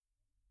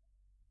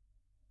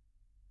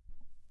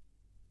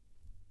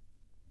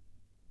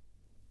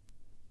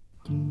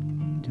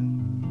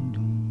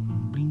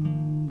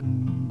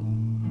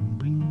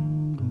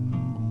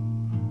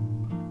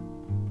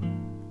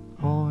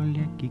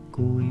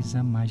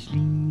coisa mais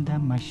linda,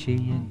 mais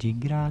cheia de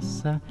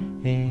graça.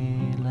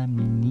 Ela,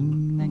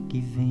 menina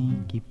que vem,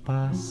 que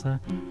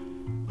passa,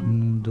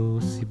 num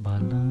doce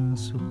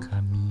balanço,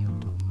 caminho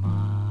do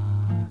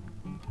mar.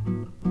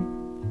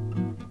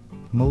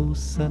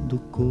 Moça do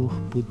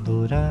corpo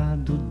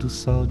dourado do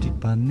sol de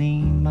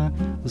Ipanema,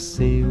 o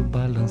seu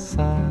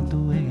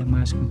balançado é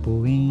mais que um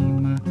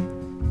poema.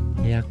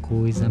 É a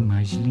coisa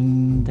mais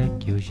linda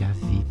que eu já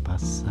vi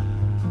passar.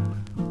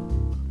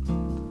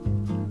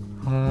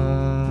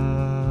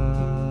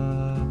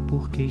 Ah,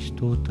 porque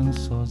estou tão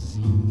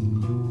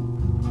sozinho.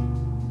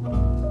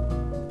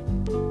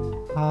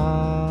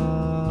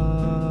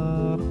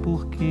 Ah,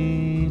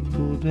 porque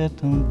tudo é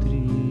tão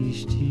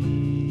triste.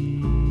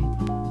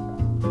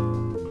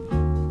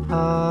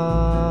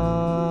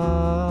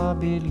 A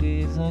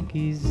beleza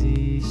que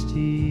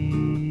existe,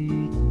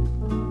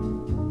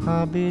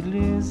 a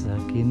beleza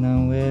que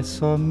não é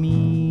só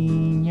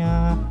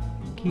minha,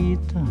 que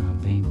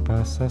também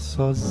passa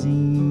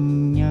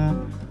sozinha.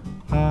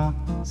 Ah,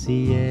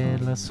 se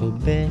ela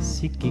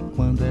soubesse que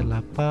quando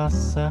ela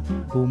passa,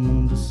 o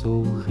mundo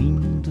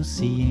sorrindo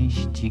se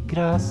enche de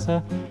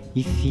graça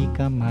e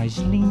fica mais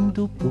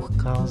lindo por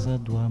causa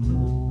do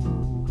amor.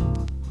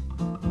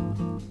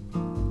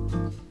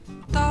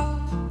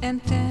 And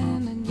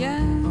tan and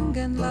young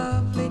and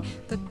lovely,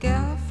 the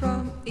girl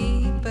from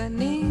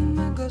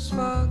Ipanema goes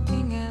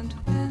walking, and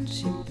when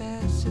she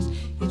passes,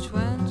 each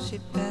one she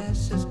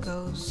passes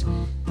goes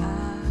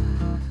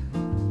ah.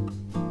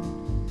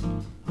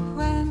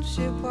 When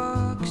she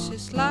walks,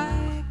 she's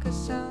like a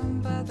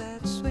samba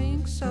that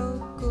swings so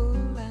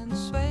cool and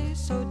sways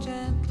so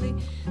gently,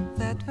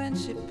 that when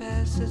she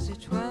passes,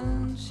 each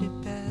one she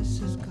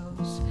passes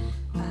goes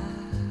ah.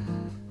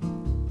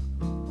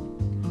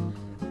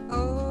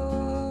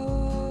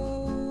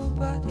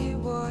 But he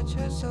watched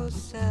her so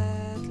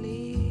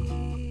sadly.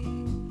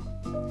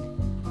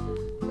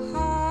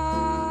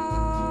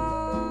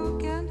 How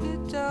can he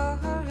tell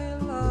her he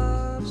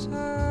loves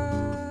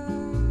her?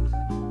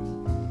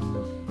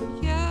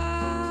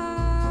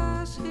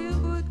 Yes, he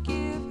would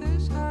give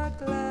his heart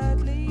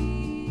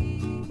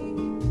gladly.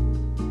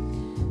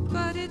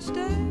 But each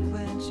day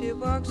when she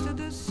walks to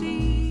the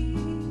sea,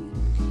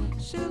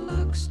 she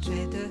looks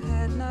straight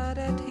ahead, not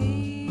at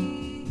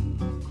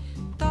him.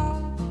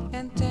 Tall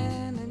and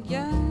tan and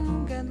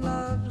young and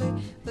lovely,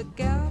 the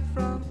girl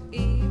from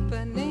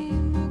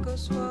Ipanema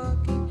goes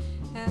walking,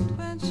 and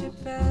when she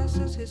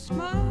passes he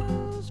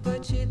smiles,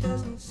 but she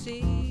doesn't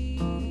see.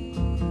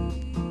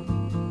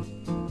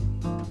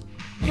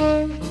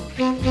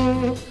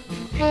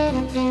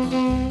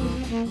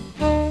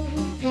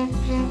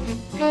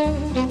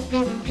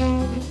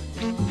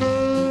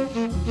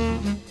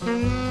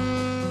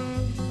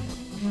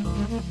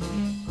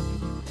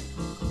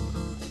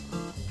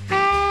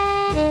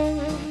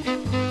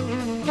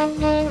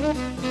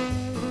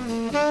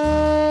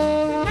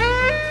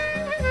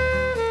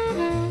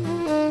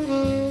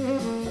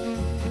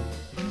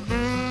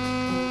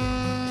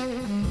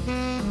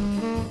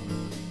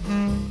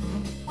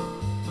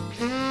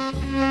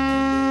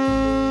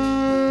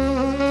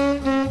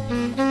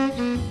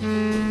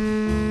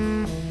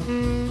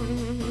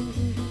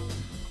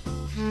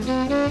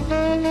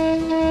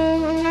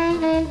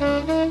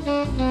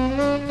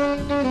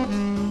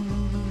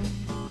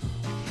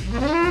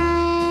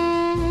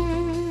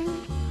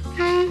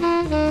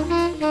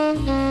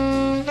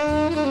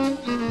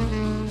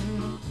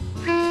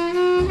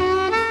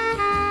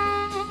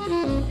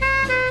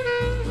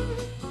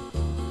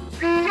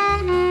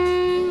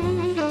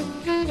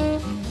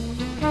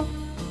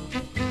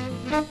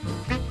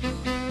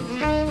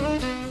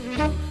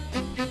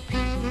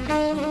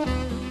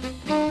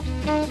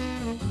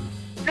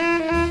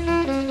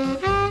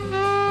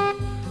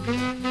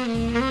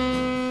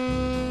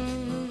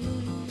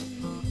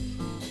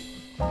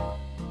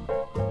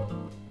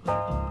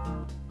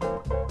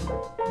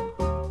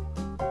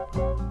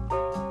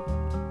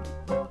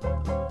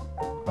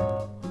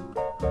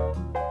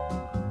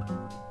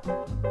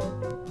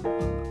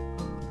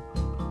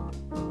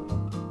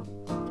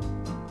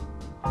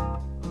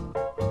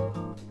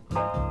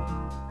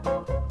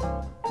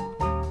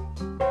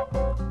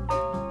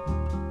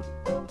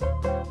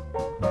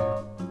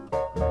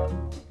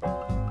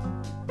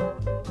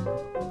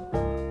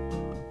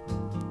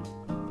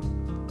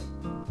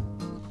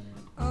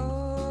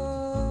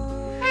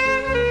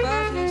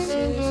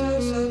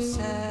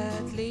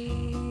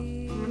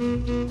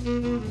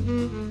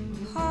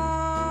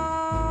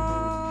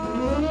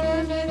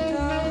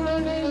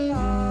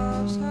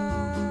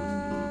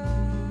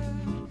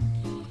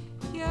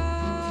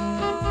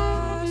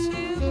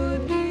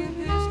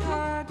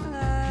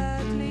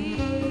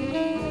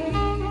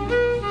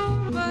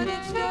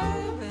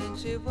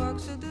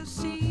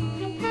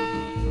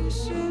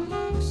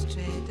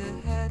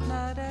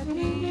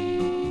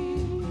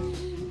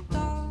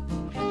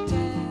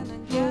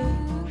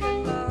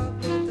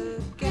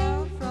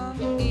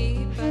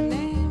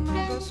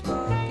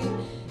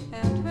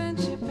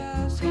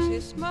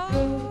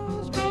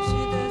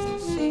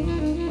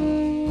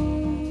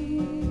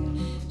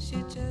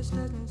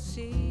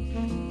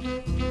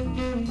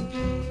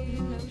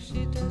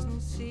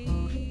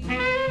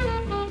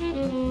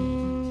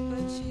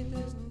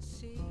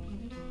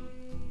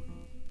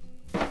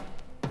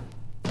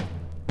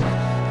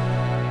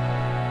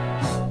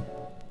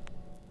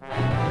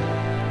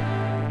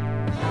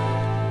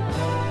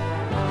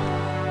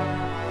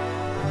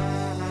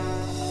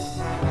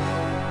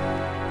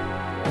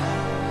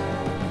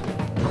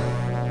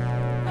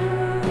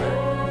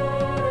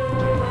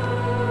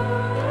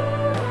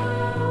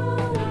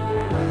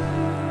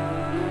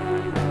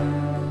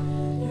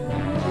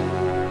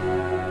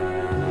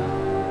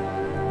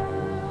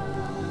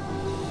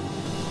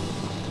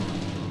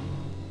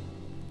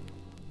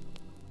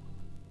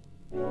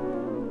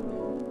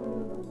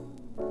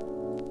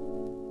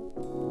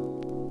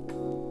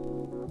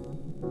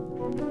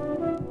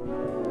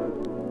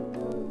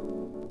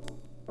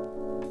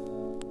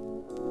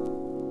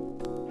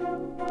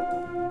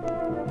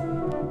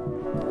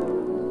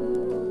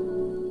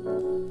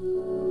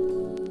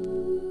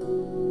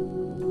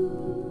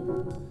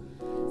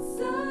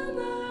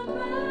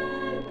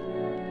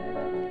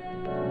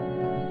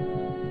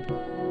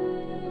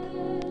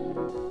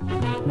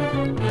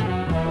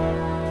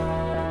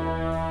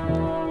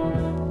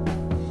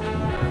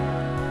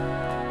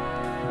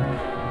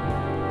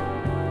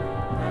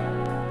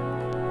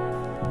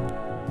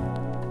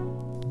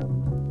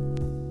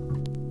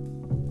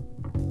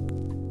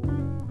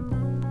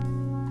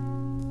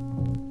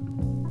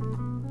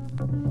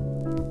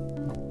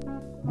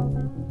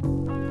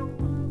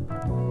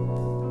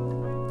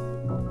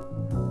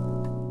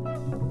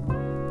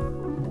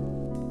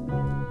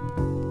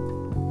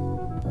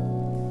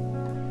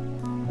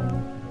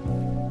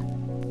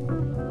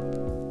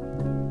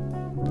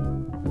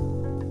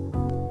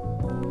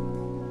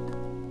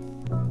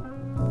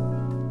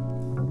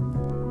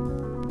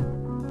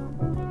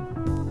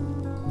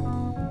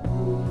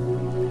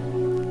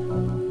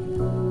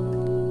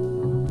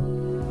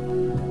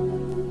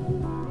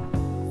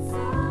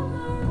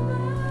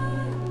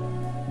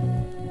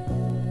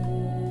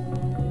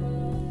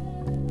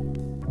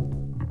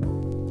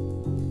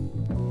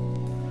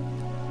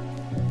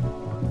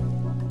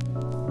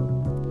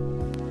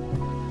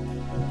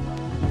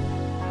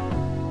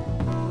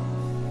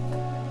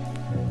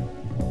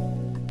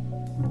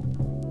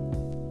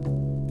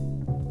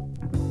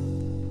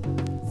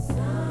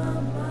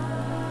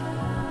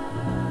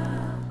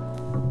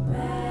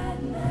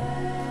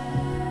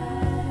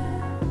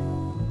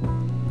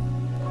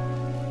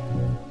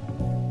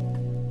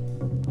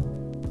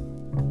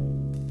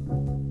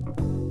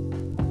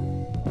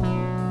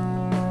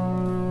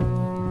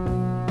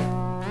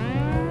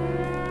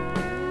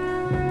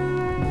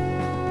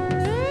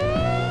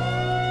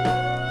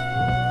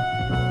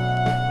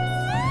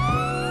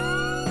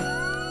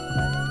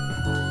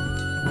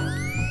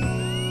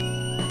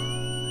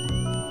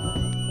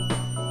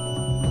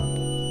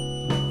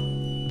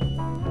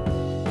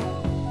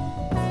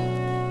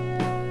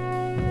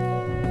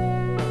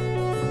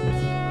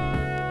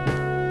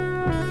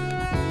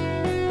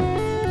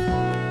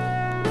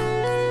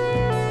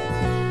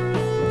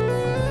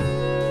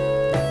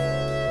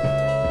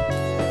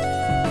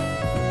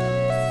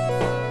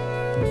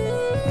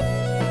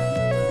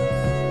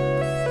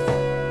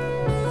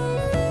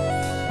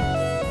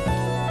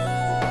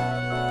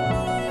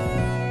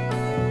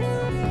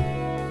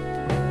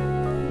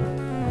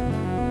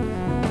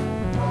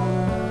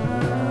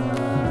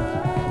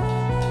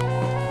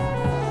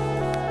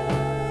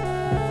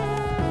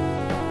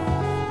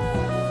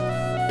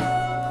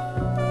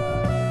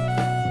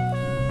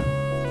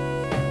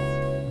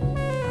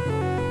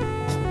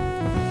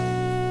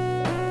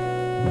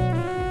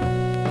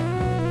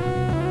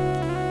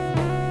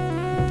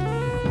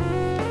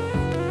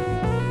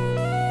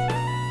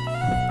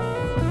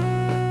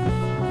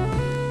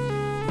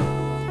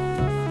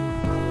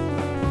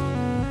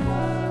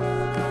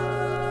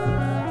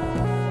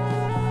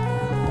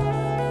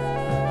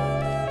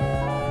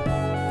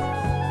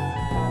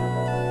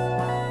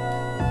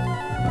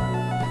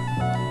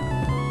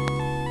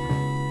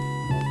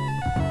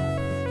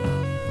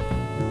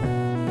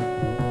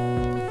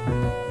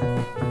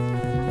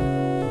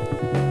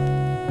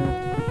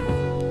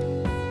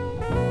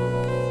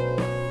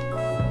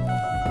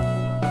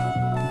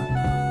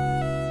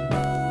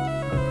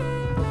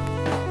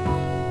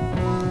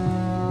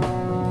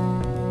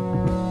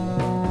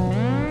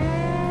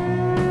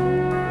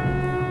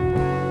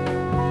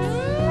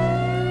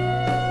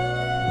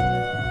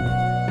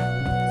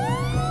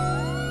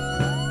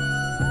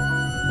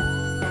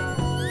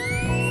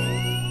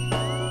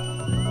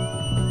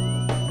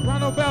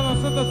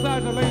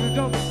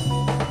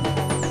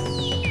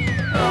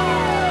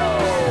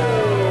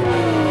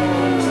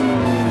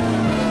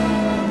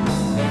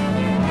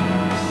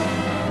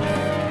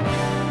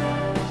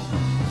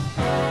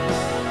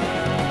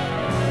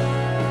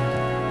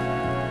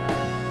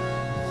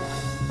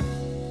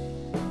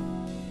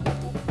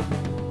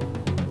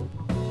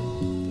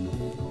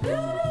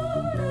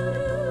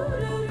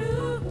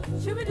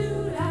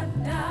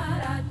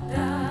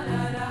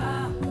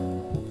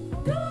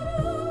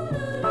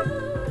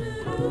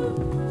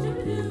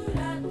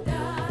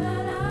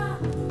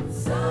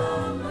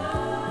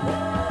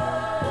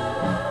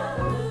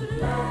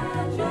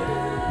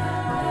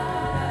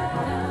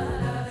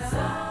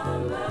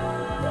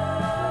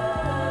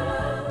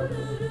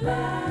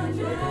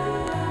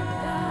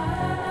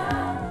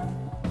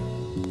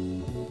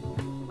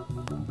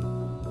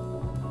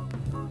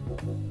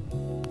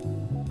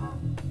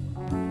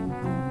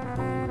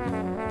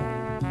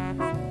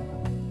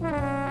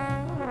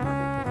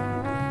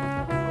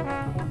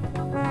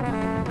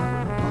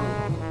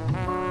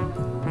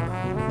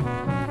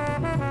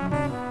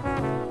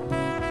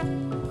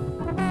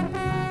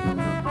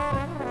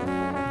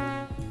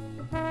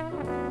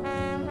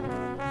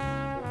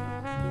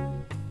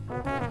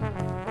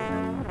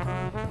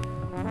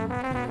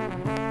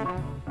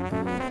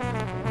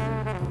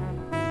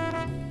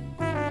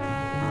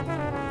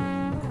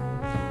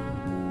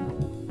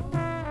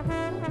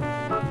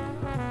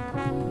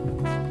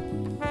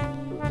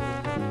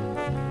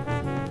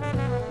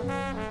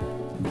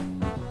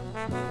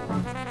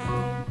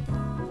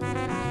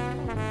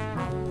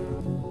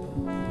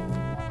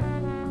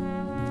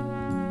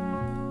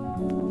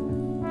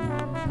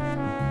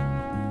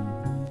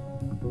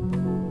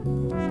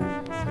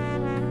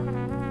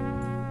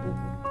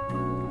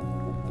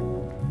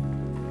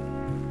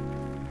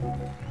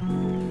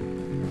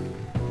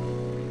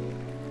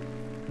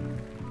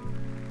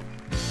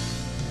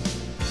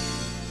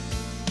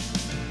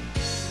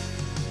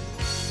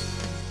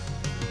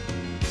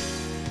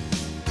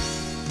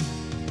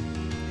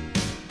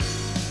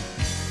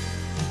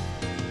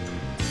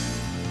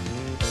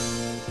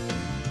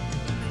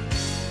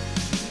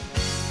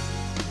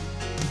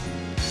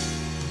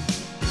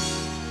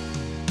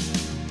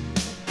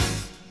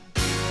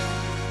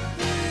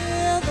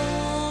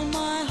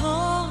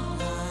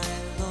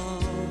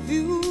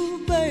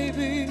 you,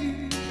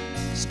 baby.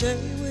 Stay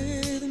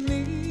with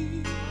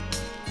me,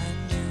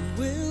 and you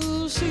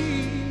will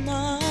see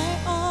my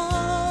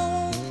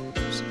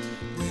arms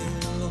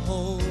will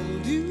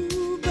hold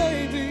you,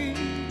 baby.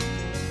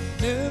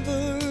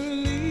 Never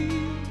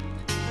leave,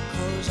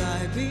 'cause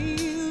I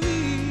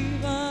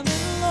believe I'm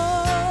in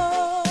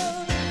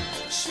love.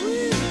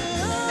 Sweet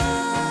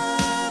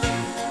love,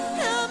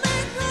 hear me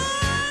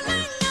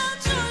calling out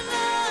your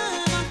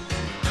name.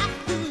 I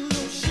feel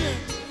no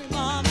shame,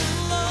 I'm in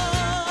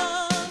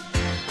love.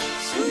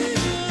 Sweet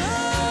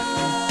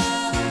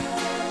love,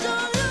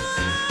 don't you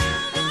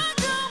ever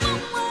come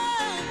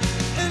away.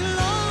 It'll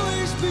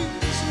always be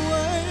this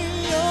way.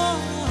 Your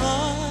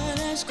heart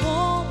has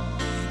called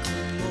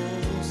me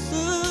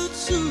closer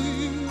to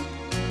you.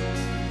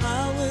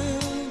 I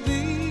will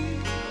be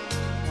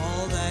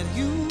all that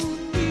you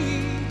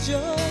need.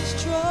 Just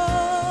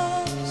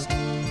trust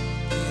in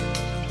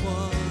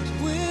what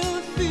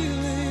we're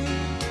feeling.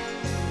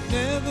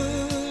 Never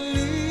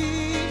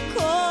leave,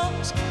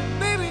 'cause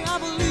baby, I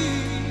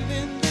believe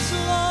in this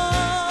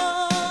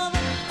love.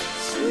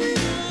 Sweet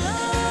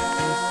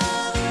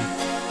love,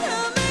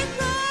 hear me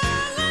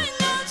calling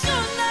out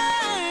your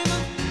name.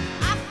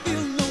 I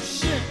feel no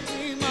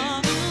shame,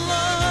 I'm in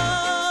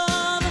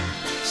love.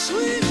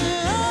 Sweet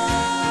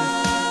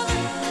love,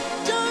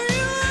 don't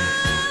you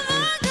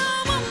ever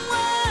come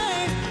away.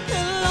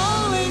 It'll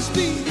always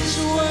be this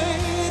way.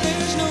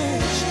 There's no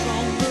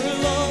stronger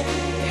love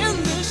in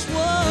this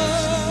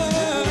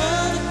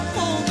world.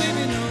 Oh,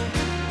 baby, no,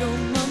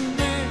 you're my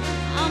man,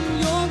 I'm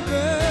your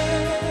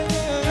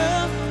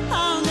girl.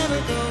 I'll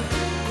never go.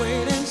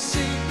 Wait and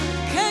see,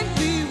 can't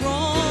be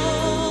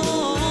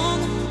wrong.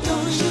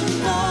 Don't you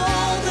know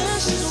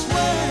this is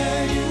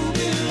where you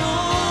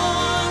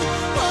belong?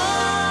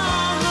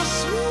 Oh, how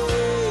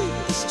sweet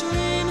this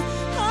dream,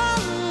 how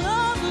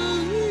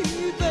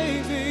lovely,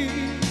 baby.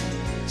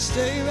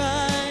 Stay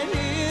right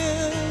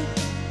here,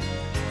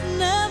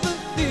 never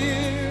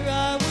fear,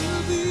 I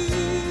will be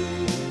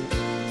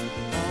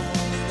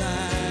all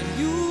that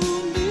you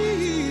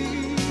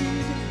need.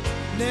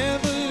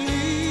 Never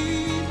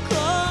leave,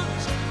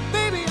 'cause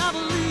baby, I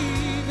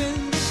believe in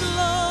this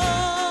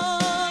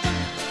love.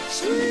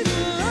 Sweet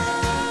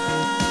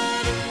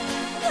love,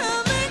 hear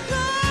me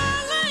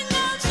calling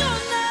out your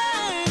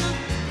name.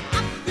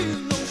 I feel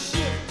no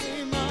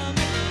shame, I'm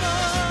in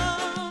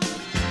love.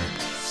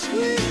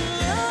 Sweet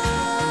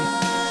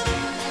love,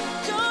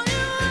 don't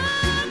you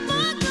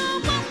ever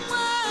come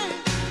away.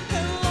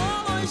 It'll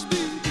always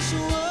be this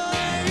way.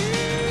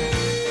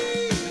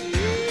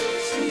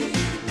 Sweet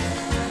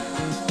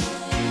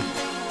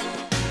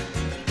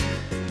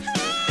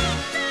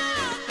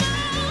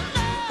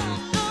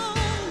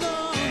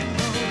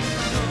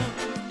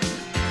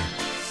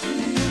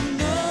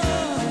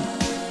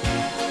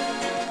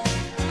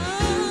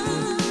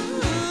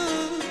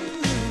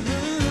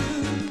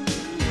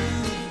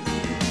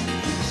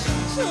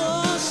so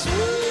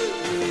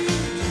sweet,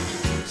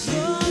 so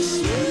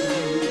sweet,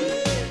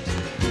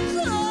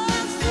 so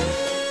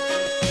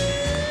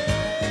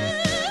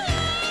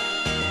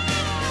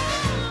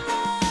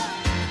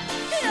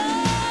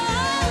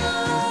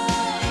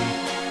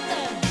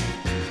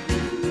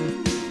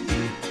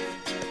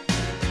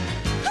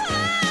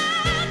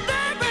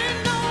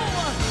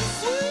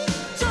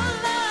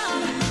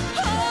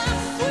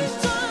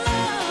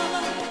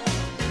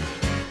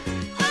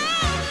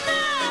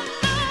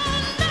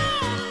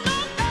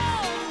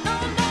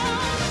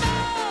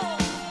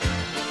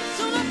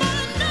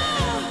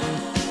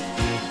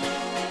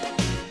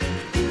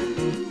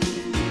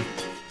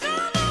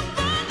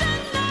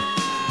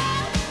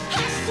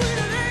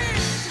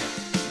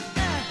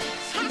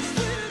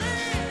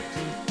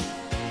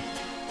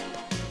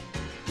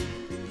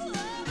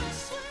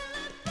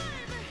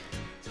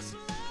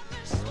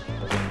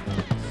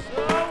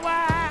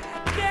I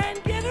can't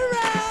get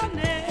around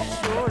it.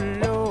 So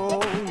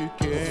low you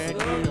can't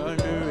get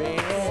under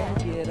it.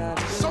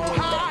 So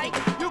high,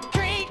 you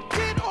can't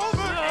get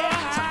over it.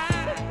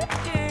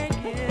 Can't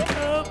get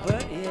over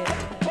it.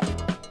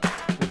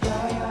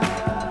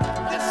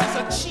 This is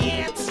a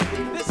chance.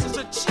 This is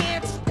a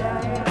chance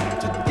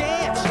to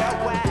dance your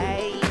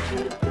way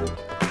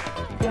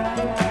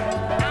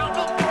out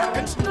of your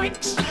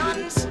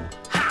constrictions.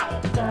 How?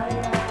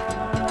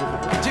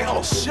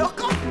 Jill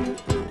Sugar.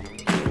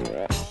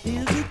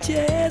 Here's a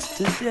chance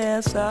to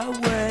dance our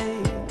way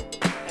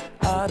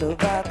out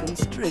of our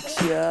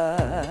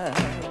constriction.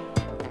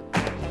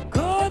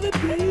 Gonna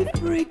be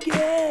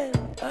freaking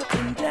up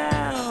and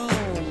down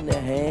the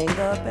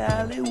hang-up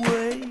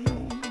alleyway.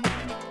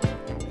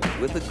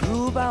 With a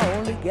groove I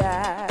only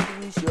got,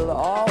 we shall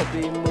all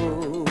be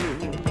moved.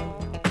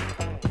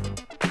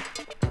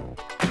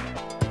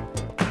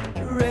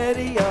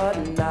 Ready or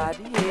not,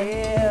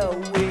 here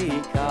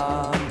we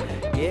come,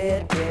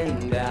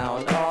 getting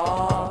down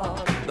on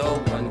the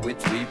one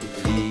which we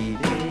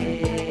believe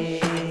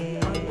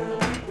in.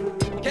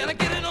 Can I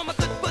get it on my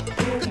good foot?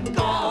 Good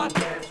God.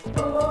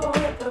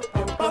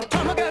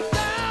 Time to get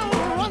down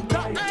on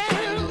time.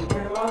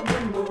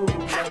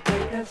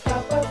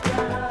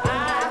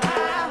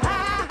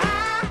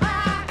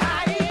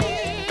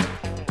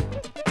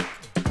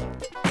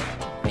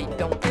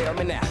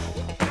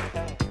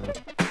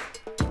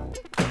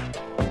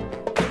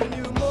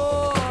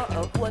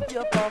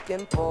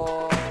 looking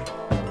for.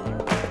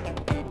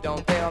 Beat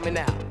don't fail me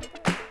now.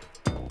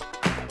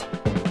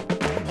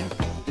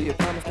 Do you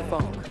promise the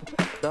funk?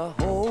 The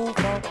whole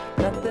funk,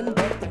 nothing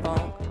but the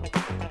funk.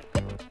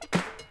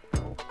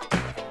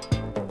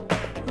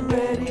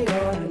 Ready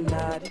or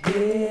not,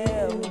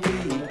 here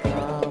we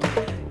come.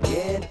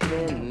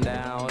 Getting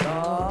down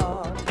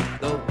on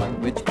the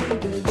one which we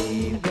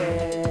believe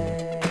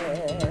in.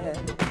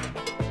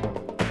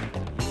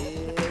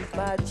 Here's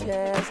my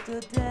chance to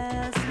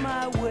dance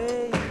my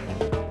way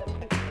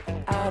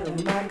out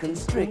of my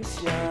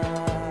constriction.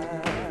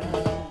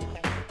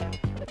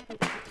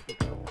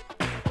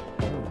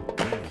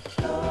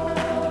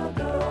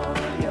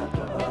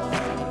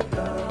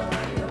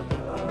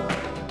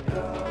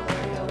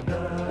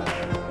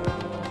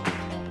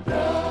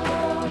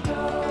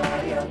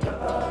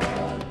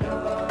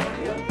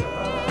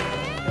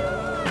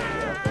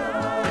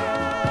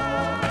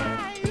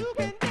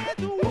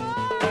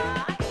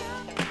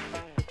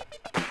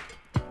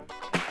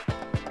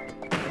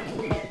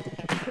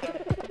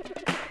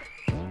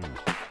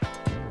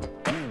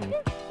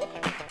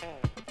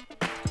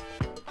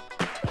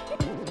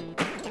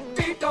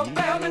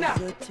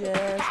 A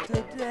chance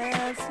to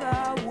dance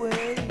our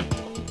way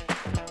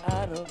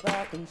out of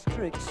our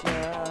constriction.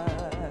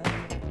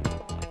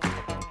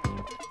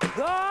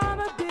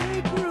 Gonna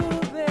be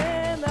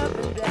grooving up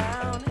and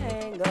down,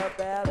 hang up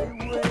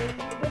alleyway.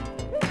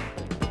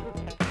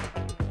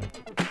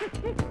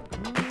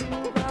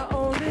 Groove our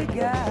only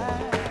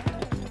guide.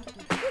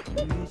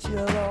 We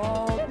shall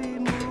all be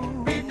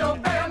moved. Beat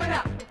don't fail me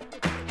now.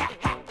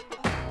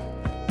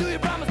 Do you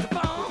promise to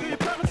fall? Do you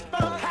promise to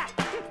fall?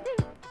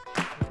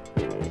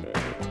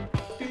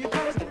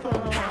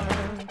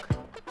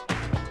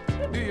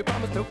 Do you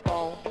promise to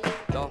funk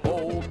the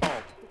whole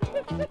funk?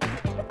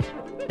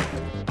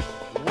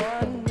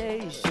 One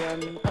nation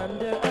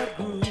under a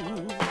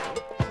groove,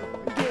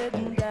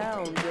 getting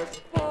down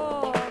just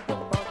for the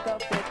funk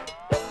of it.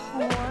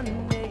 One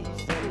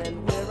nation and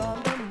we're on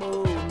the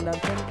move,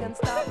 nothing can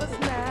stop us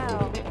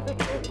now.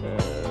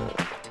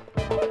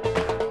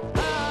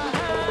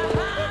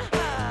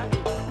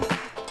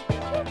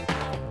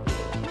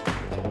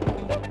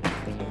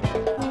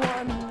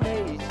 One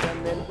nation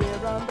and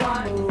we're on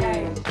the move.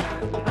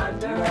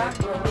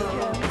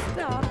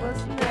 Stop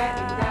us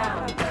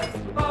now.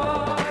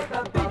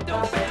 Beat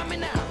don't fail me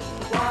now.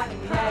 One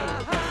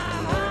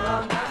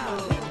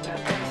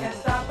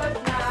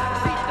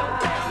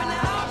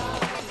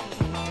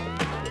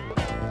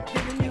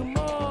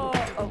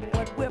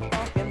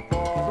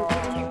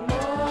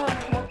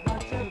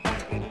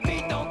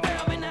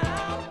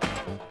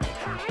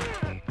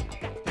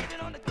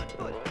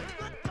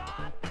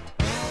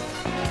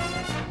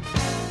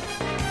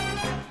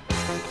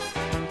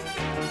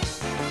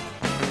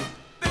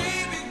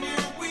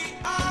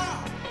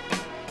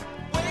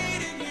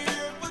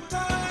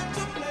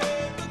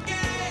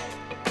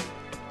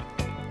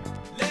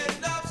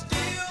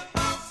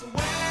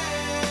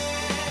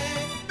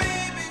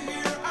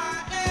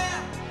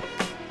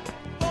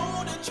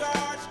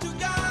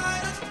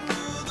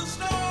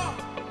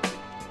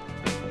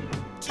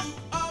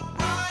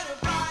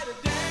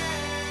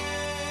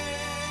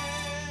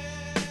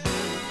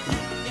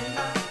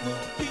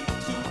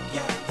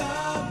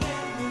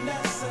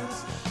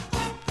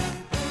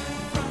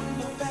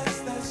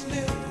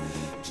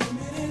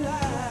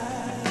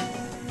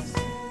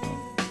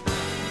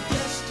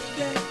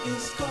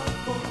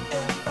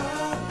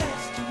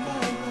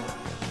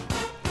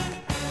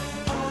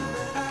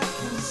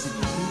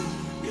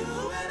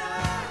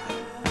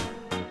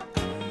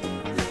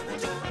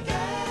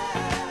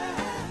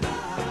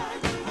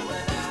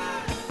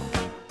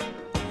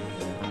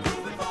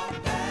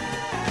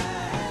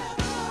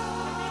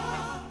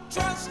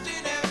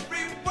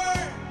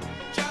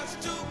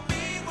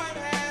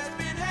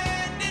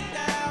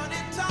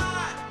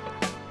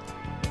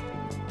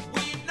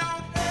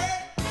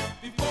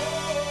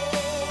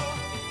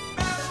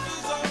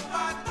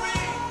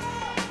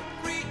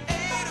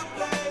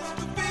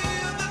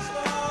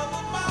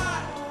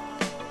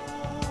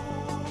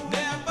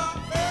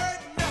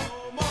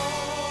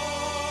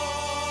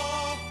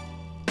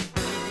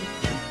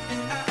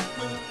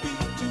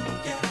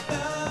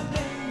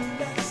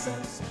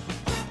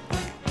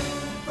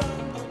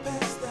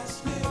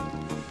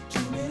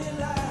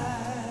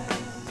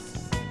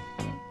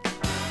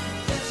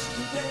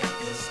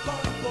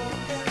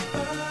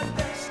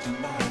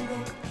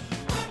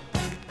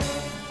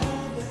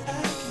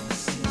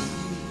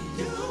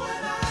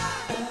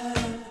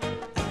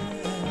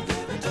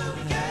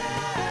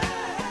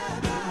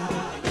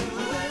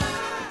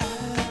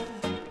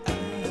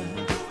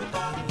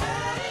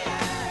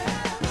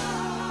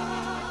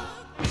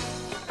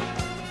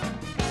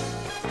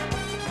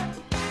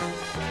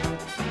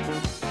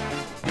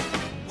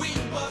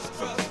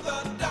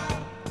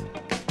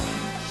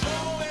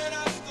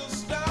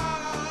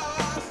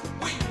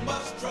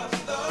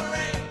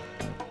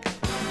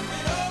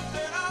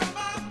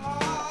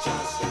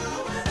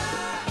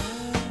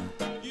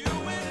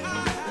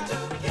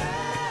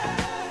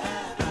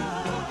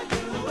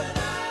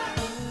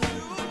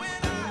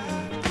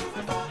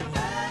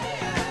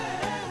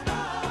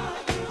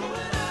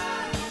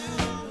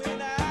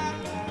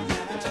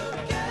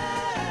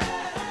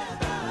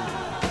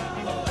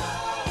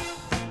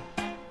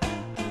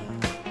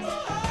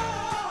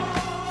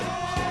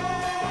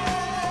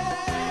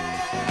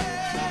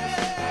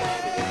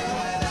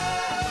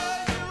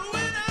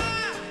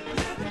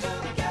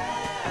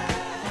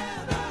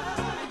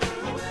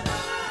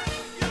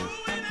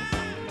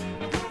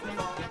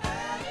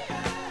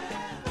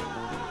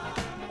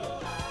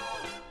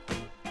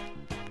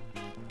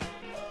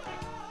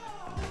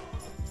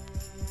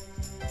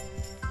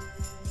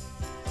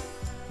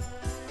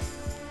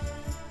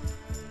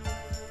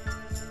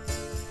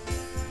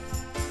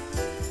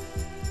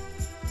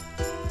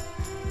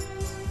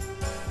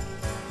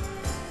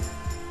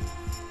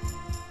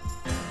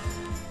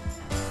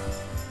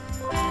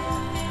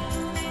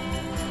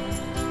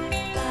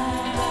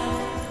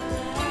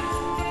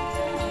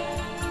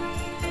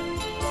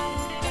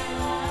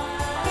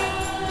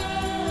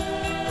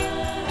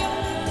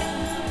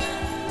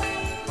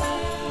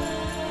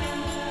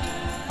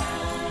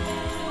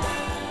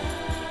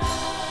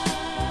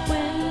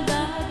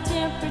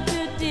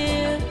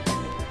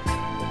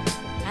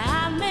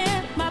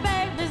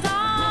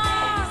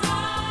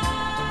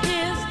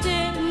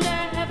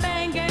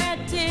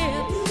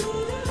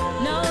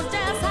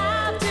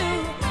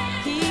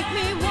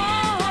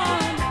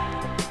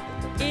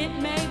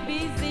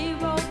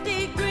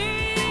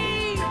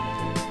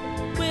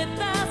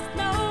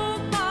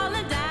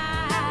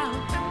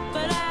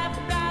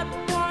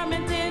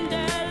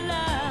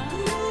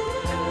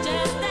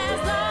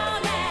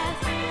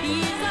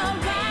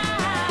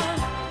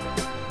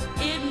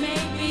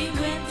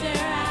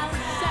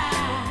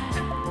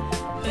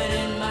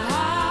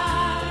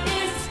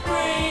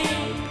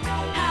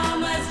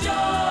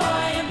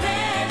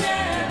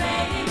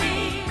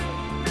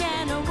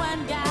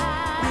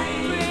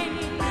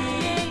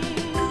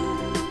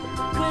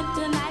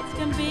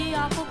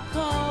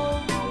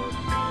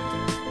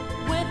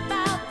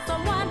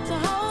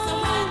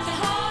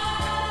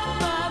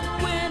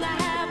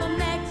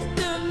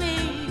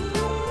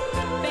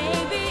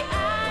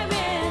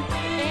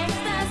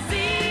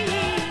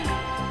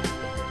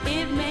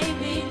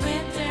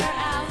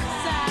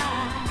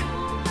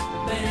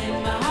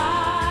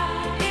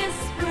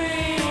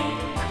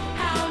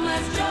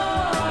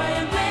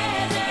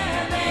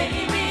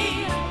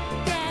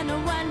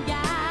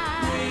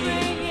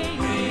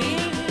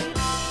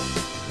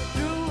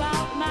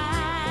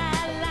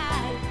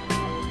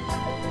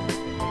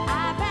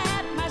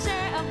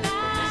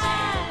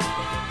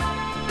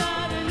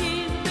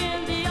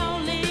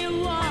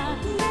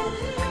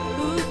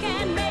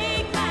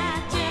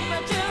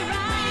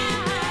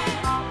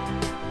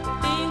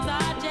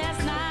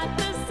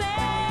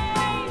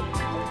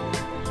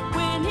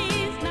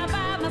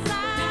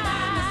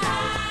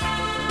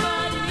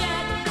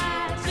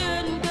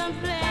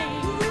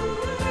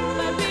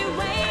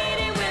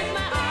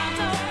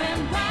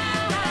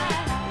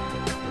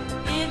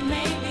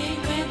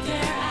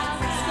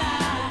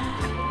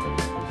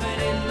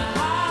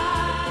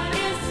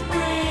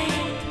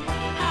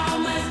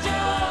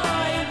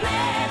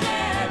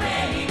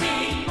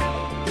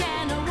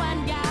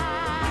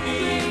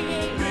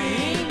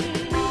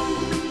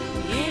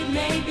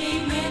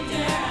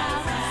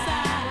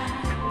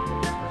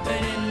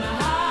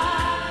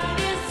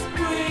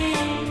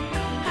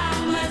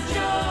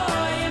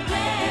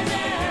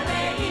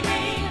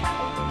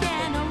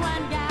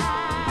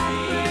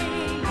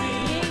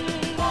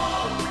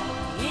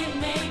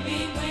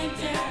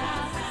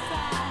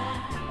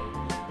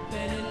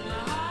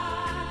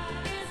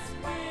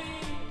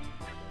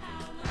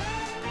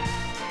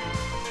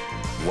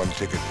one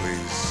ticket,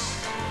 please.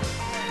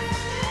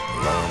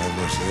 Lord have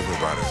mercy,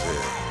 everybody's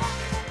here.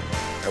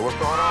 Hey, what's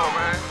going on,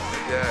 man?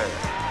 Yeah,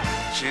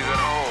 she's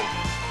at home.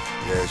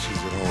 Yeah,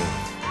 she's at home.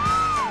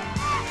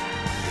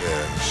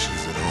 Yeah,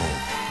 she's at home.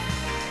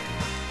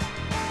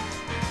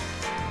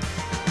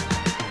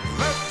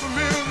 Let the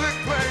music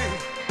play.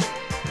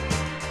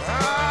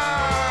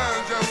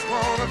 I just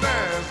wanna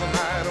dance the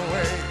night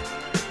away.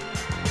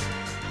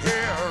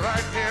 Here,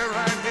 right here,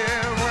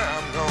 where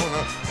I'm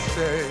gonna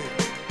stay.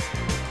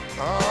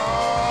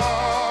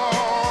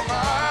 All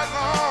night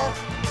long.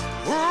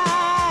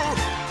 Ooh,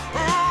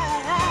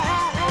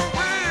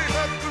 we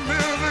let the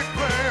music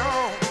play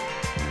on.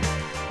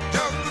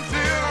 Just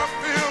until I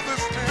feel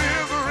this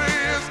misery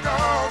is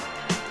gone.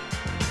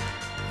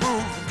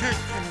 Moving,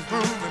 kicking,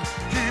 grooving,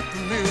 keep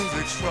the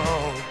music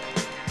strong.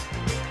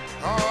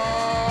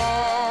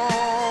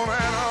 On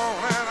and on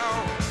and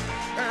on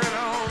and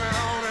on and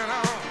on and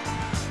on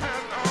and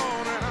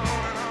on and on and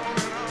on and on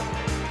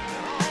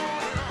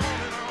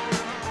and on.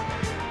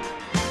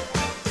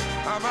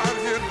 I'm out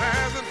here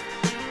dancing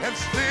and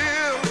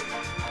still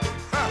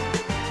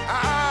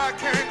I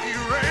can't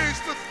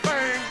erase the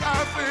things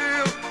I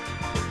feel.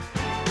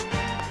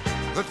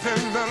 The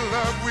tender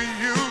love we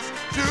used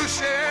to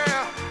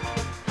share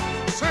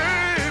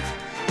seems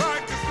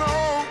like it's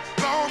no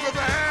longer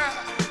there.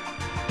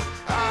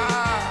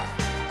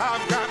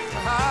 I've got to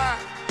hide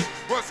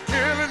what's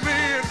killing me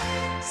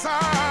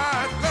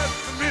inside. Let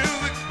the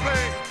music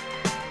play.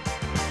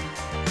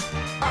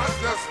 I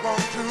just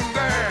want to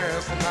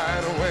dance the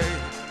night away.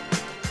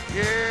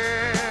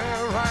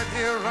 Yeah, right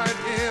here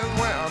is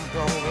where I'm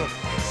gonna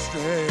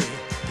stay.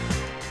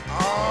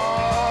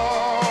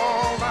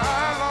 All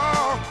night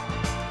long.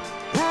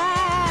 Ooh,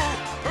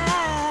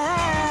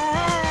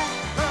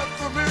 let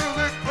the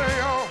music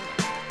play on.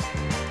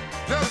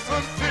 Just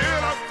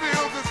until I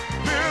feel this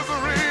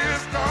misery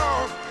is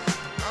gone.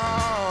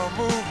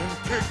 Moving,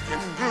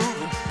 kicking,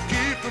 grooving,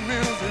 keep the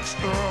music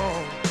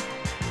strong.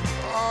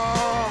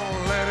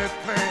 Oh, let it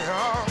play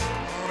on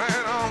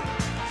and on.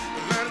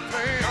 Let it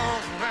play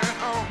on and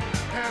on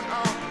and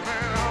on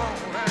and on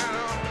and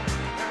on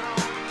and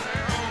on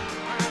and on.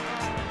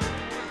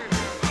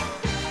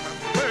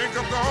 I think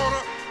I'm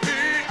gonna be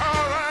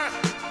alright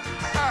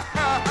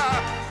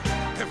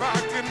if I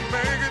can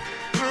make it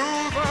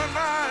through the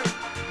night.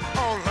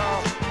 Oh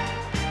Lord,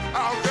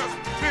 I'll just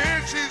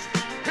pretend she's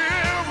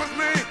here with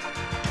me.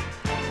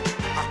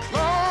 I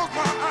close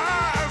my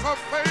eyes, her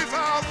face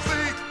I'll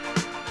see.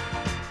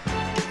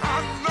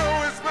 I know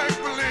it's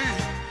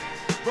make-believe,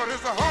 but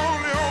it's the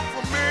only hope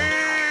for me.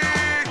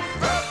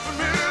 Let the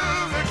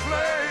music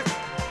play.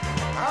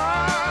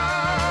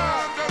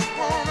 I just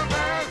wanna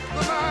dance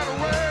the night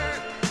away.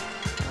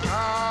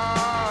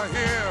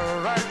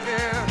 Here, right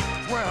here,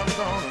 where I'm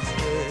gonna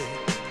stay.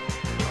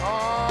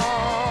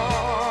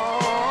 All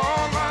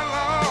night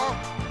long.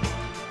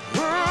 We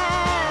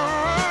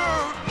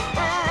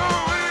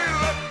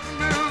let the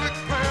music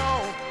play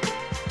on.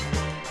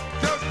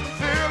 Just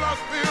until I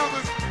feel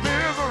this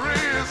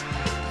misery is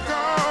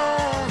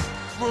gone.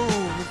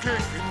 Moving,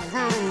 kicking,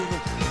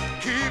 grooving,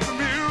 keep the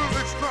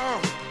music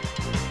strong.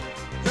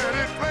 Let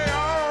it play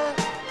on.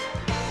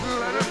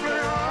 Let it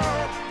play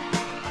on.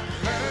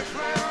 Let it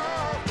play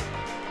on.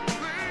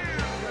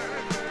 Please let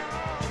it play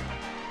on.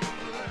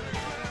 Let it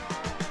play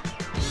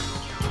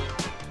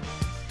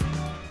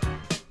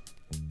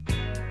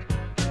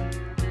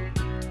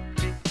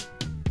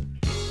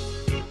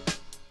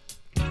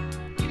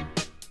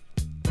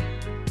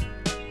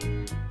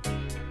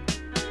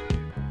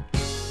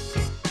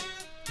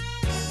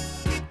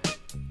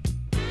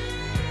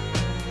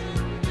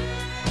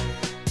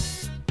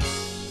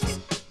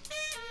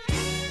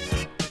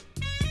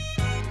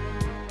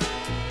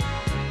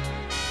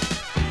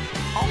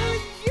Only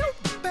you,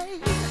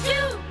 babe.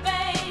 You,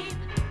 babe.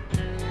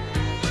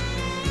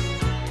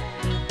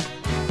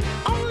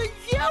 Only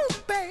you,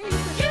 babe.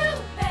 You,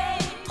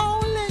 babe.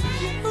 Only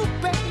you,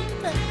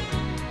 baby.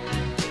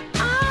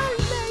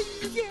 Only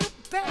you,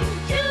 babe.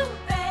 You,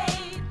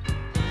 babe.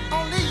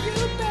 Only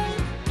you,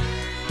 babe.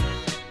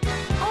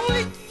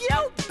 Only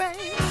you,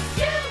 babe.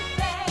 You,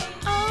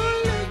 babe.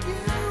 Only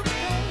you,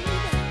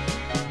 babe.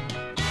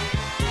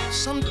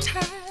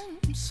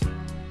 Sometimes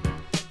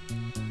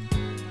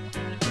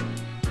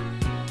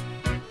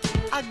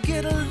I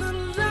get a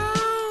little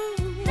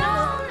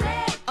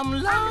lonely. I'm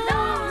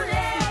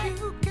lonely for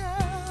you,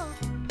 girl.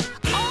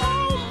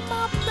 All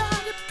my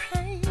body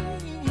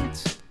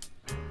pains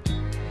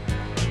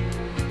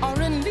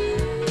are in need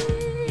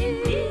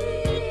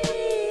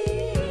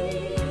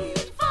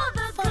For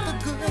the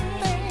good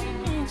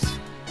things.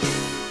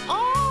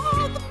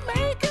 All the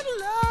making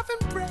love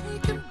and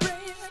breaking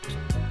bread,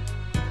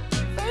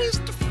 face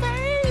to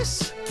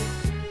face.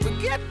 We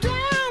get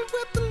down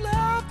with the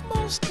love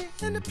most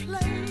any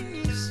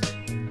place.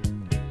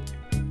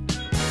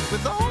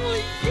 With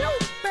only you,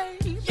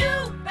 babe.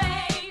 You,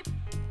 babe.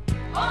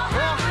 Oh, Oh,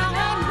 how how I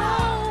I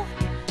know.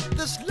 know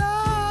this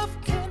love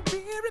can't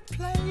be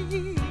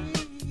replaced.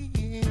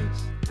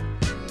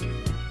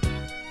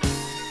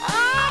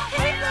 I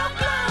hate no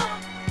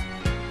glove.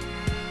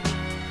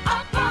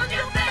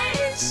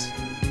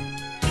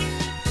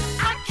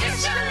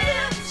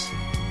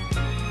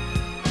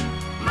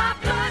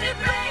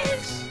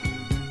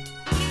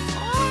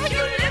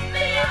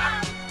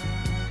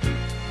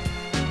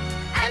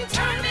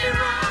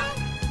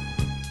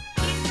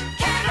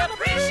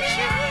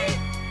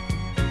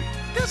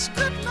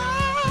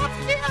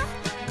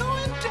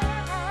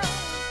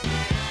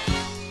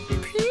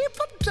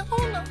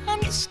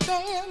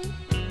 man,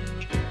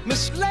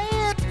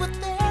 misled with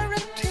their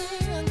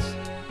intents,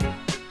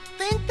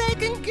 think they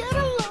can get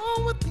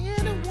along with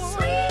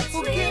anyone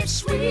who gives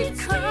sweet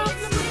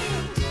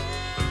compliments.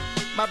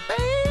 My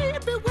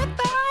baby,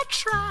 without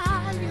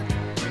trying,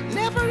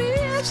 never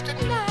is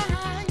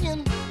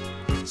denying.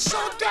 So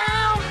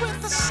down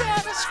with the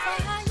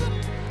satisfying,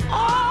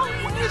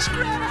 always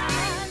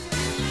gratifying.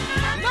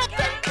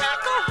 Nothing can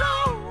go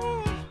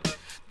wrong.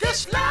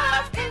 This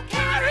love can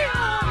carry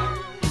on.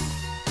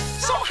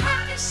 So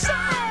high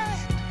side,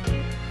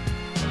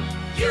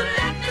 you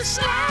let me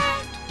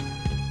slide.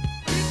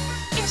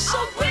 It's so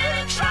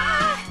really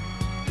try.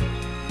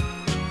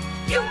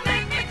 You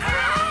make me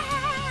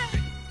cry.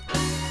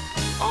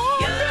 Oh,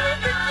 you love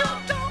me, you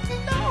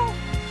don't know.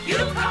 You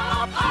become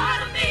a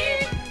part of me.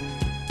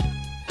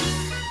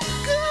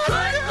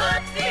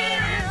 Good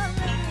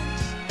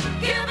feelings,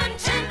 given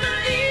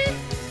tenderly.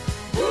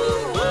 Ooh,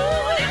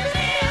 ooh, lift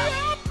me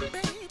up,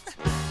 baby.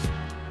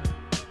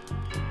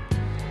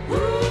 Ooh,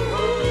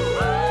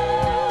 ooh,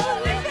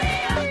 ooh, lift me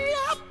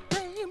up,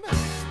 baby.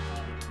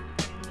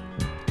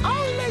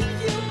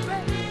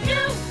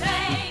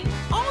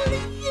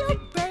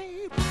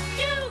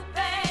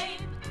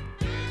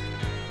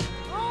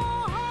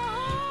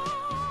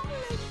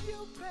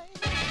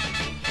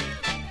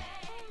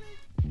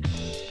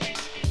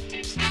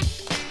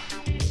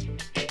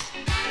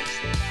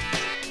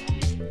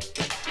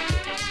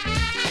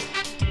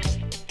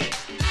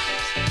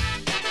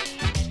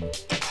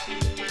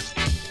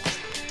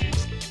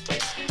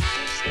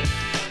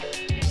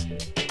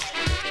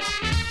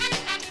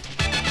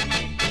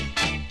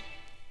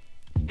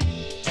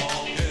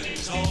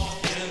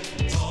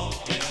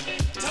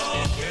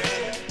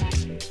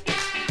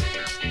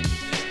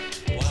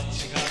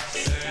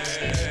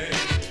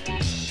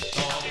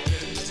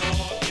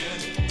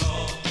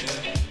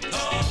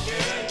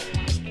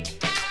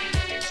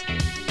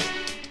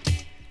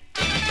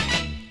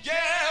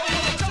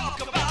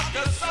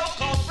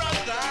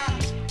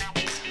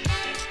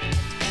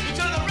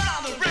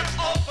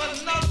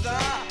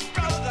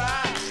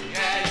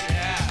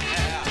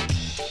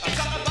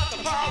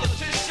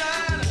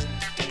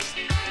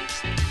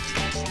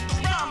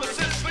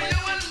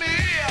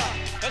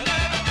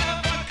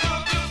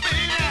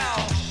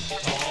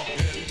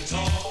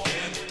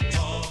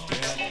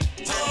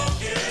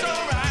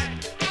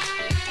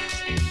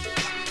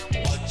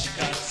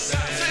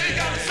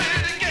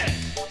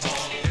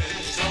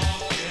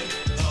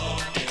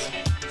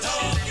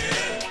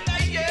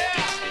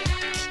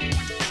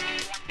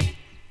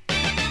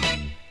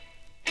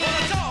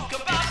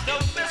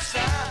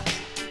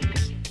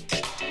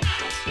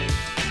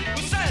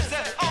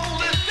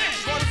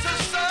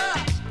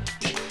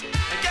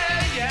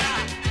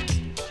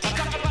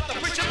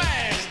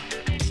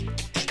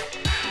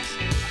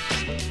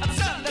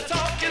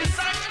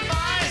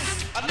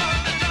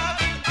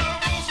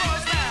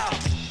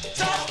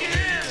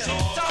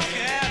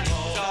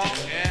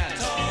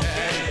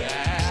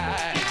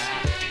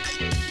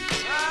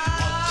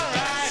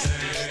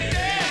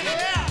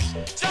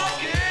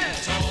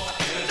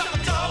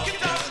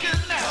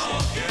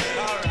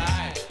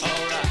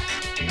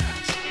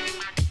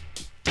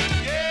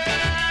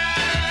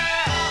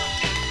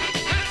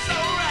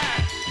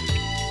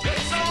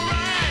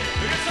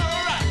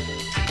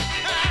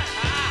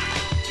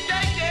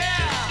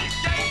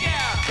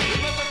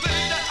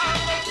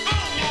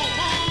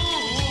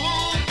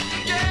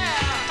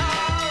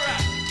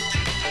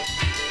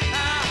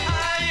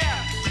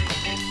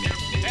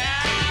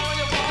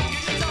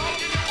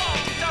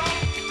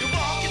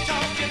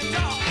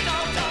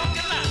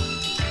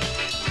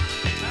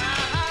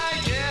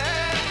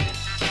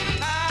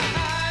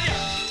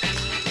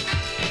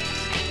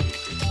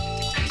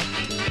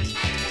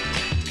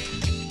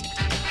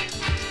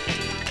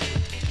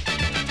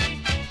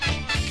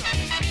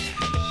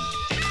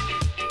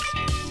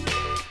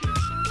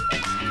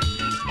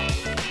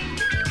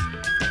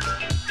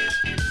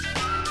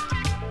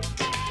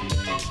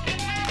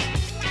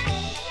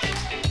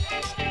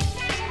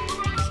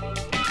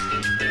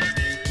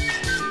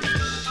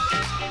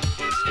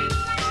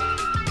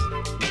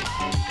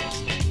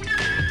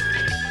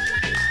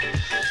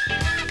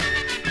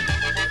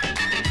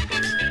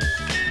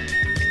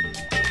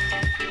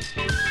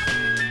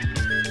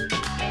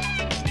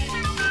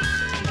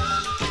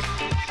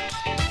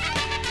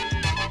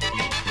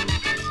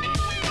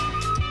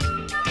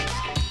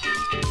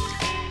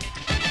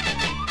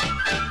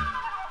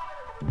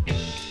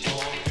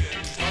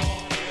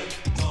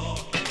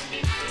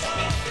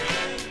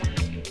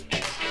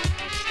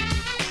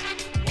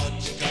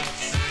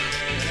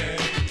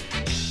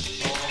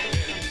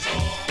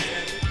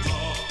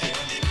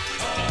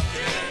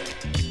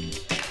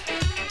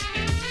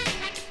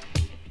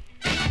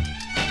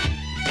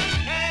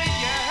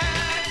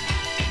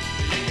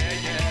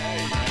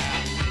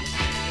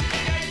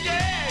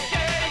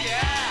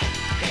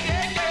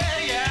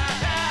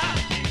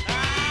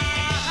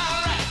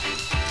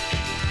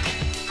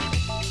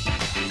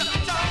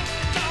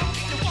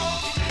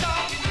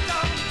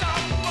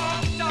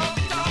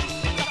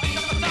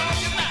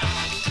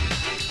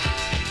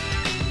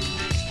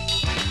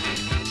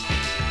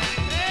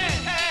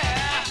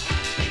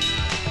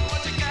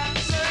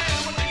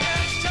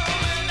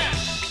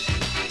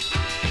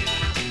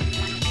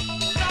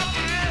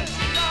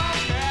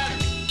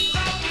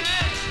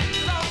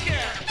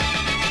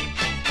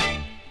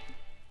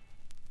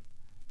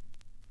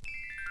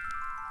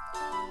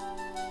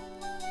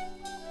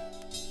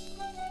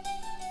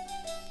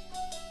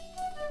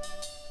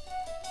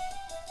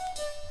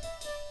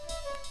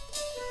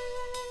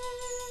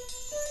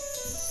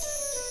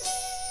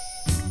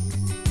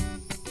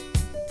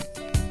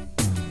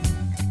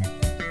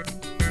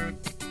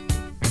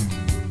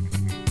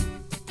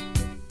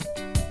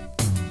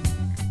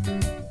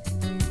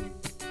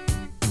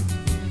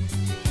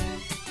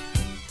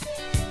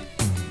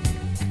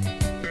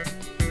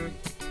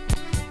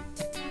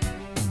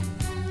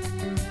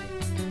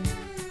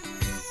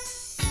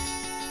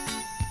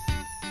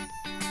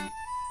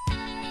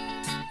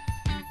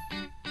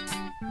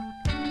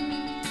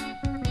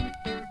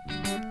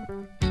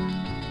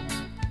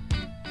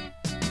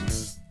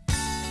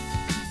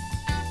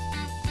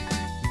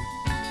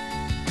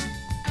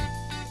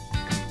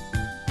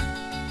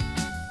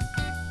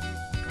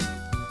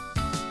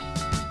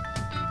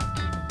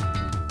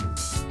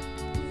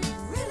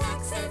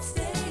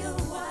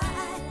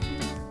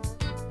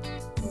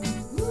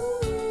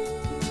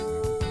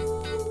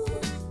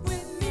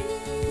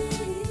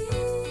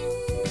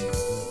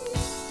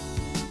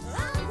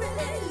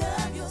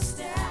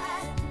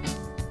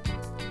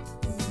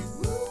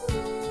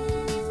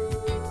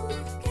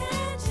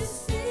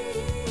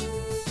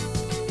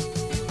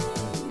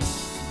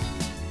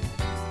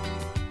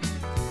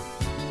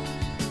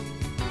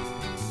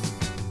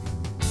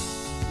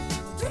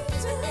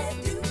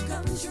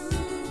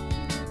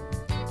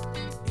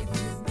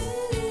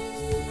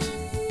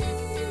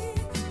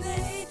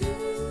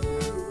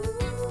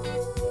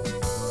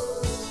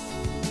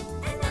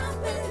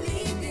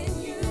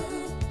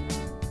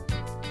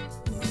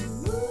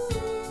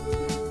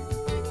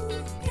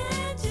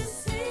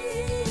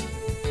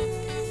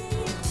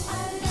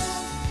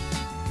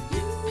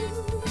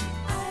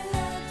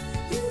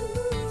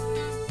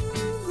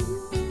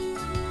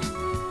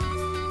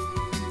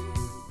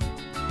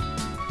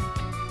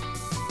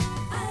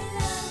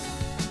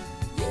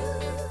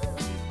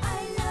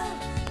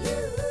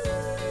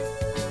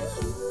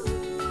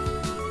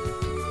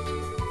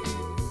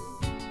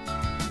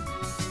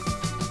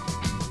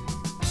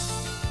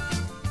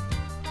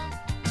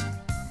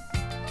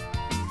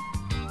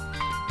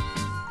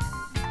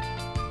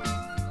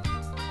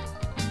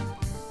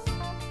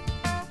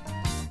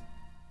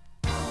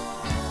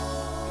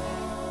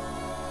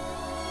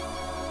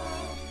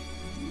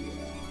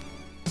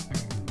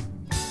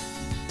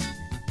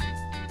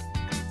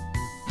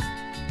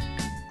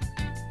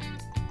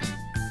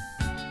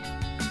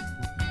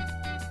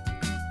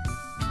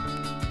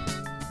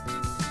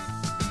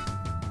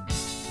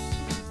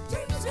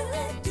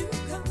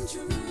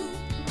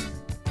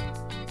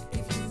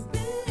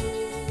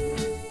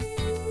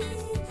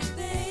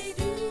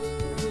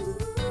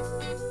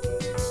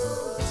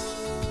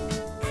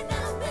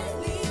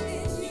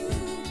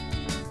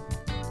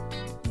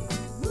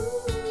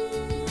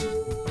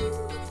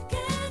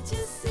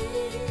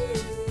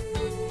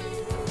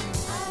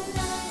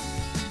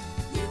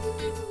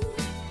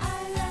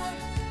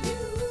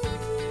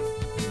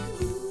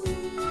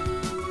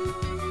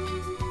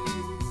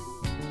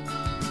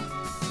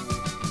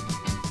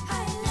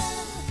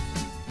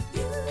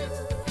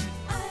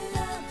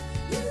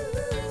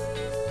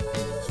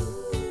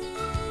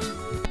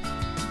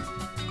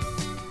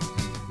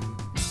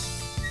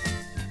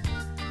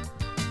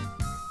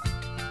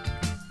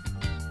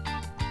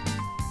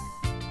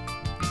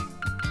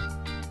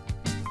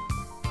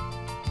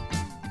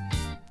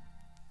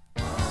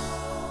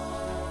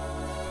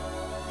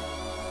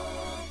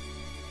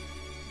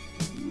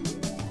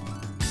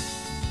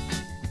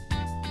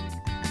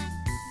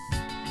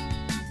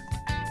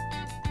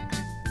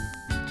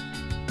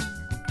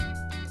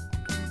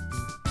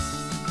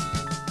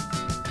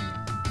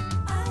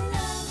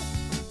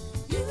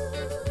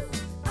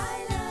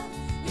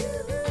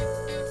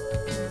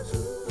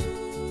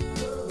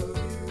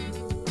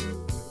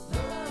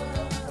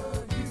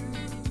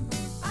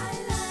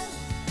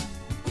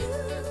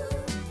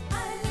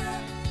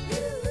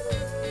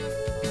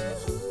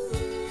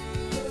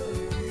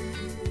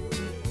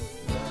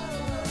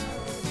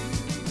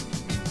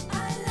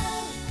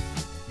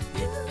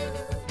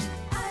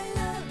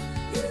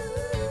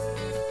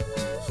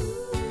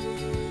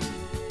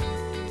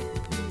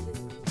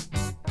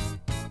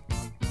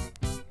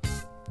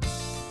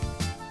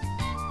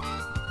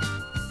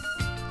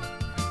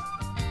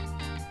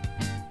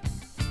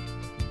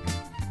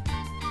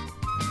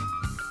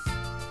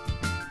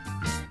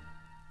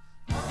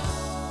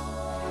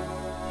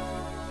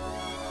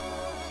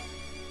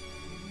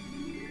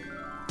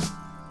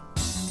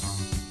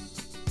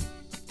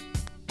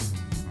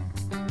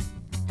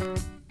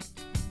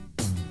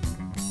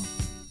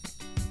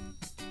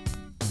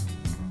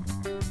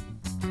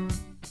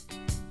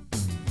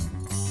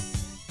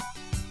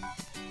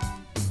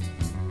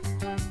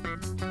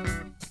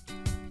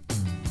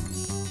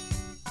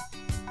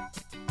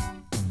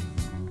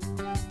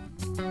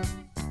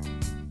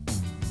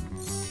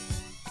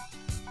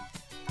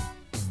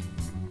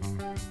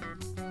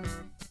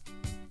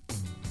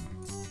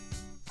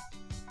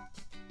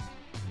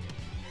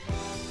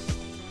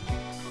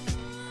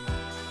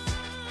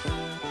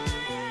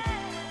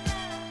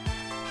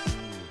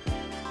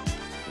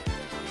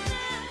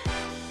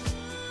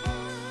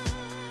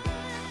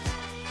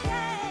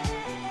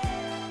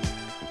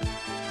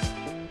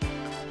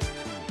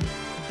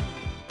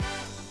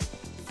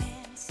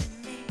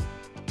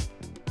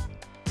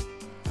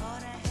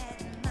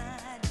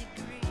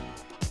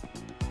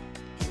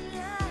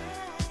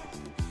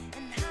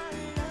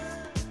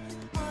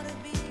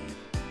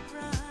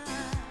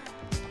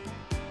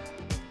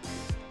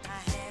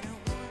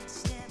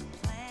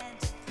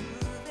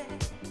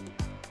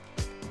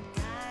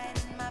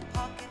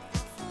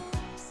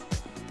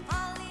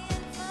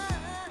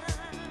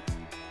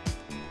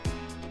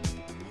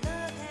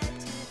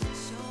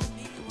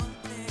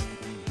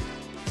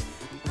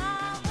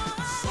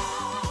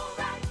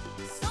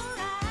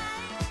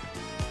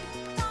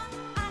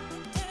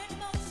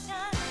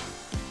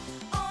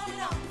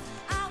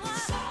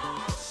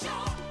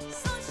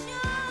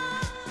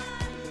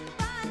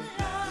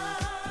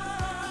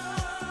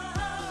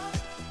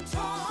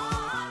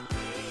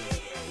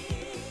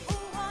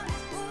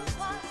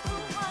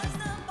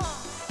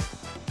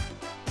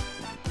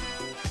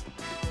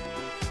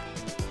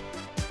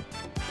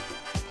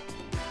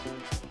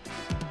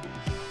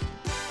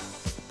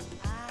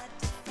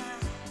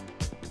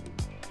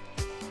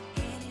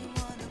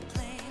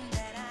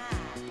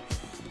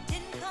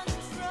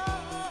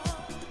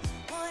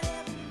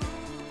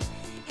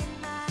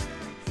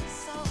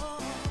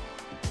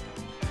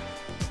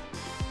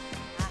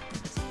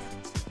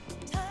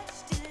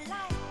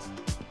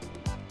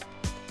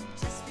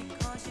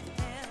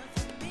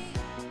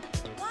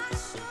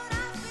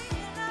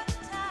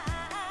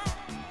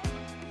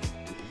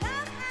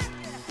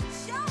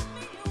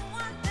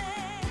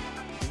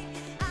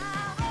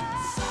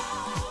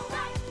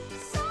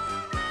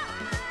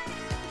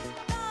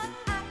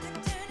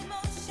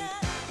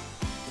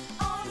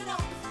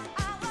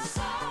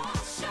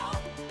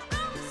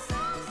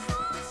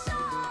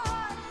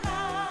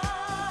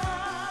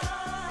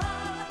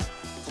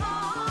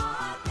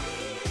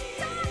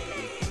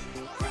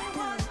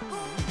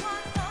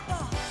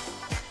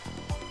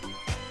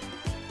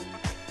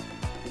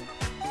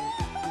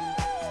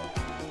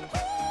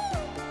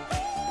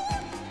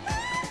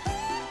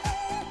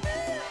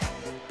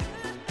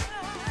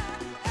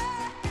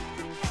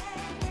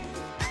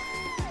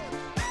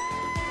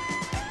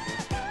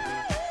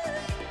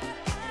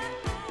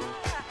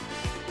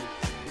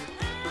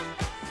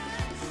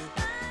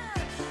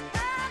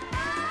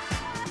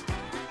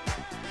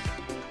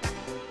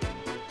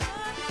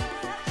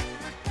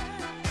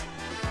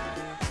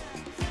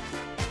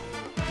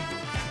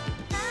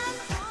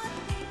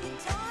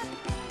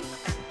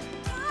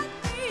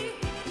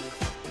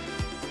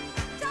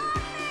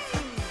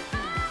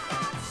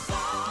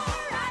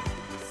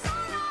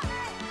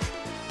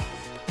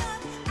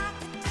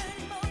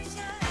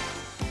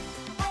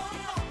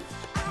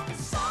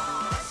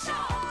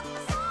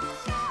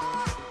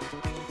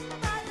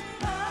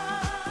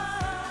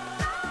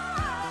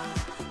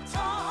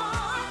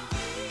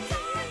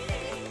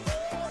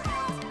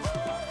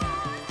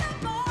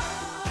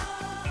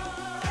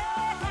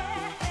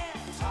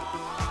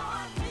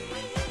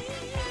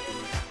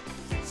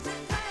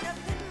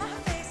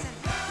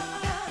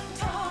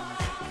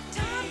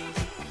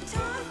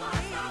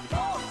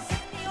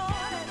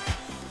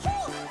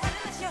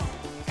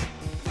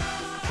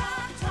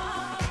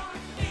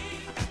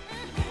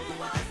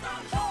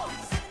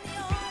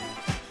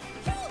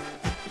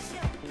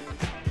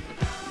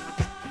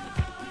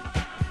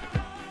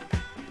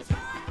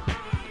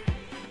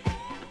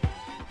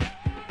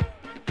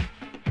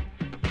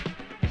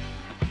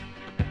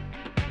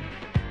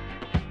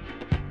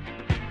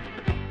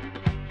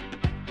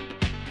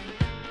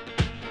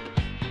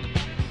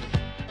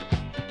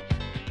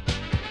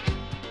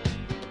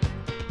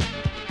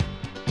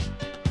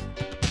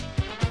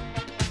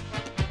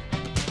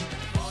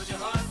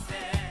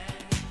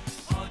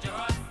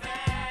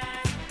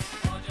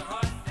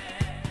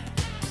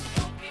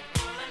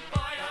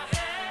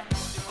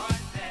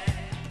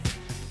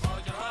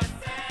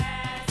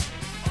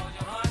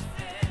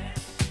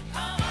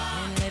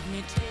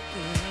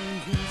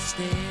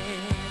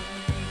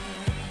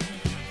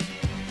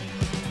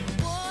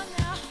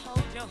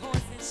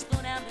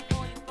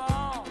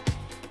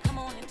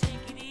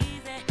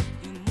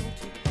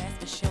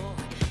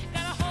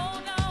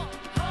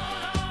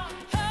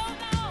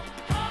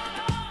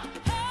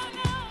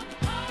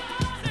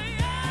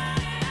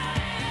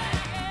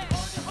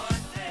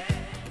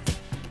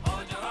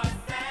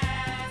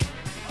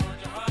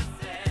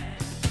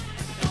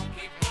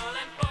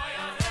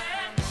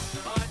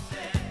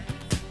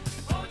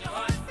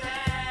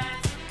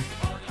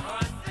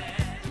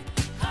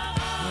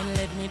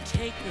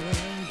 the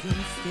reins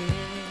instead.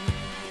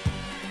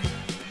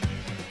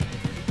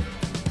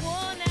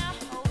 Oh, now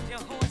hold your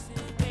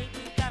horses,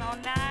 baby, got all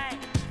night.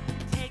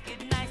 Take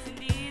it nice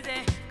and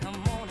easy, come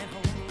on and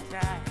hold me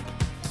tight.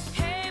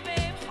 Hey,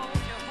 babe,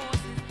 hold your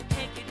horses,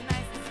 take it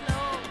nice and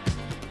slow.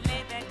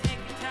 Lay back, take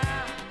your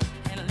time,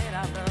 and let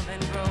our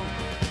loving grow.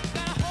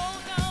 Gotta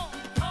hold on,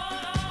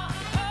 hold on,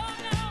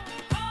 hold on,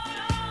 hold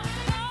on,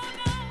 hold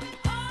on,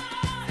 hold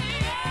on,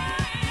 yeah.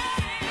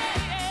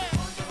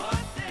 Hold your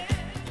horses,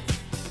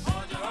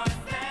 hold your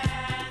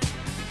horses,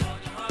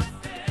 hold your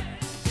horses.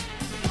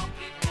 Don't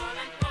keep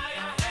pulling for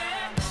your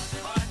head. Hold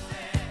your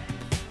horses,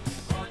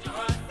 hold your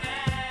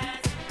horses.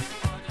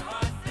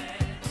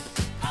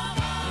 Come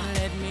on,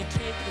 let me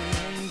take the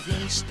reins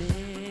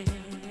instead.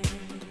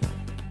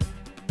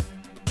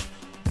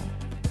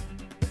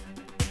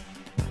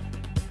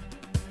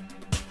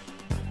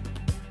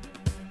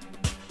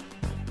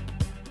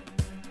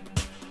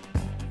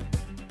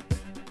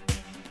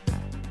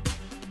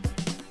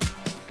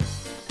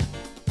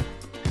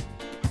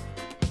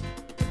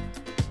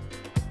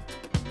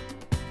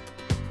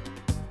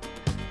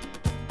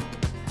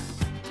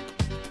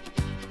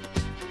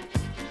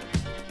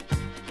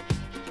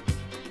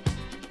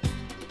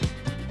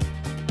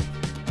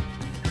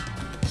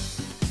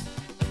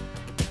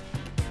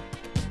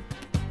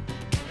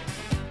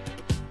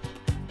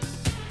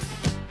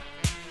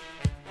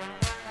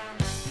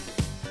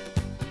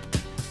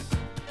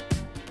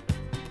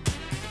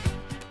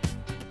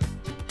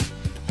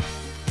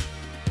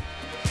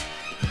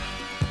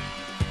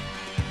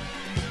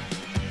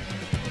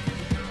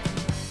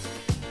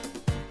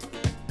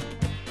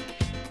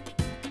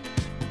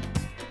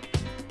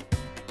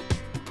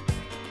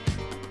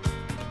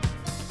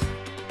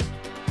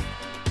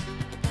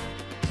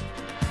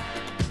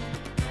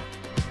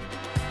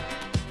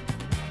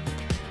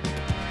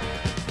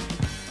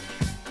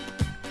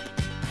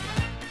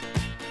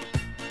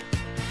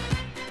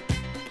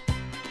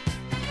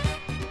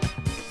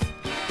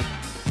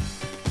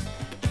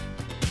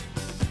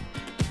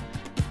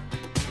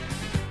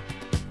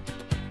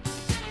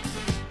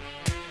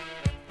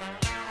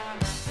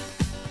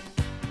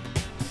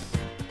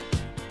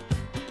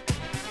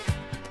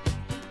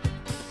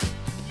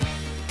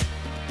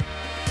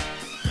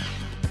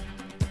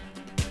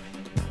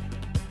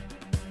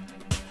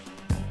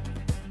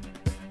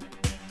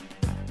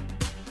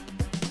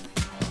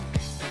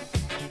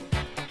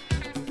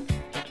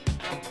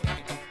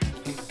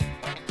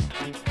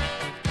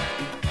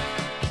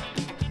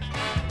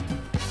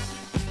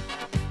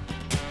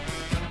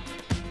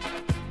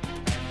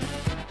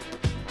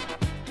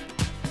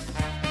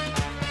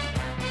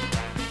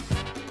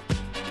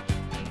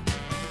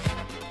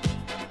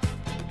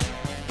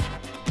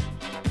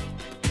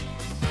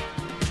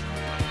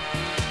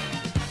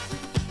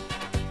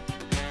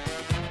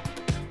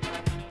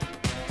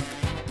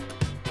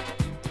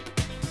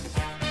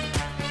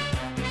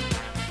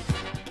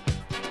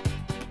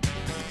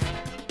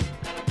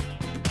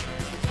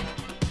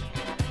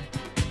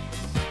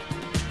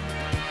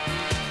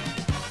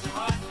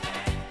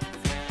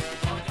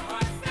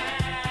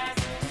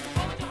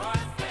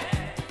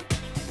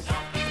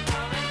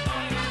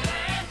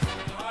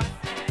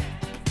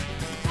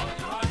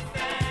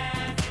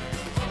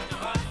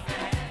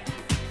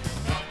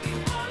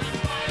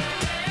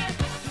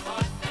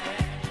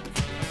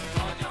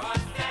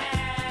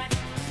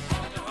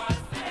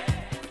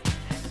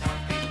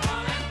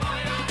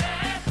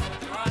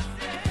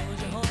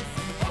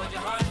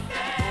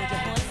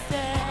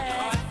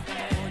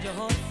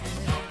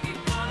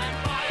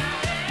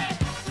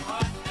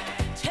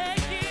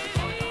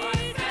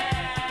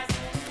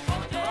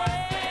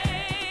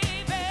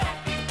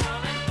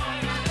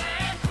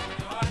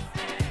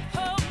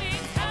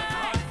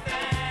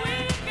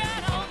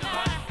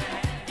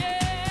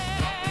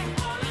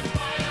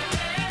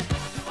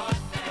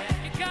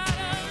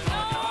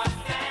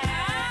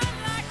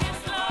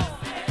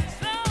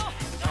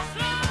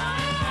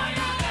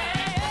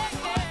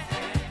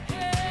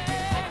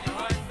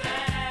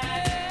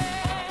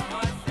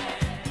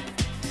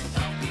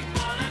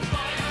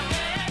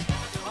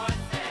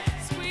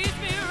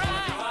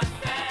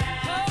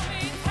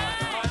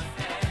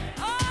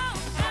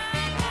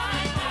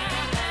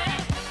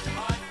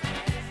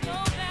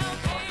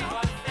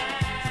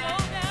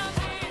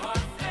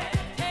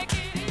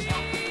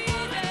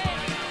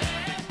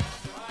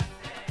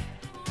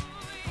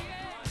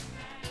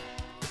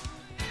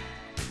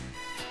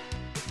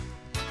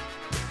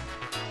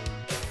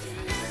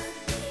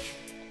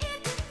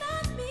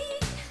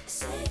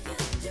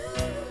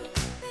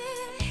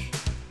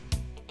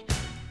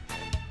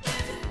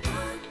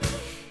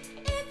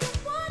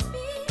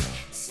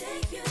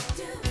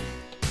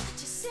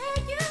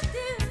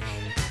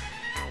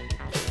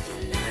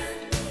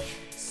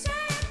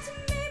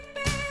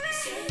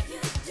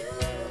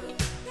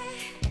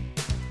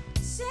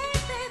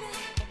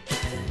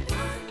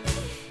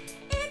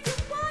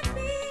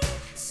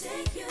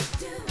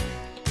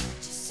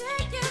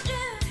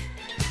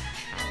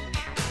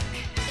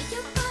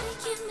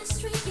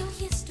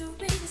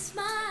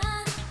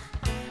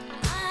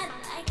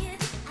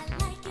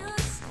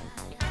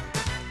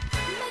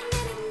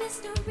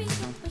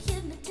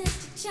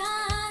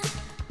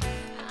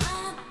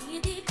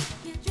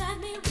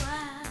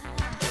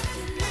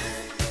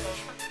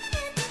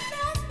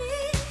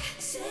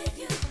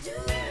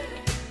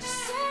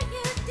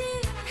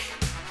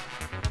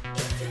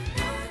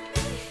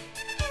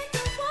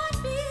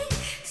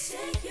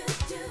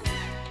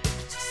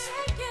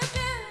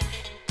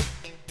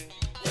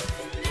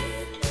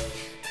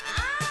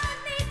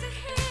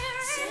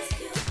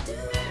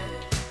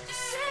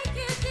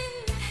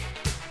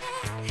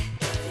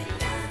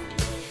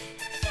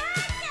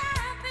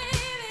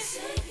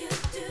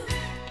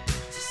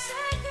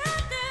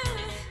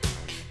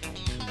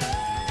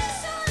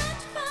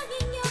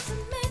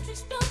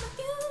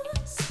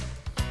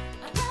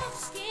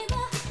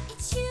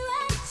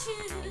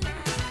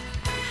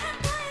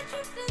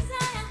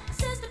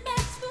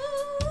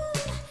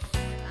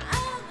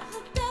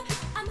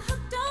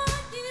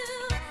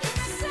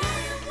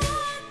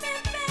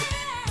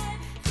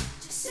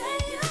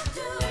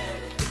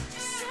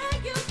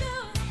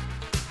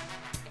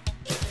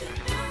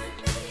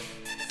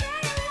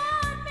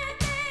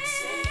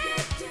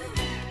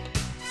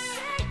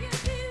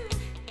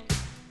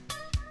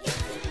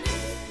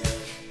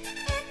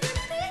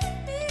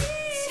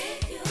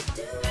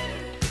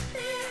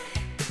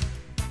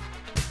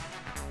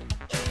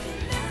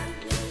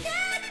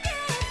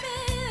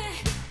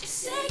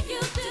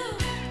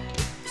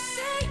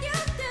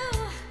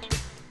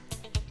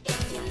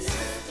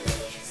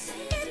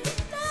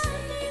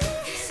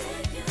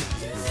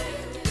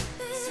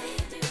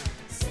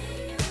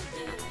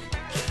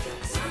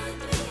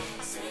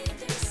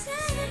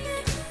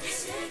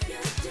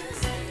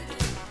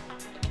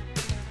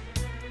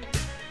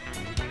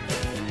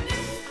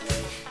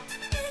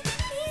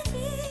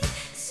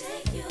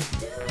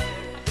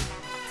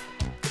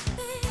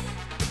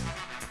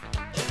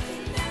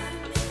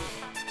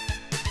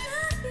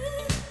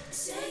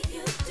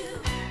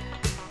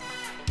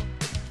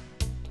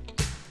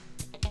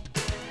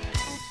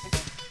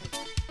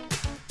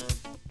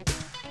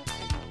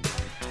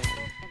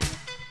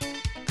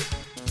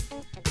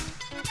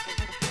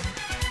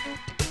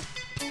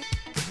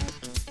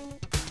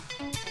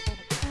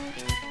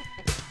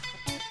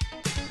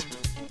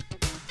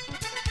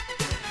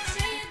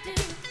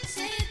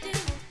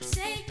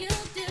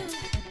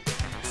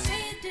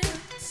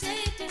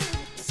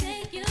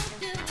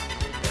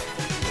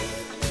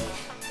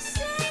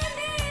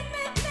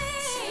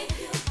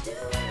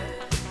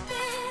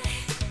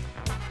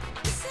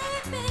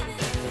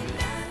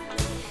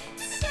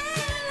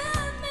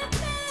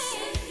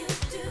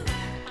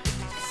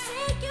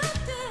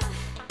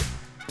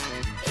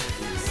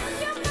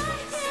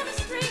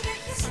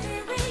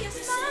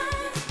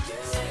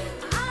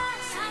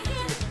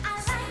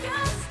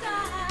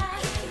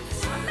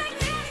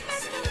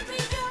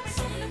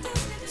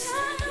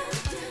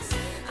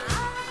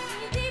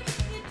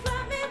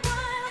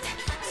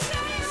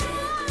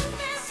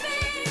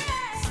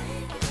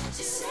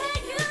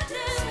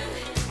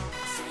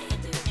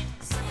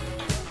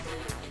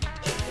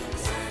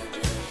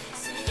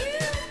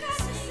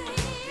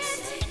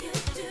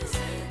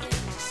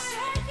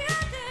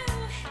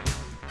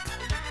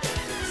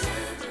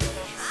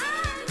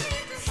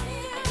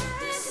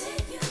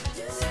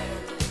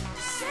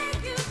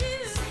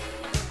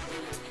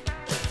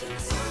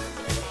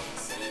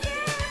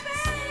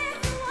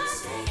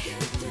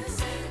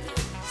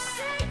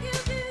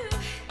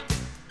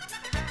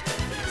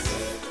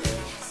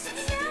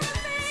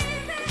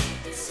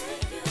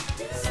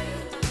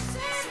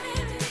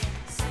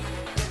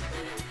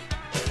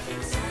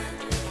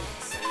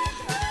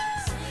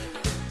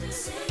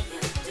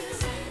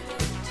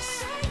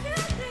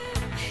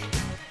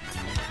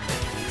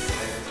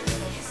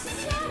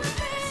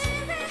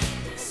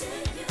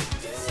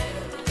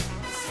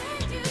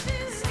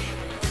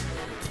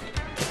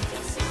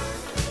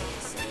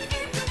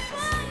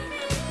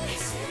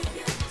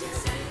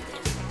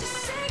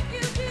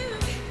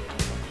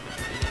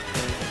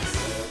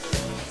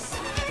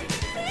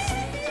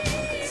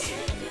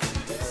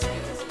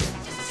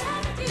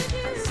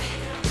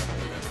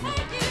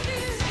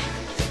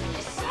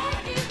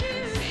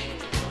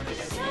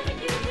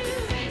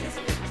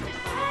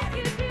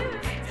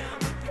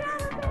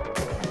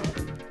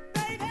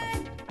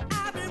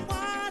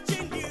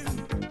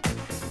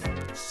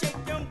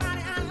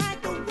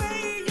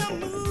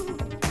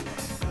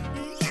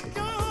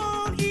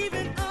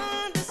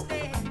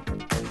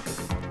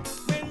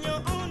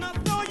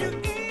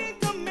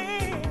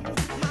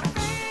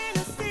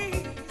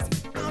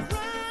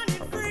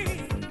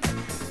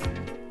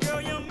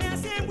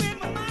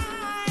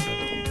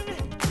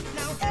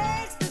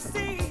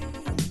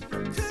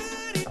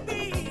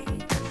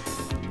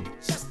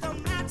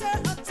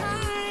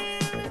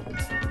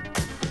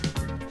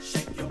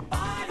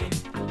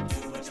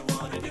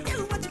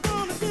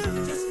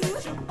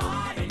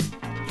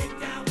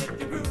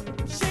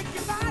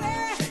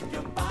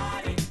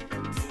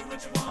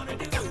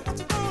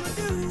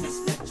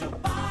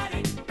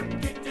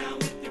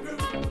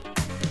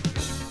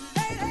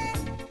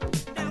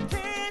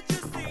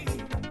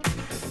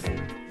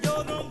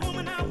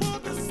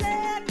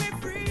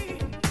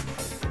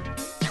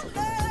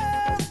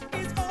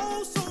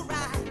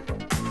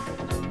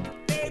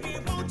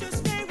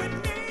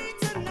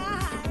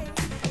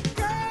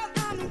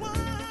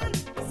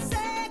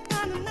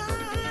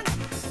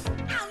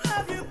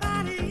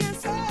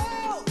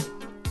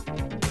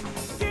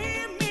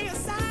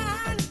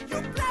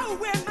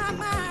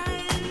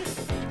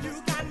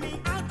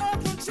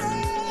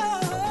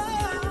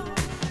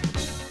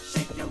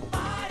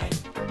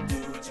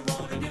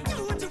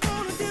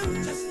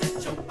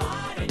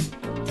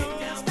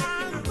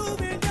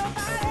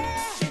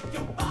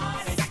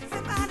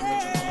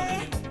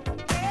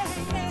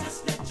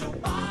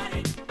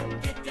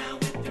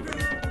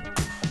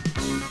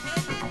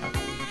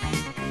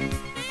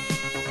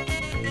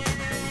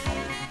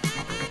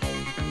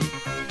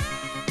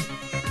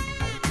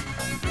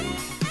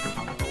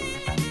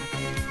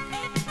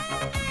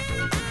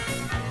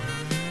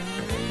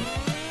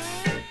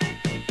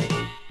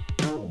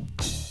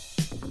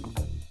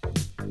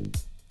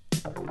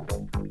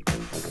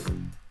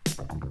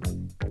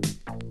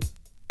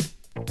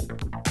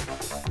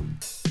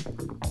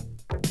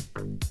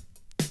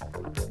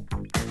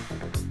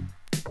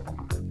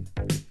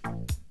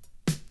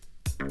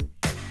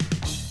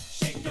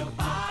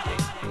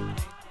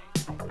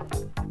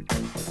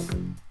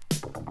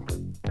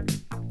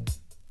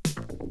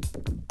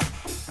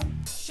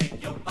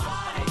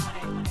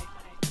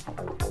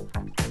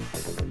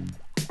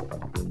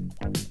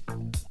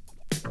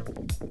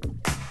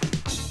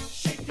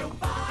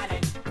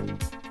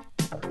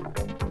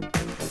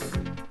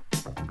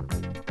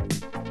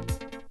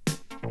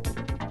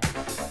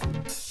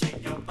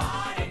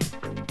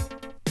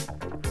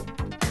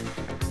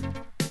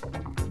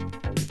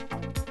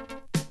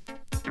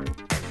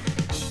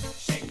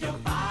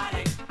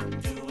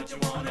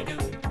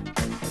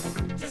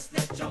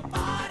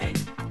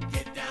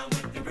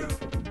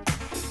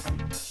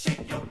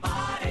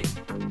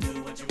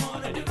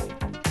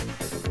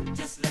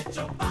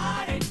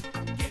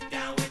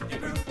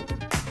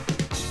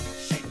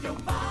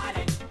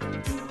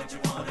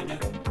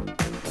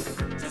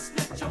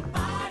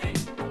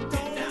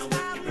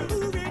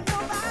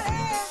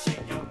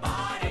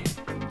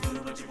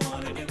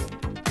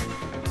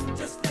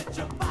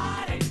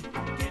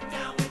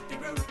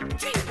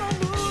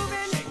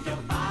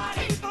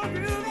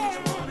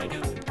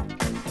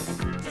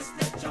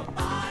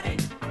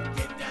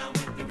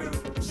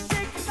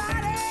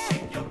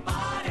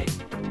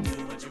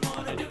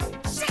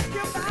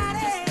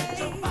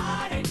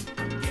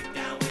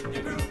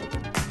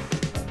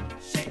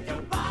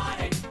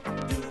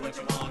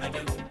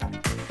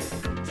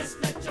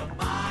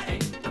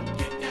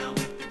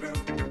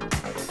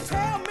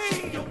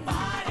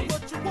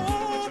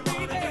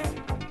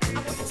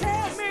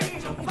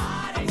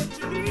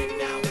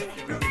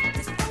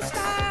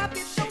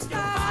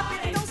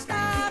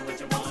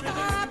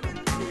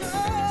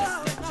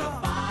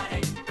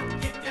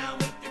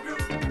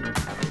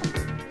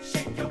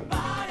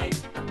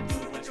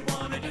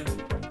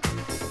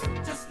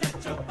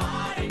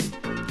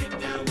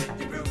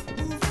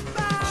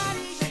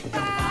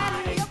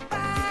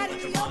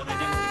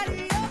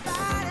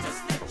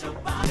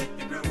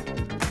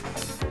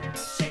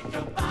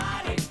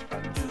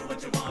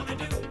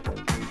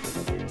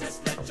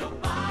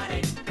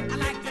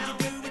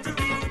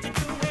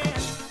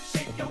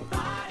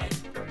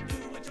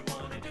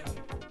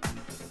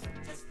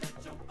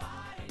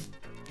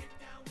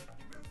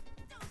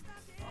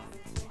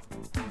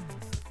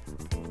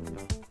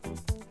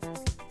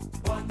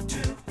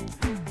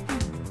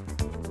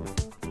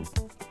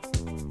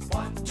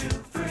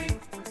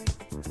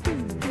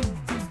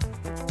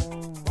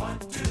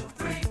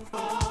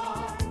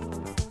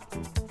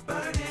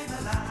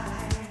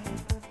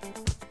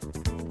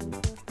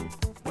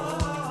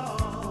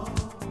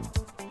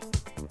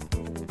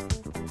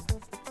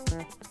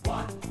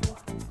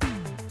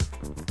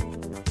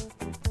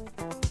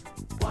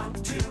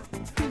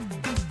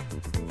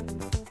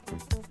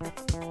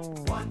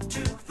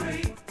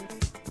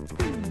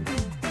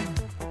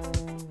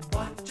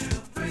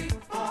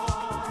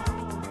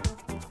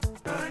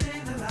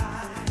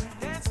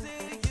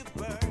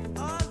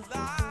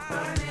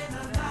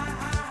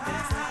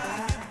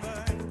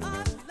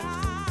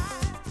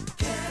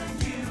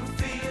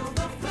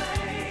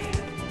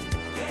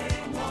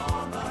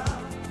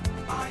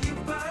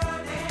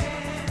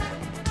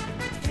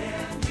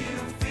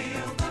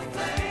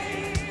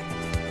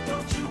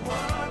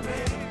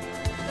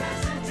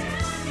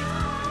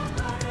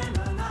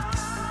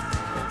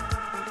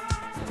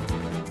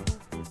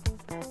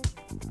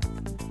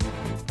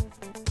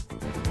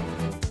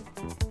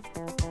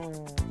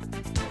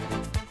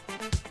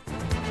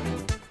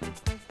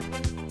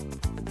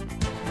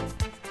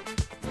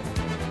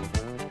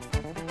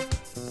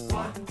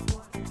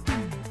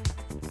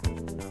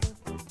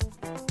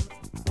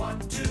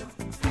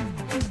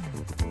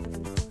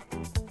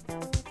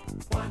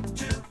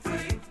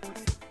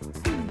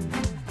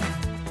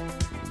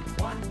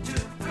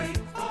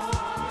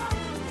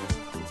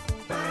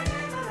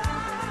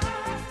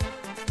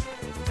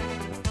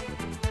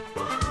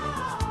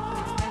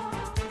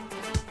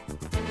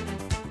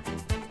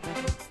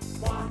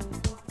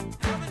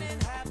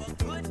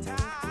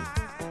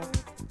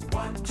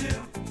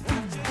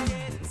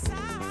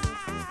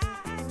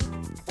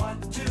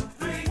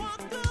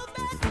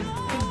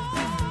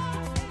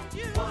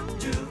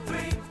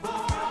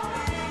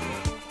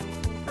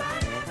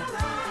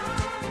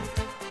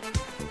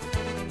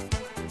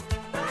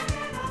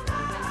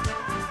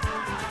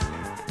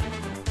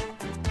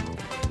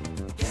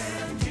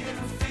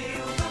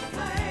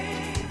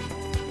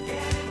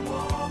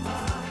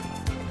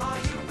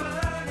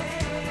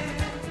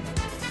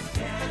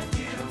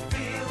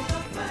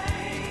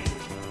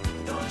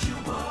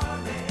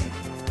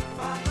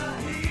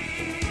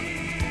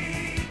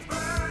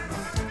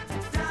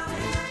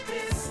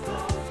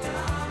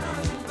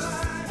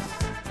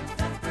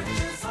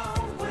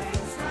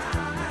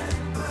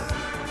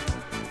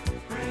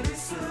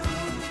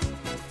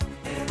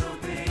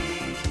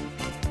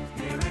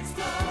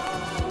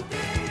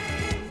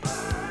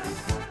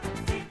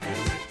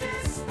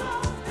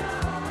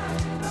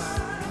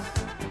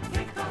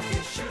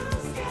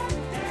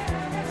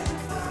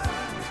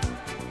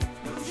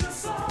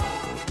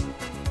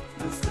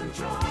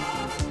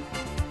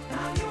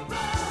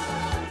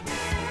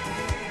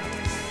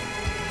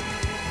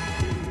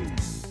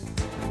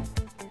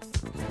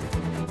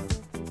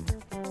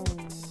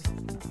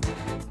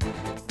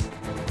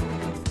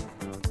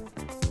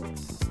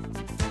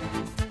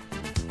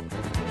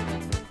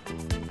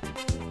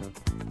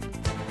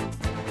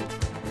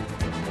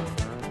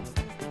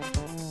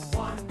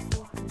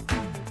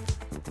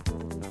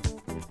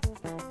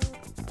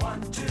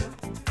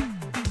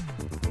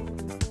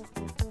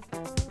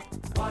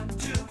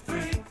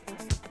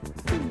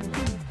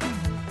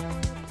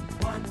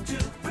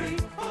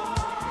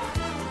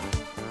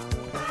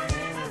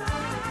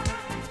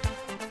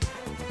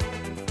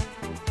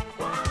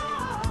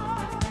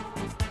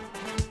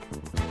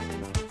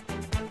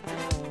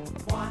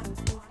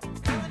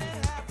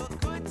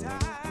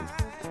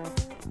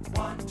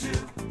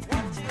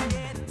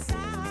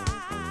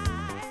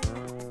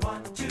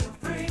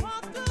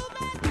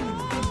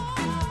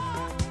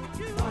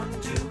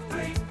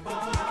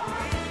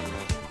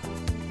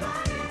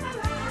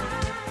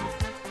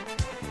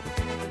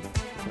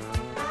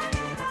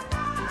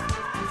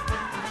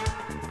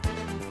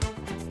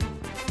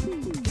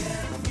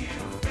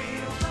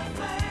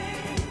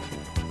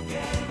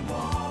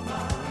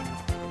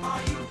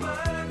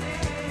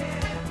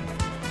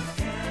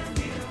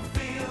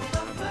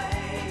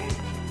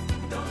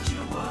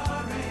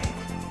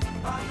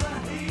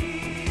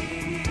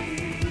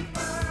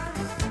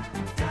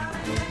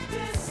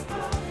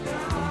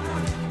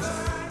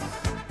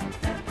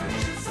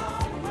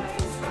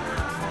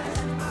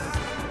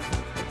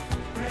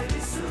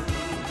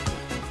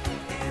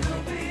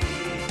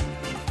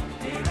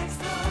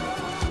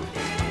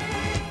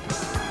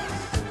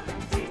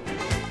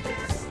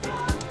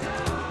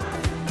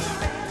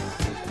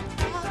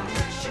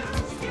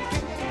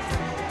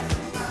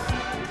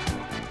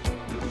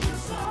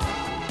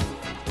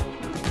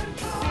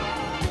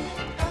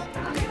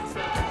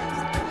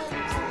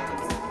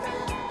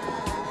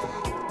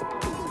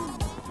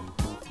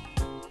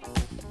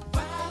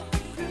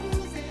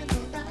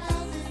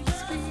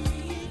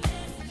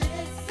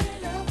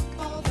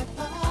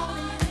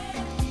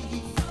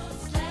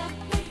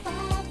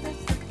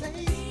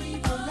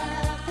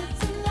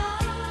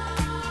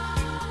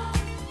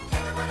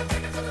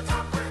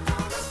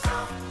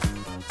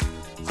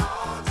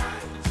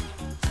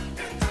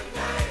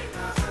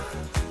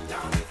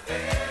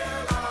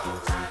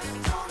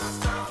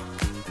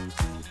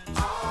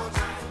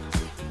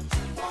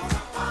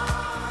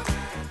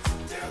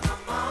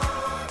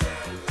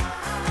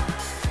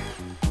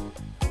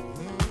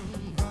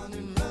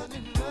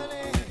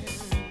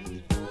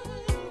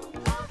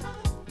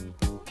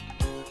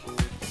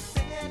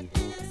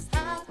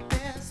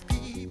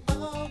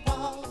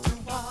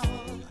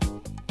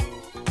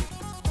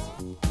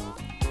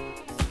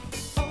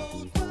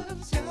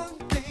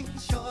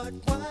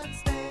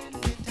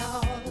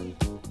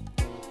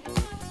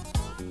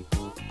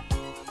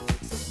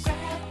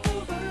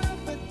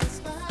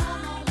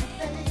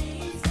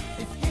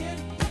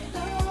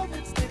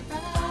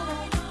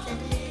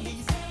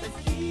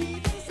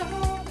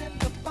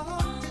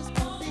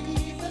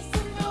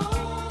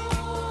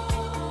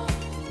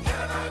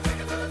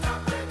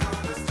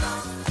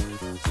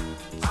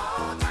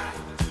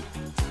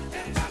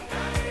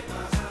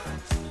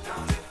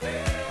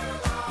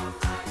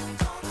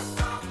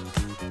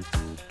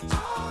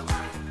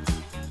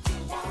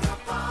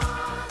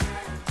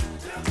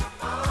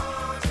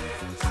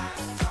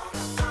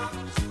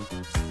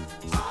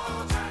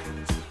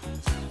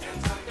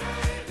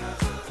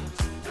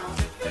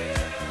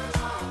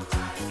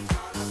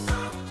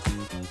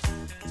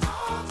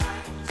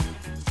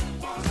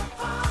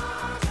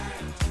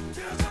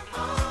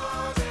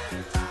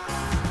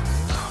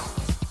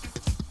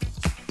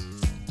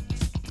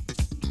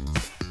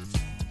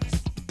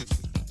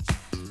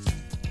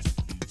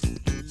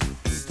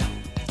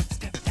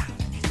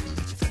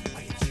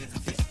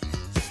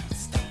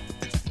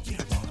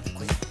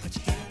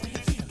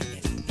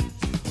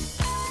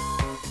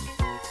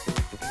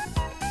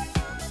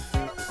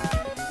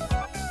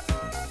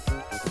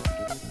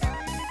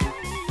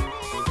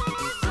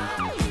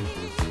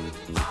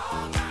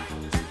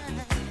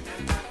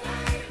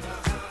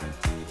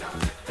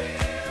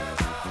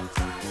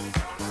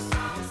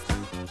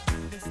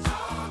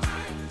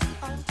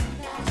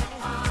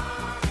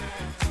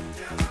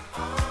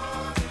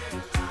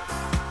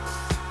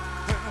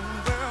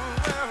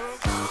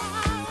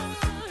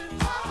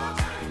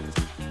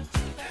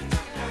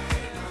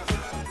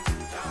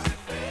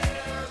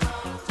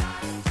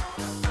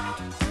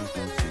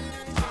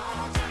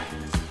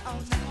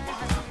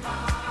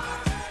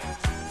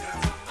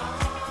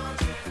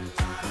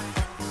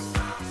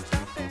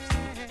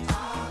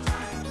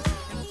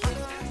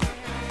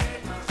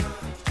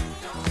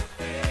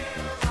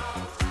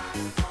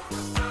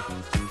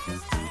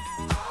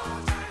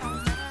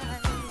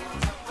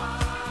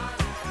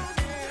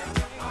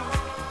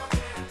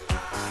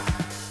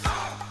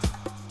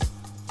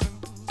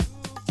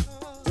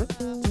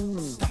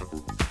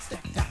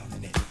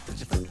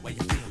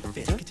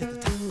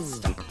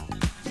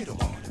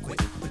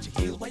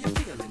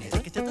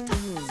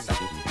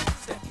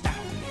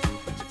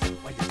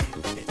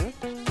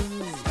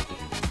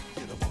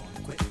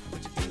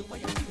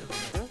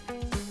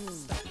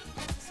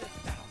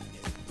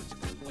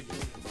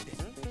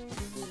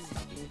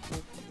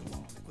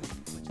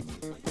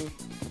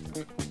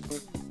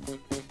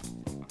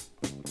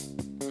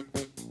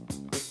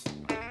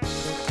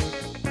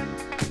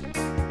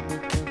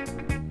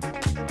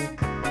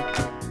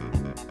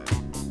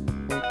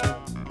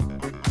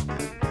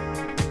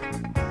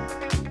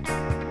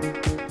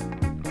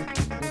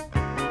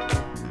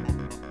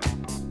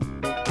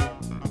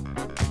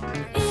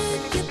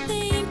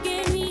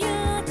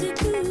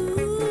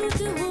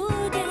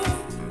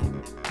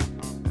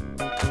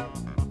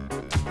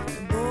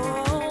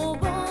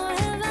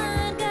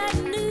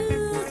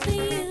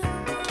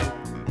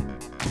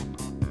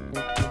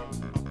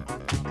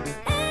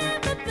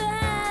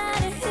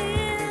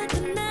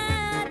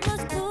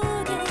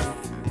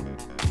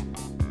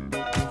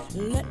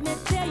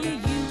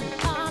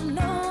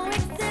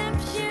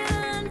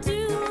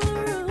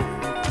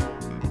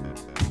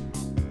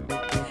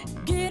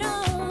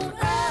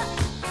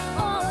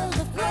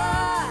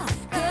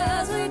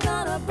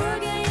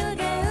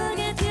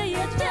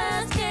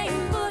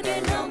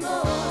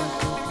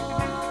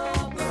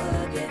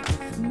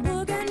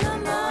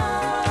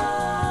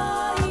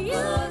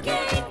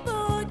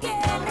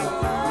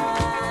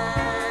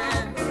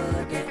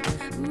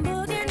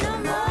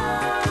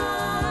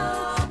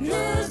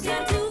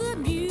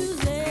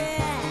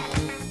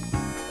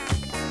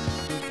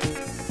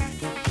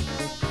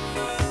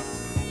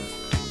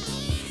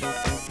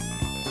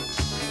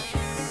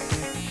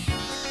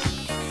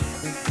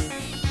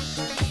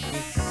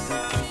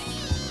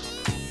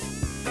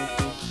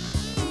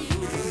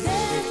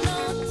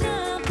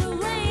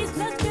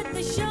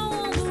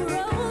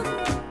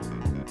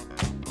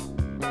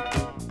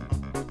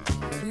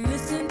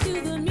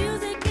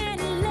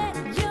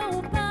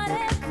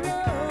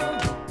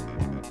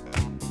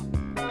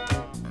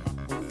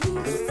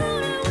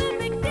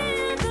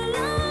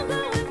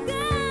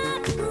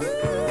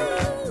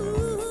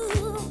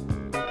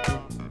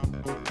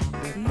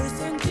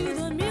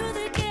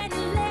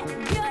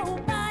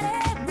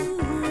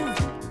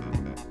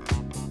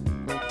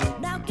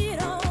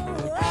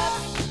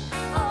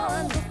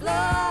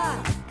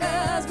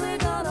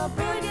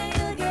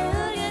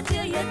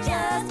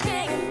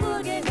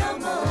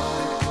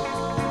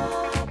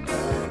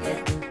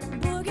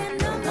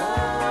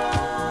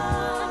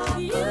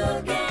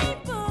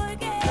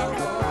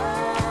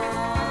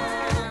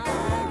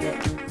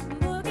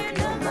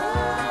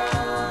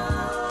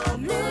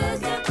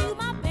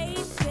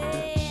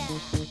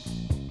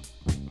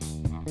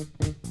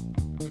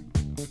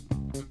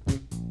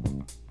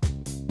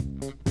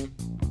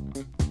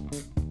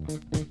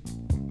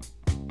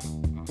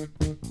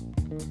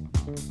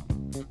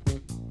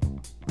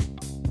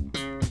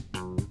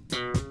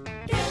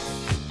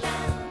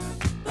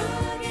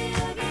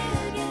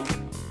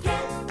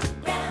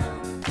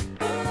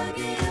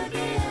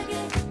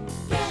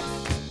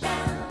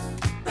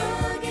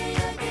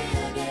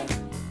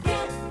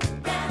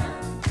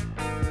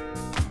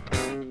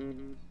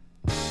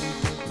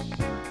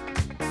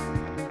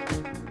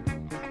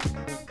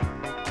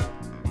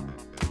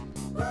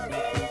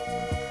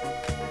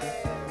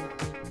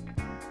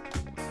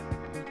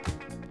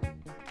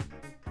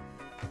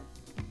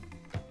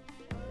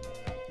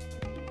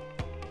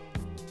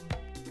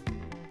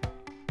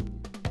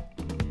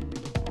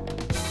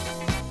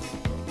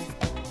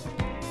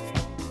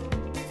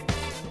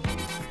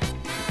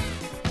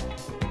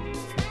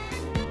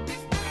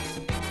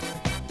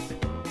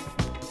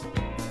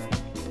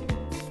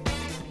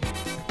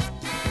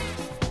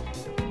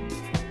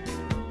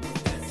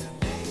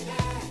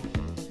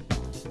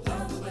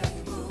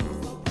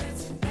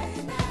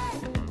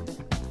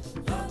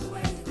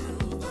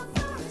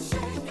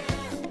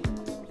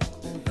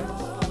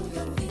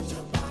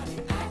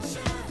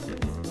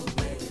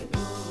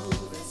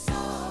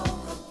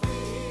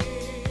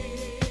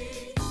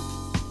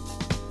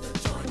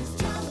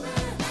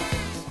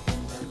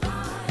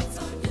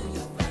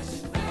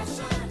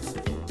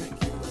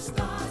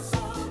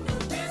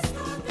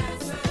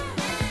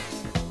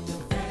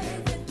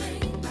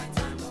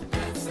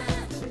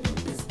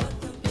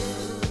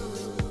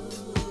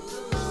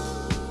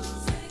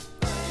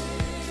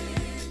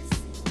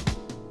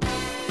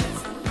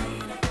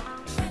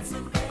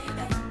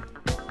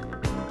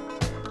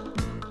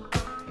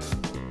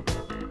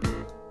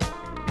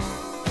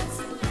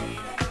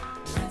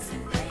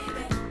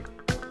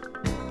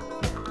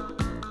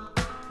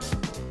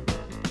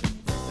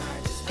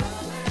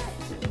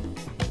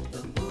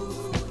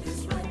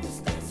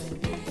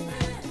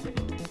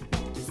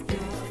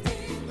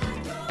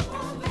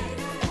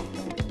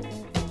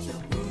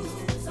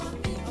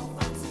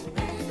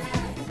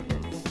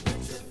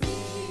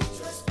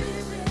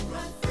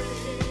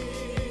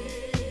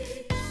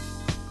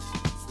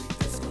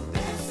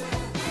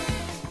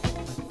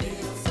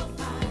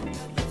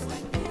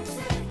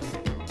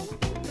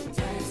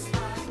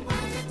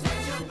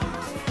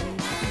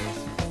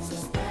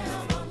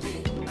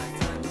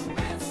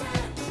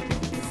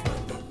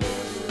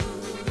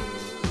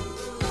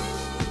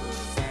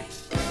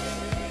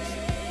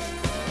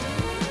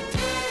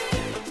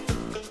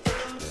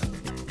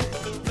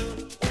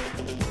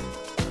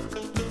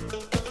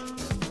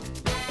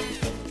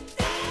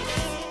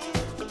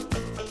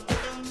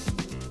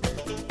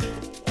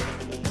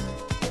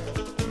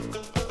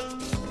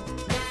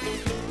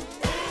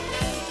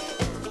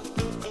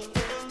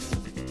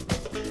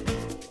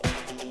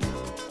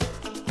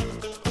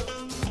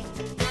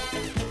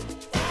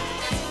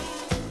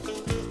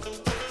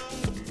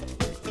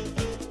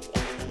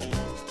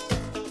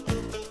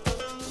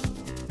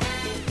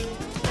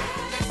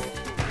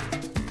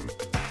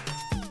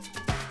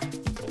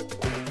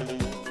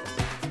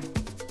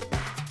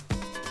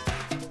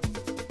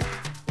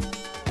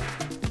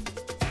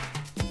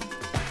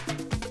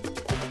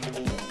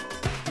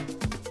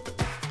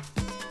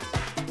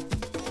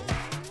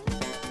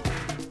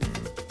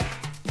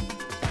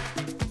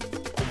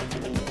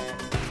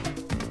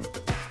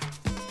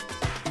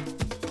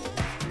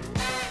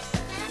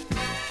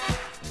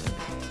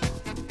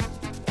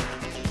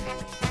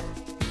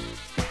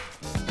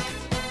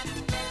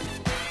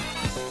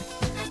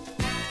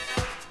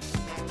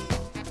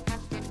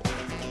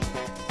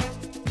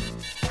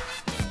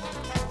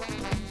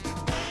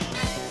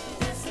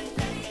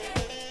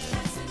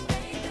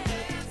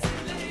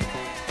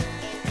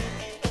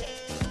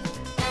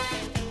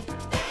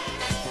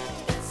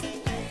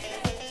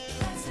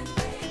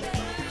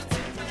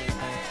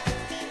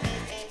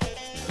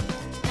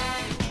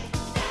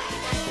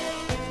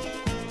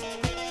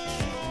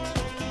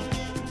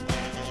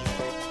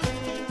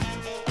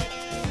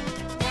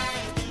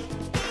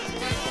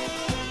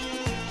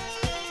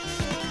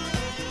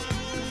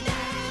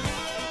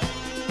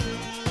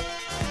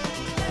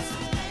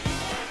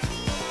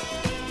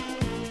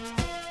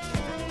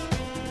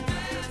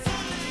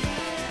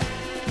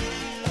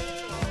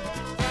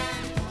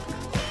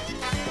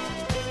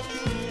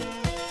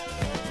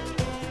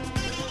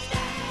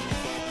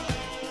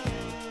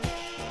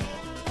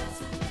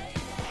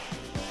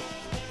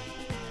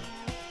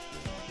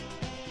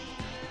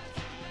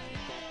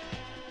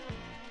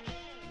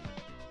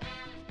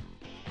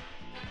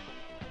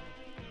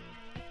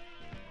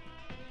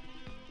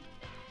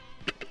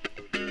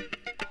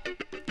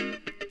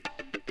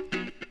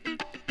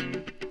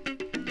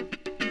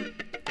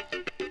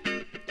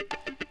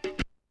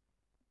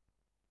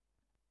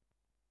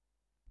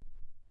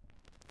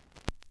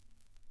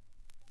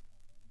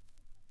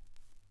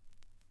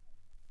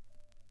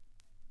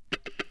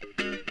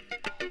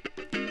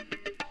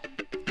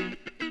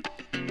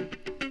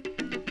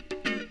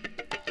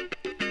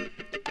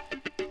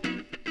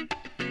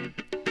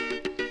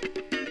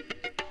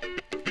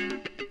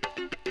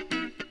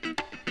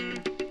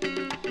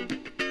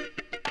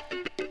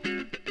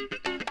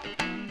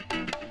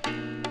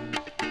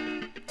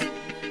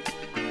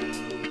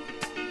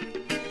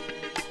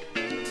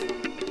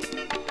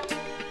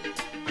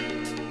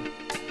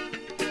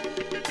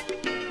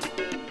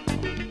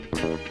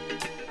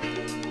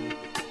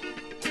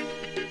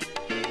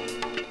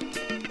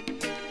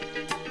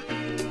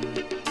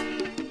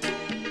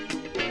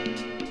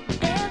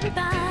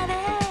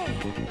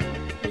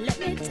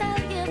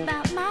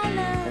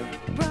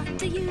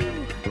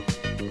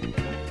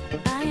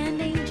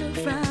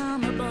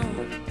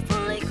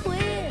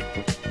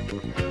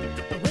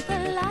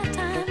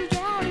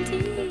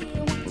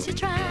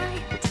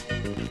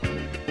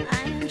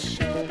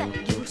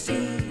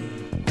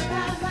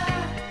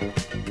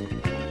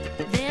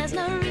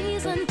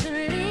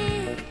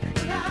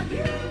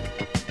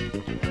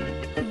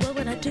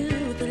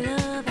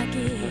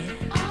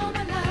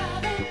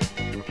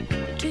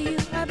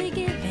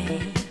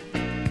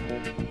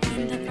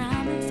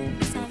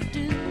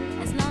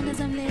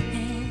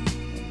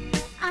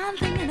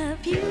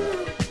 of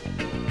you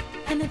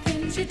and the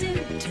things you do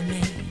to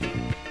me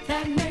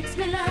that makes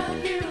me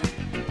love you.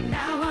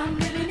 Now I'm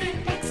living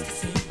in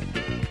ecstasy.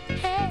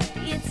 Hey,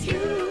 it's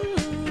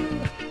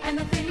you and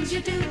the things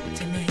you do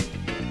to me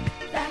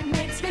that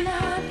makes me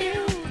love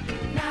you.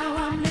 Now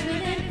I'm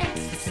living in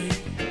ecstasy.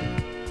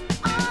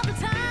 All the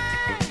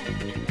time,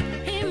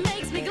 he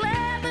makes me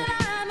glad that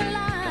I'm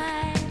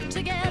alive.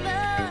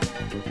 Together,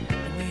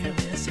 we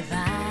will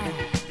survive.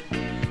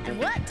 And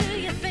what do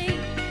you think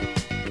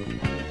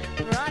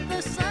brought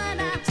the sun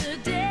out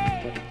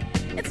today?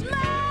 It's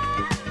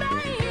my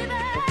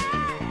baby.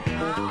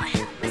 Oh,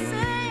 help me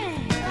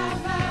sing.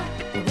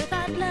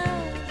 Without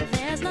love,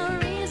 there's no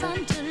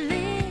reason to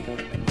live.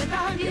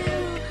 Without you,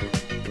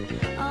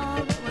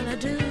 oh, what will I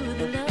do with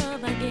the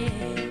love I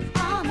give?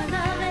 All my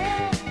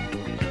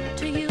loving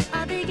to you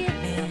I'll be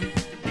giving,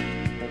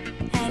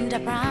 and I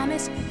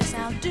promise this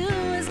I'll do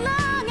as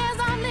long as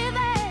I'm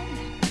living.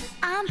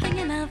 I'm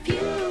thinking of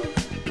you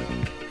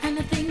and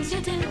the things you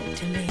do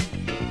to me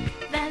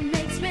that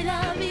makes me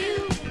love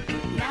you.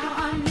 Now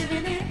I'm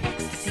living in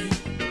ecstasy.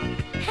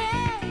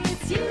 Hey,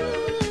 it's you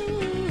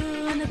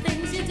and the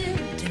things you do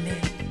to me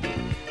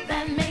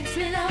that makes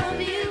me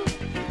love you.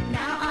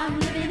 Now I'm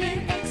living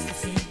in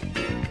ecstasy.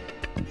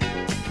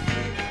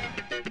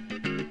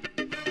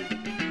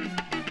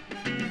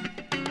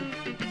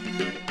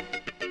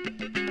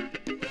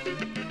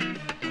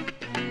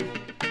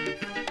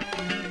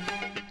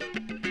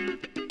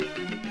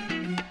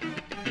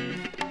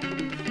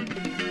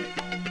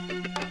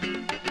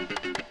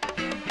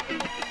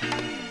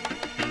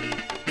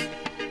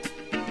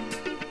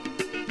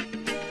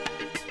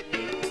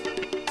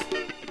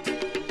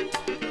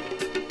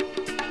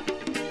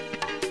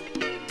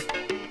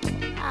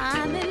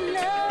 I'm in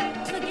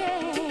love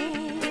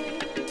again,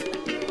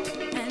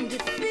 and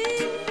it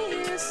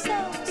feels so,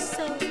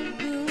 so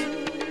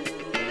good.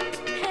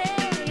 Hey,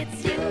 it's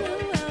you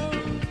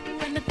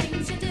and the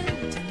things you do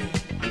to me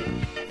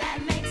that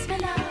makes me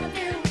love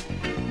you.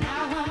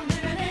 Now I'm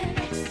living in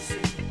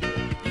ecstasy.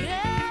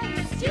 Yeah,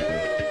 it's you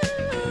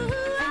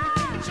and the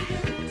things you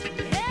do to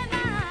me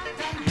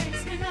that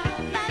makes me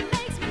love you. Now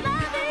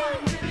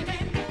I'm living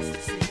in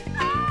ecstasy.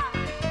 Oh,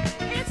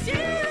 it's you.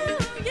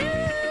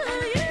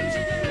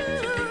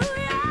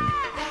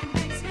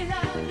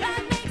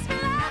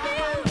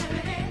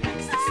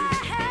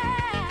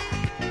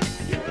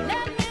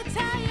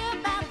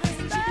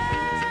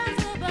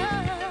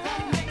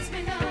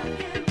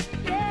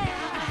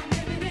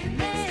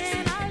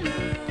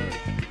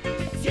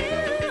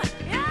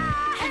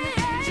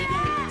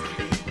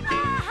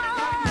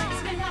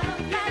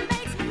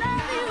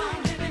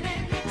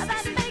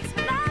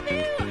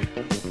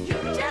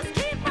 Just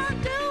keep on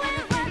doing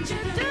what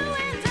you're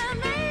doing to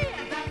me.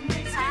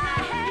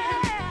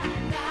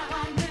 Now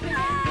I'm living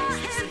in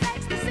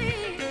ecstasy.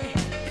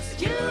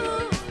 You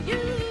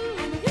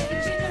and the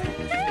things you do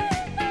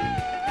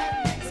that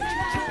makes me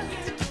love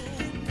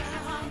you. Now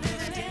I'm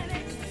living in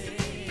ecstasy.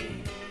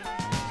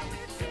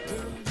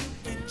 Girl, you've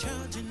been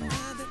charging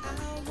by the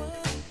hour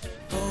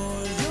for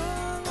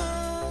your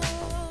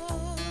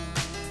love.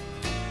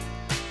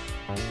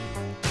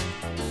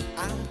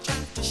 I'm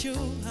trying to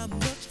show how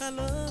much I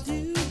love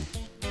you.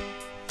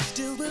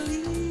 Still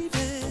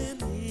believing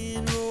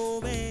in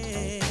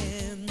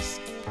romance.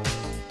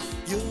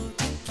 You're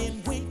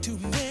taking way too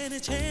many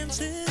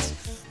chances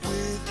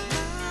with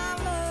my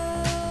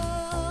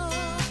love.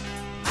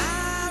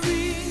 I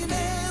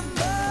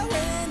remember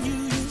when you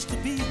used to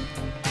be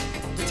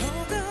the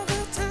talk of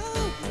the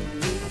town.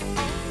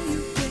 All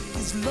you get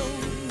is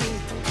lonely.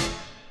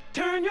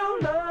 Turn your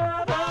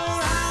love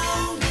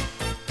around.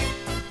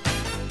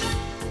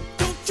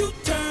 Don't you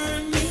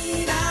turn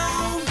me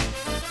down.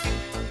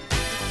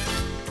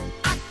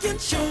 I can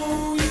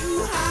show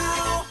you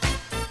how.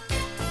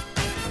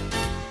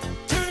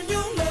 Turn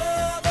your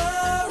love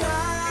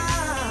around.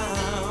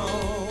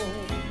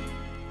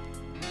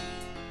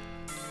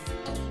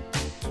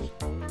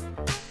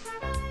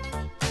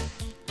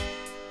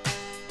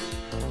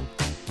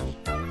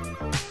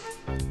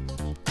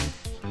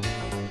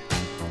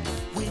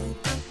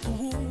 Without a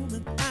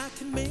woman, I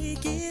can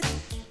make it,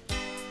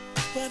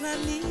 but I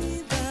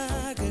need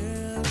the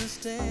girl to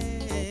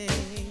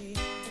stay.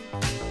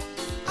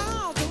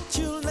 Oh, don't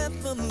you let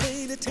the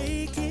lady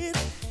take it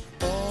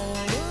all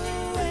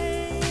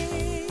away.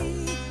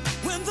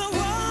 When the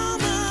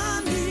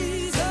woman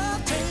needs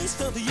a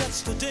taste of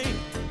yesterday,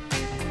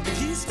 if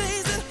he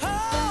stays at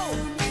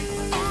home,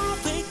 all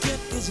they get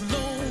is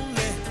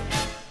lonely.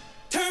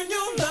 Turn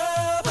your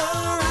love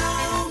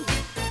around.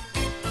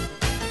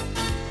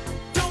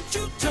 Don't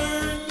you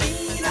turn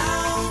me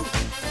down.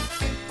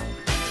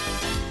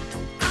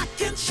 I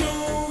can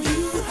show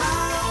you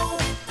how.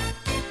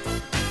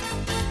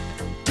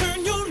 Turn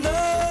your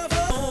love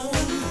on.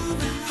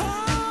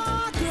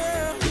 Oh,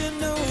 girl, you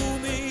know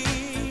me.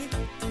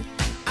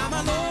 I'm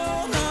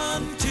alone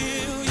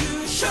until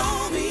you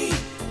show me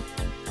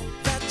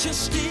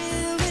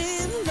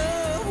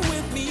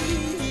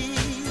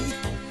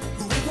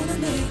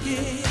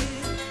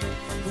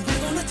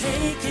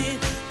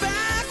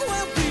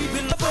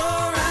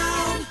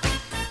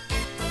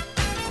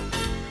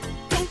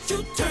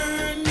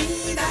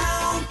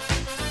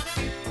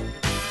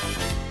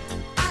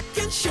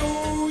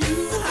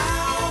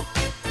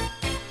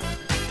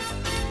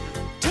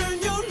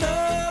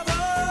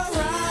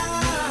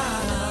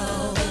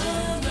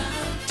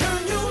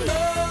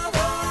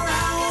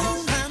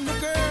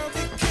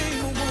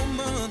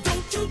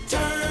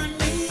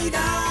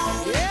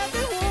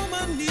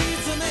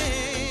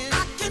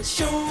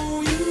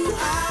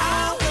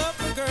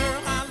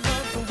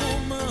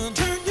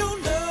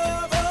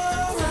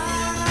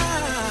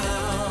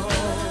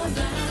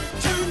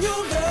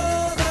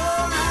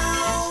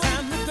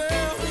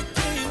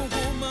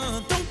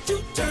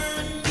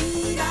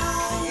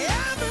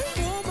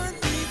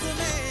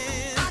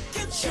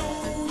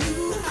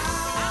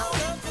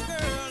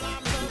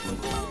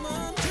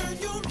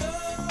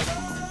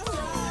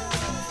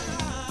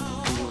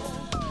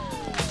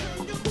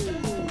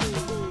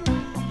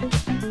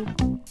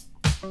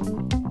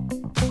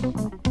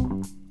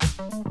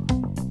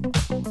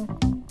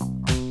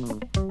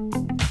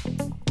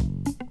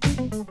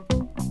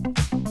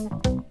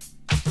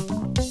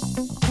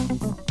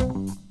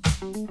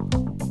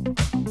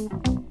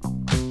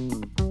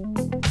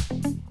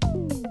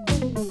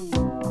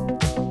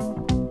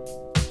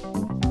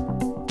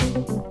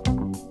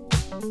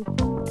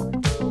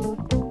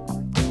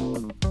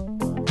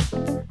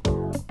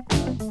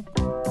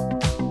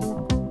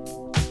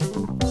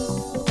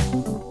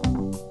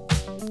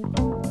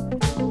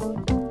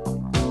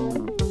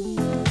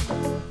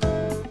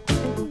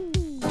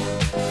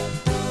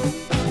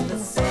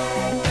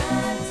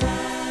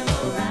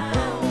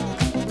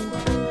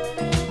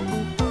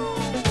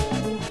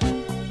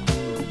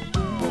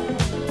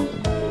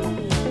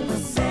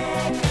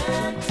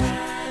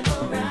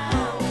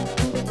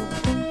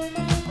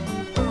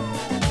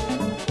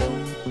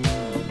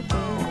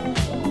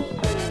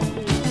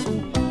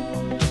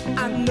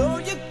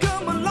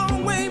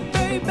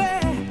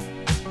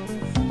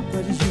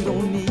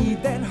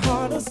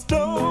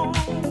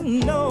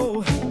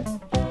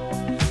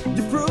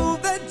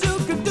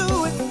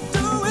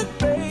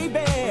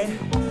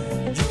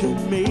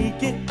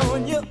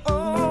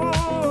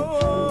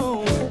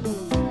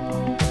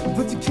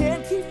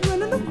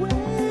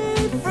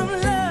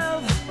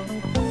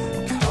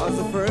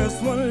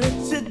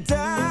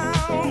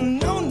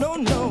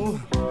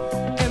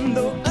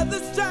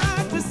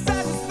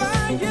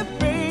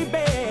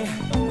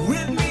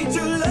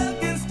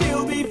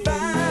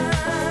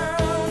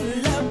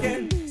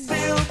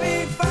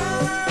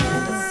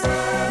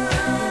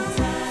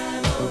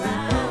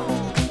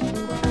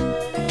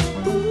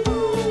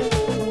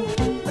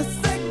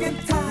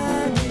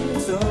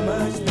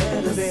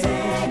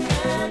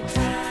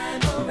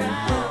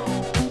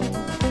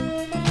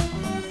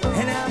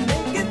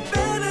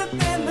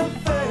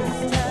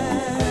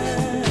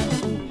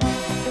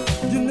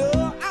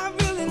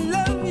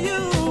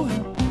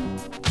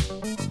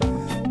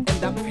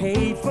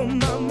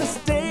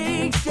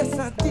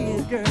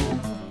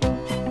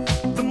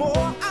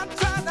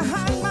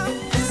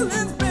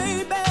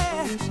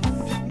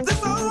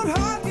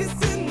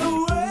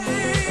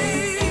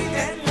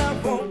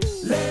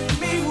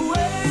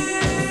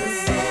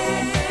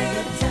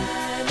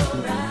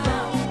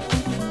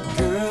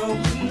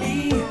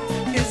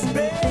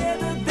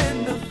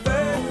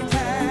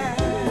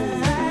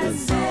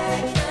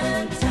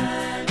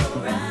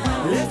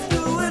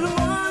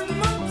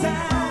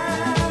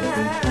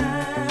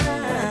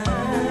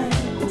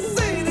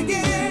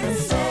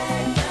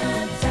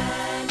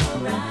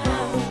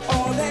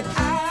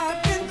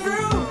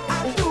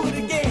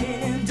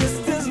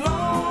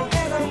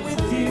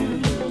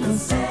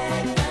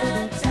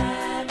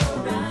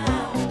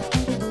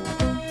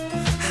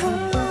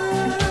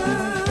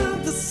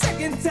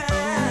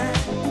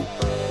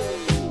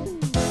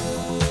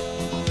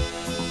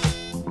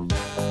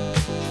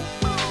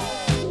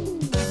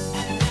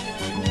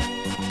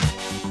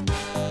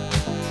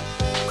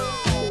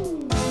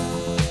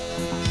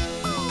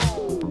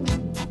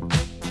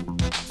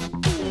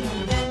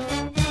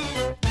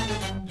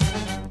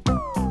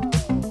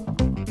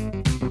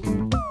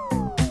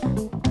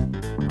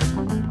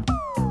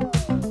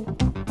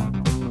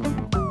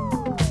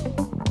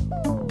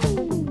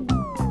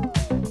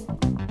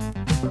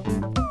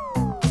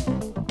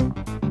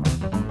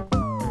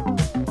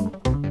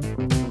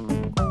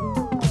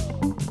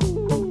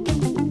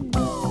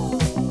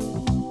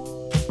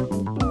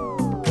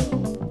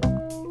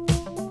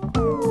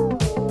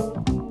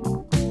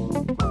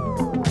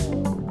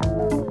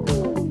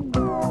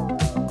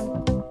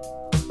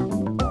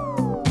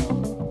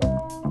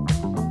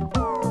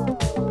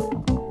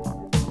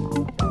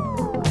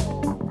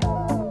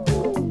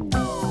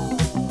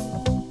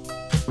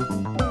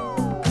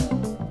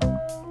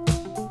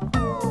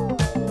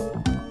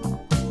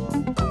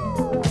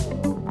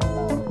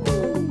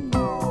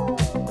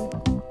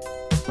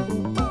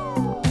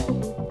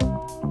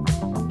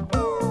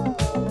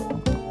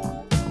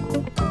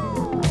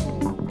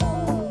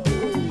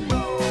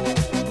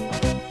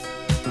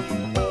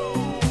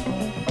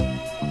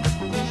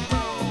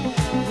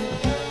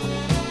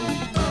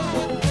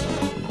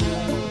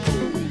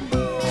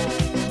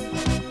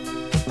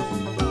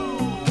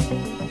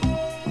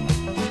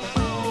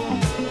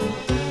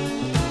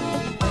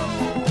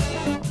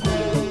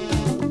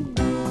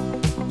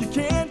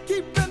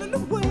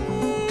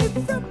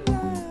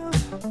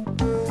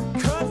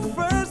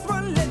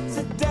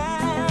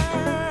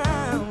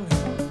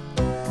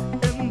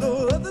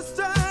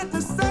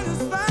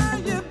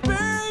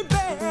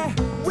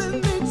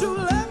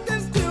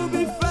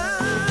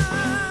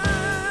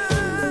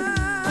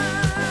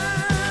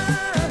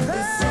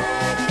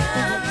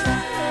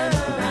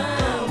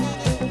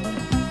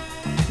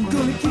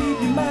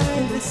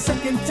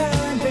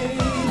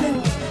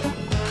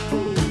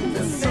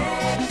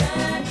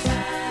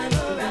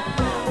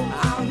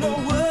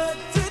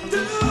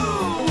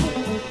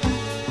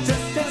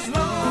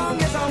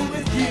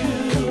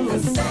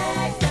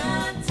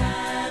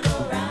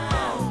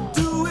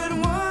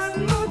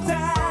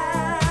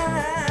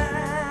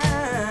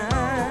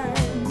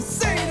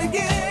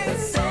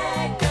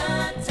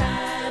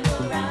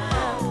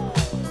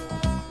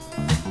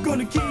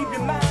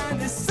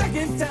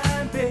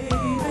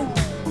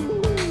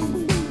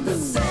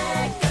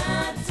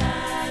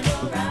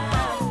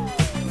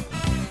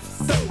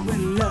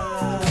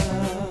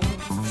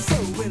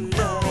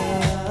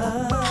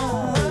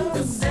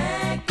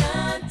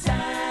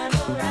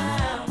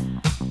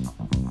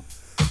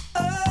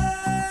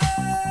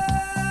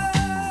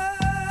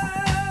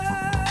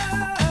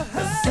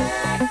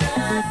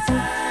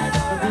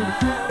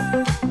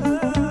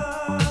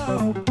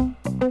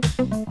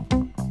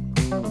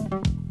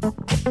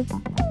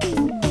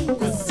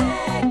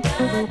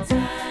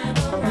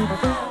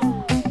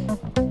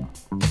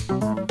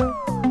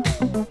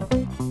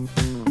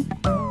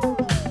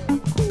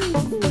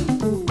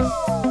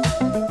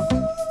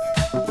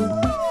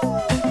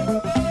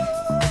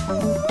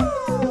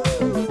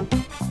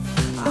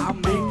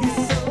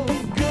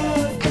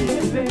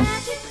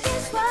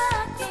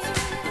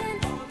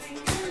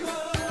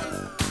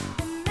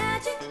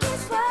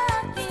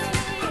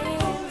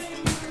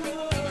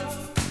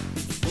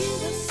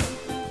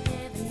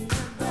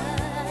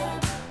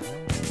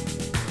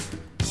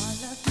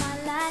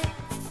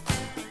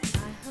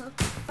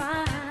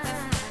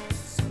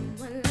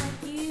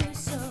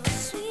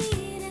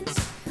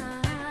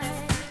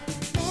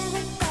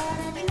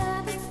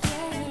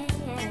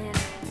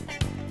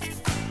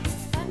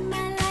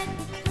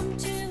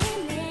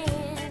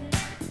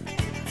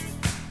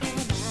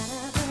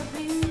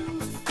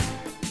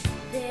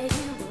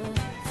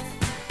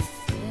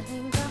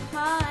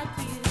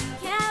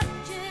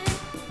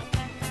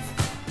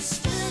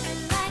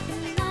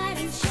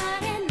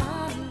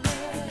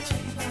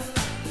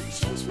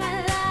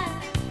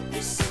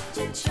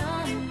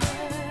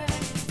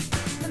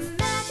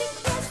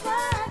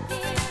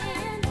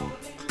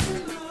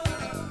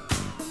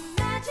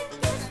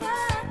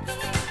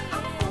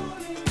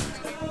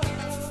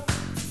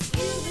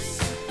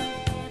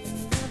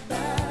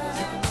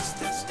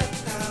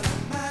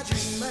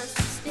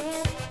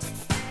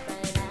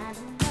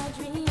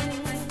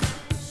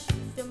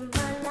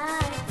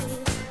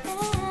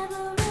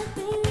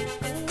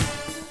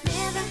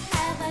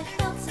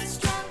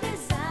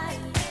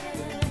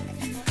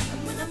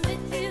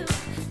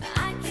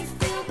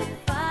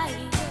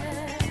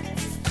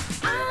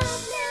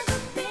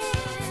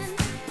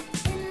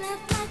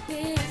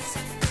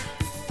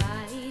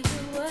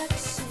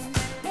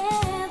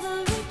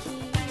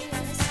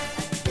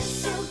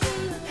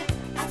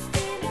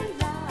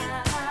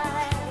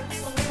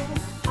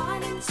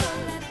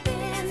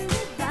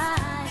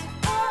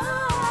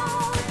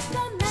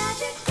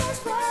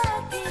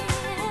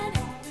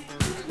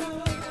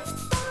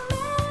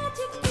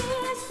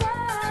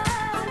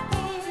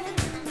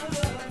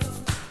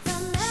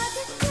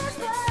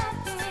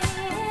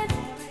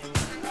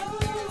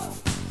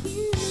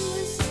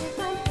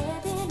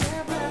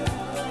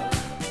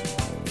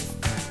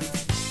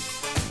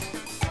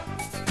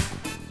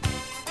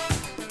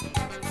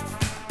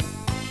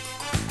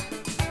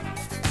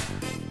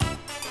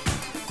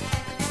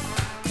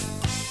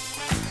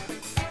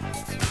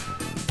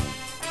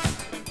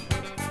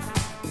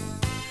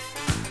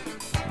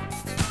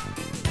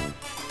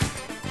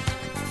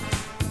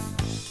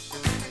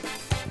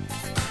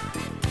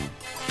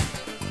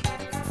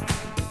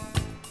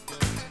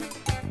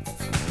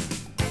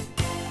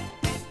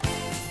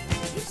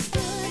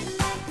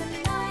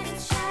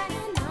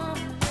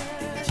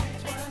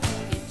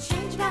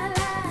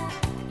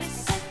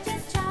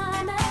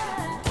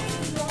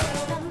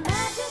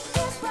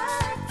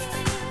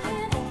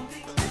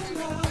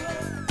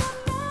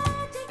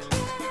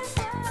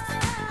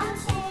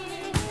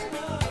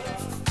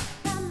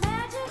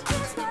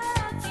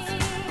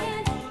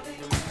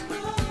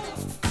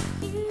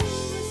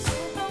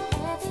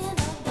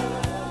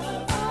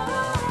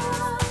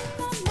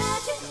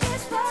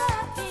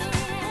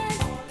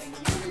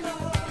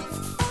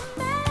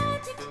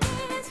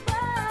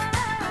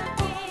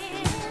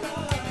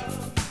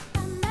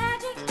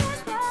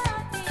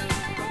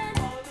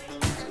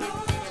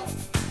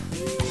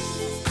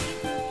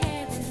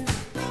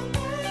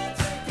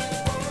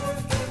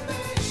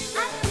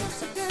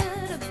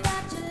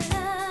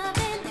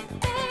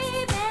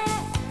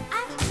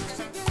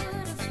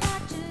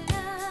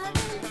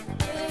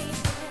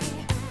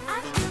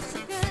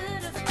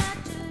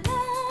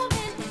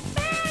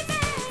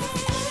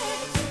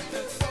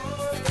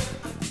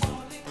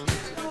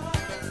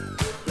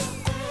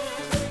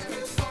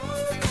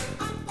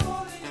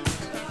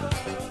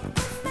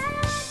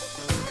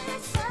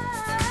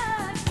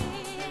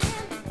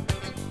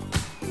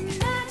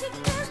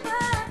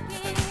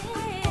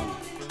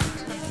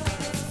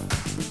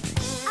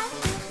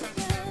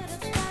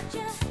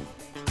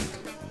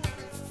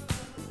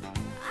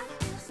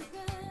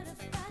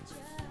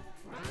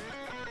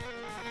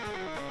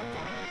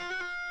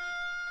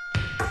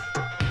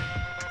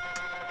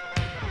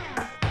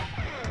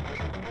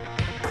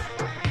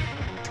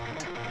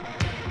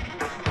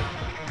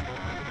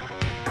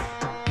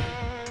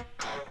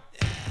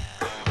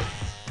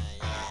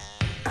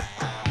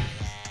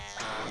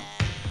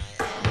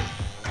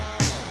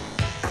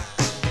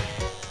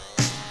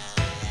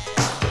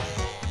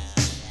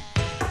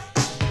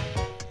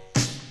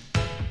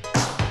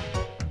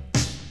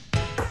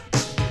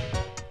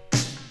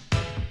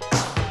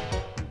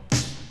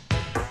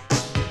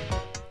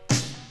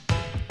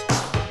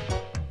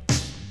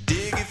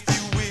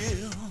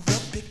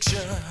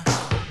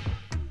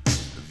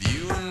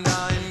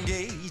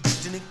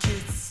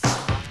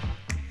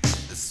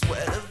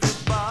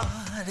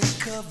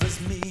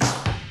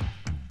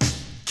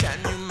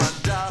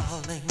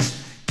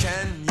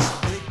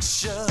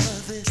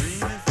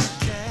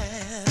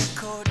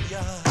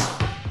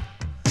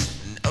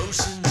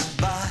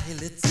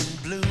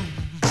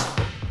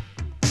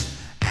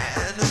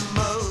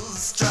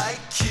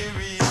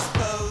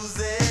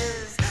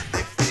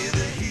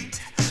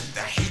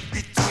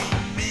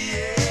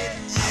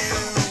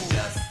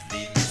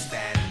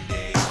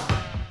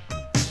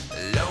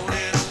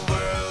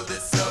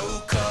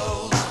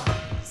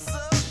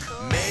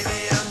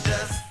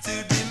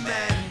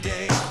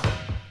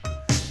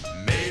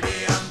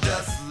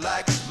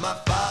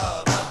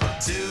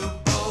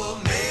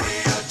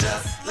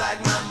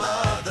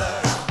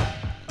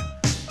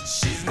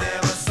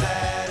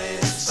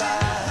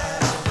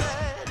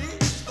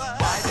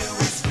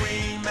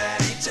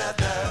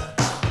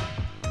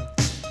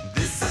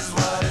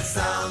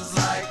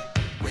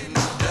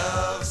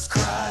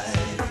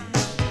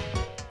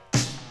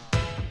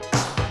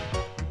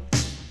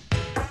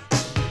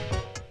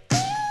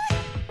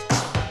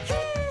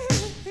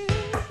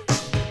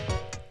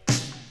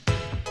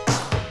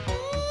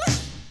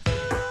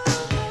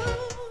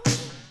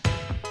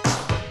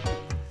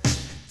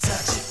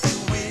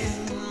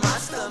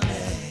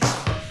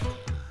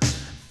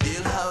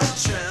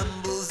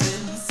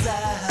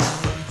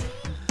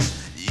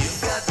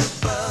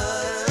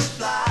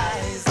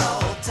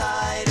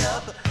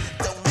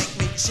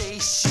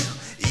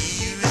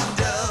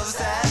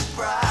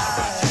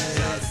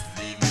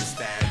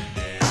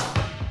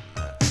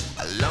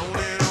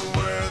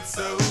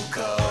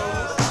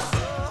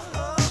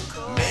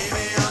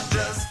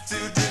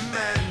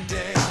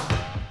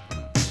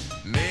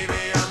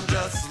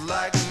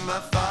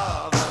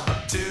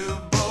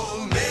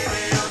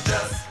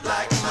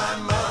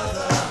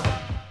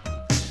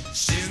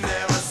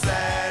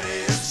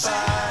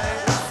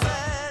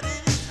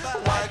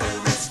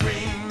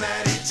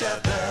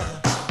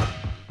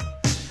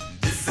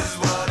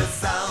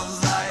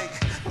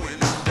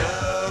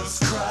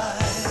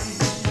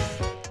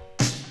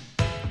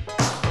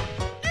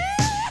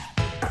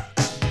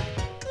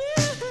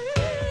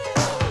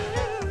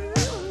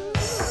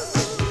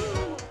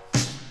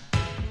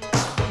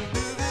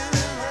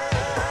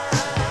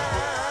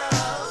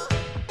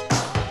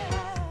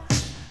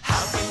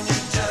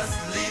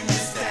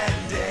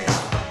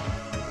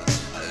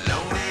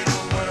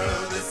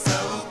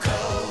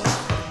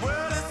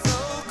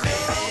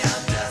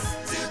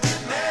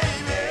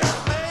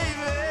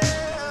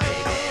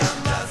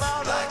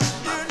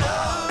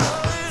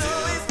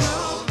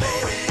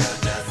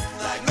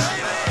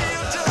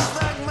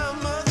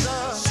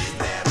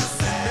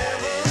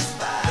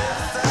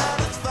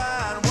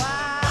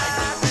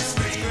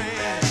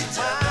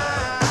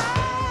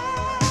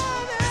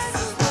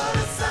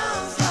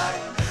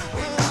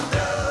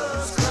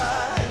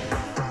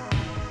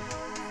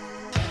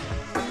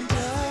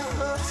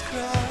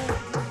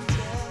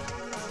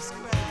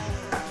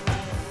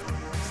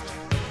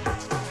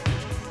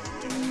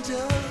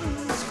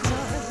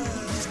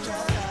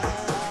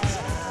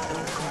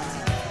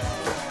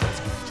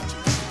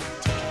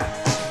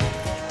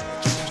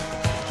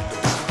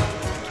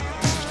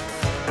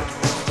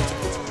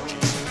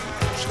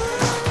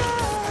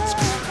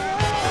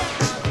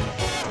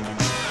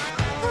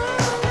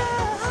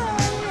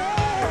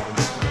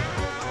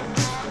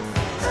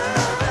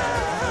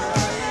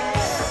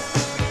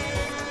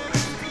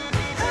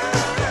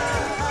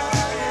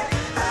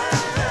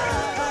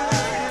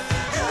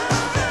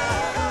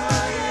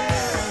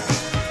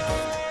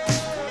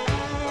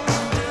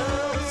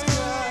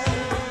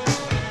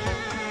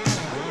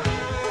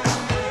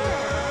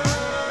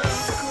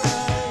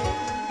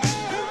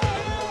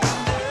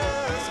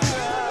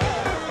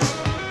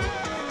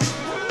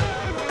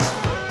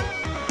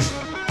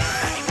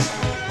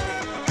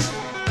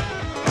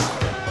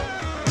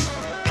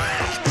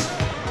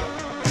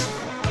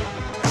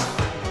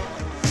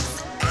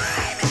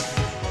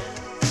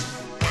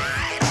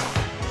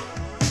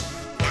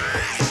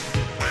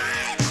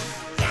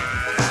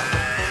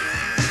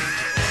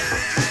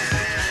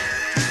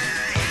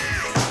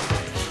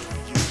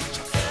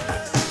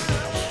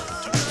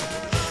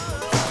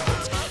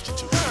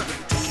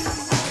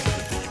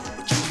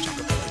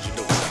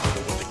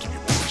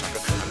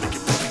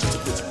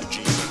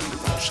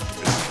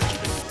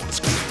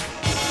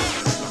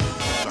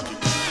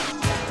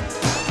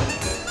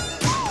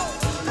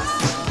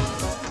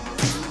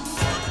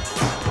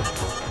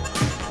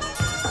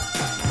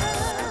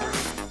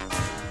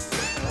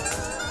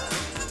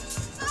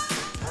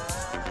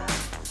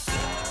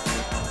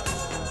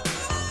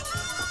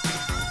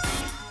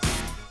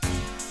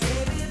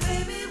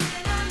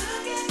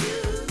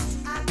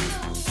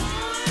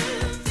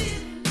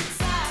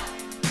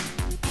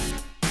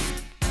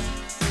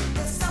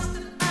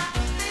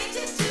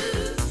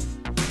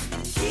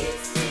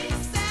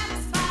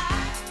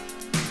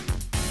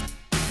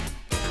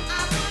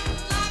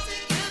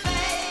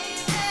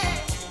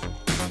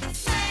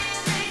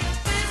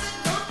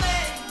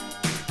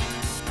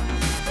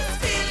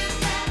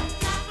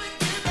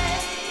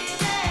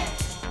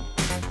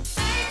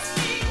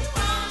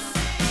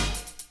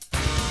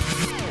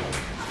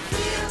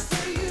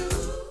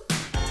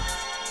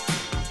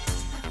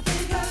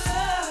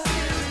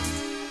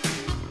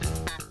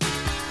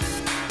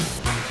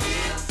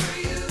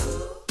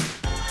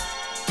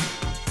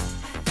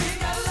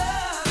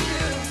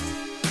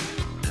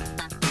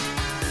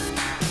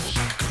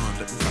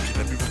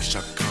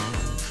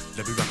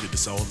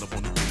That's all I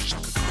wanna do.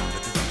 Shaka Khan,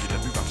 let me rock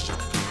you, Shaka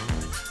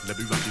Khan. Let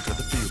me rock you 'cause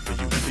I feel for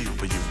you, I feel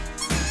for you.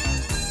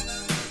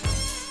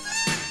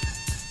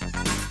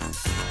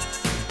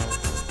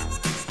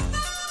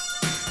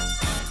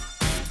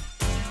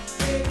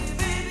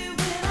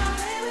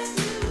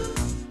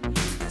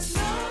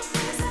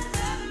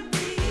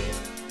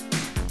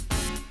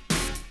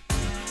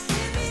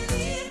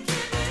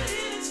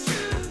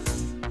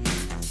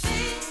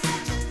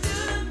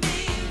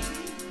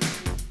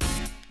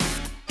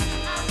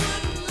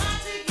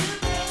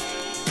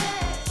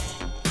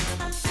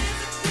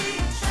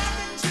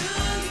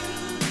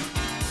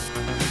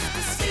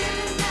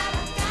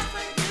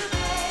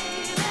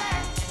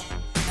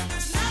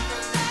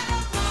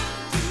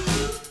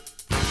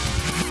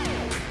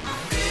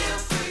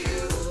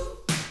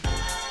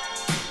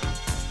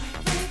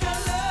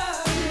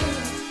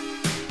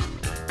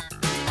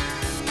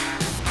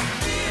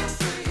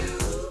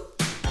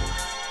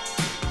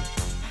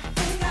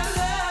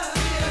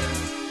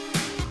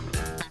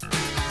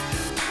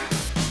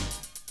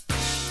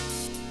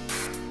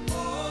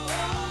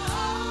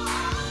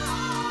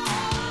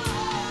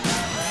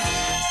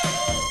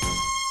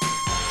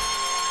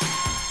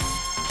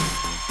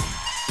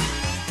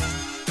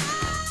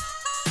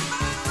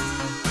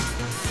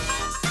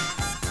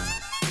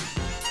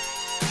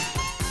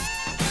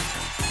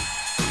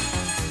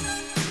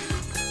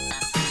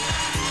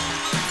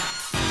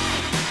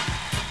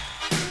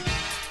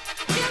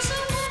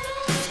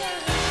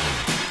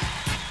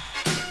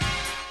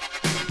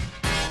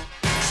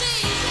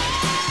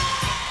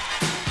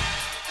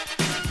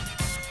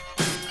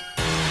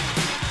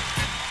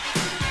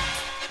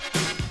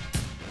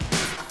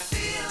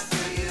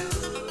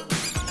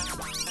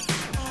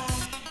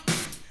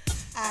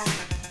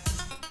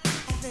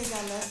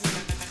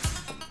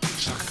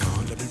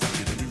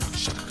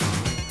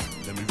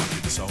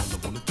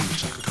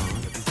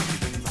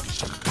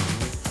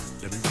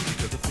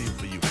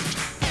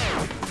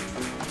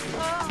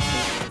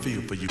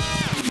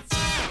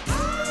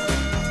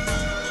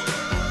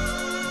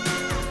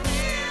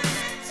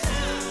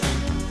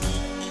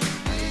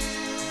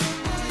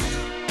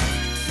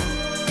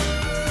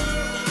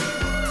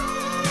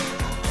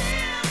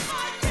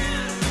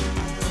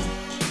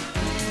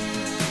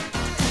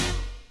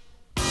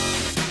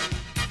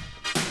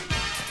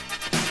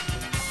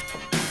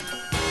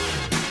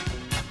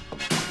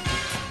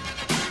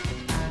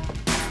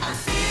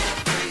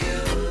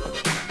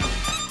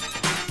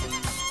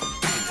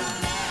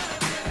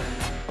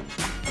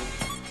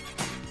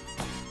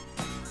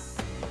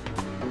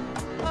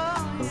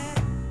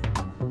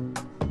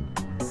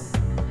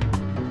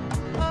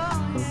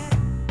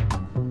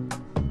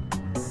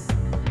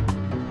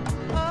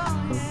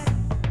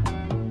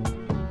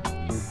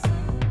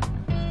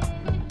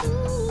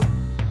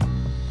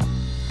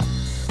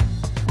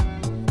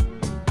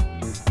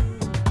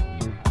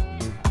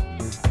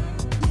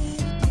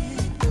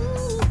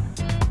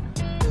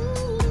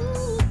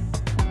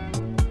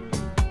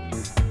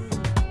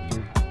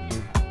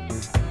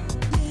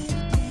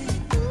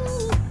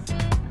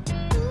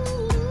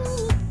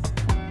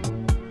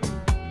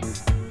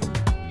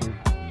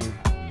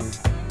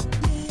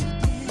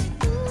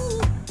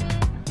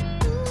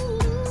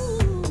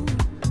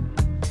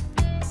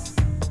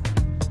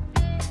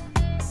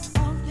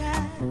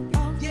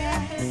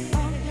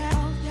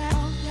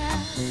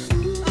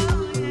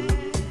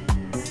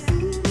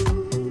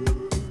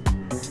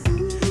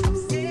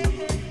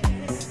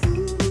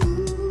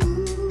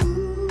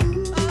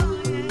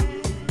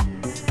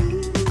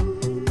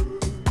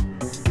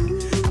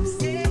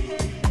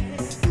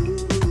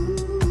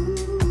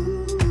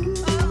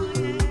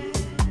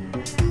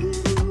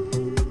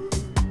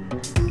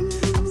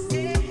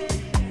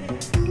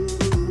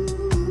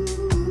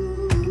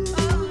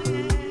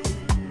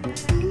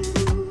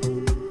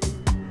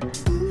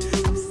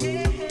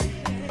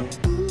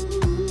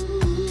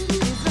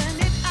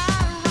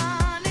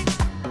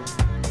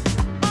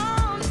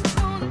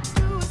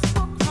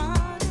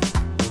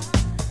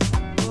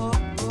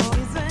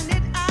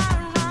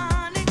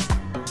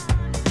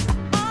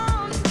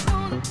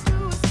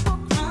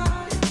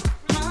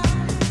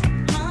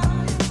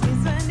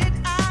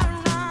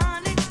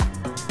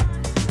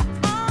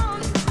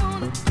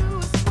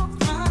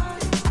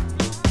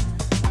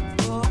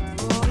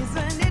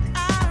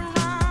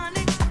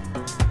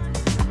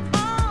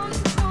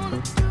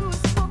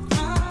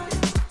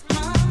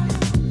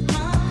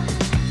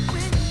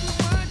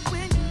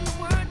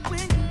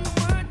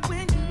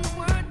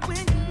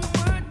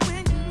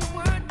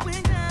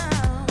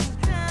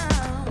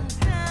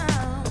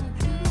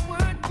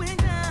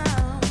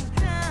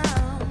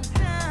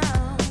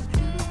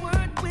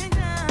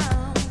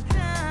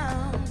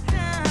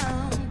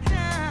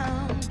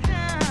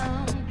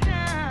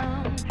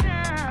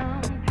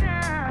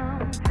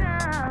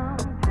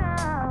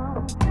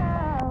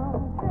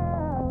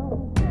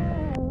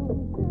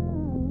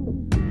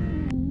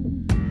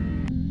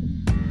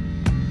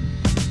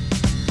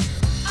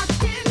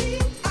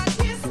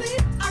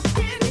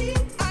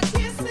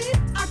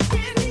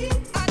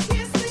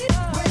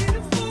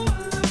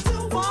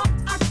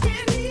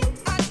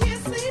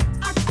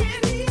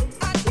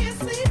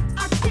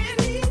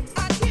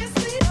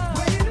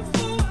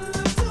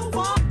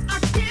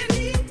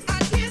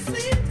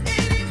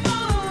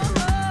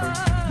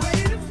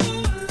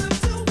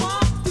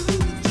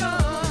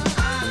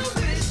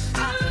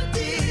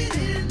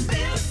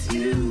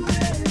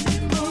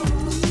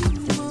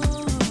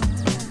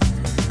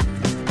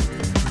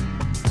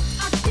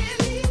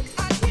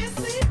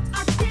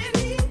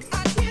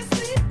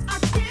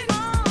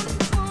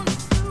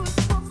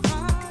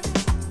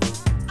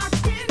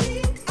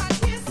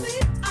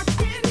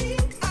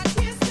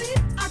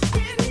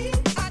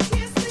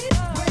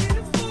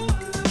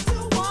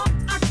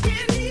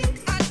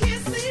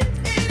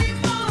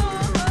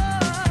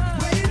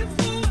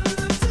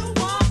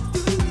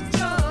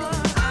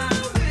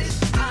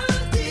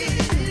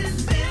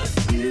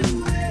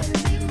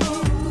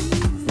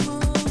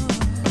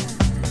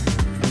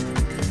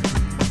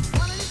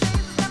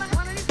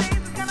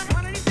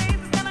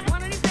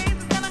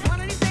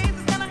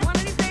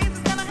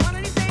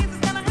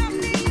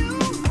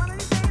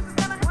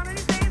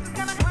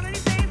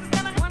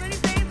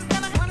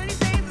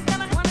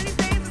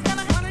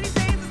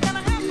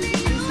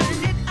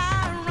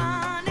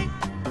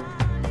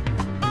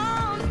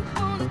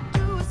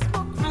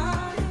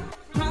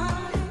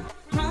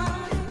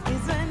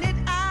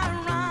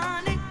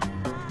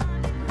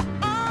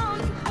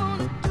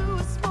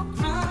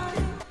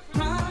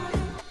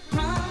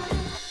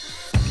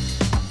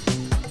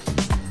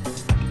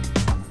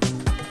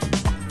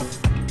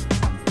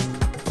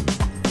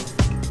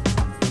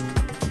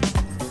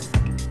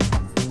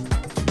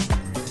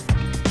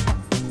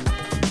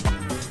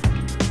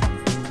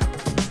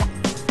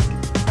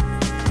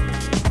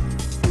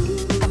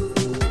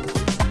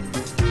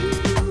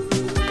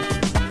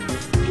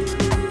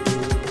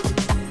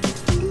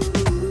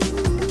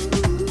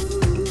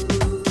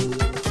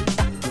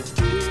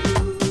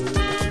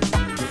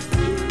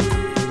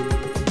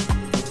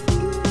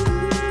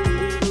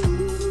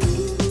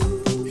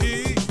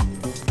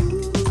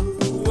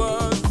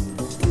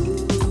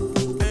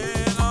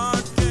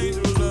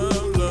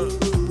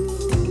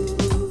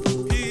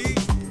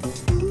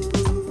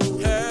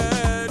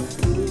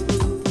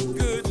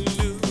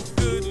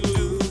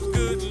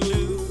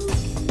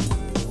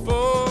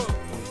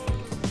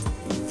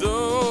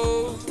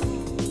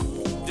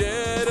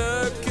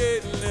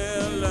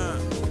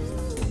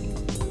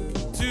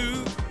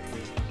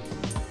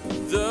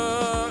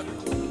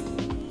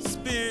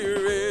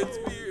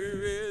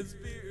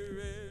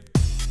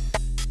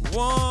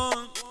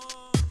 One,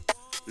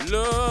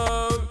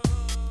 love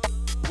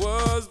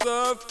was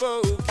the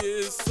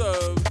focus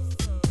of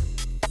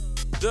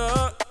the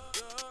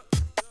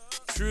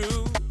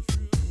true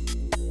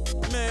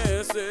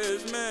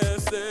message.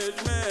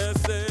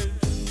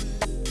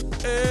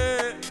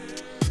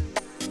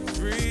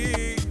 Everybody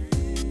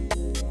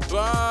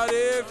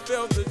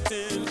felt the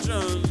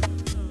tension.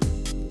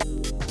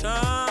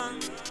 Time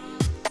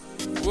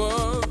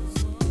was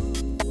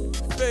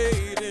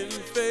fading.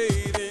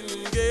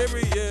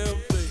 Gabriel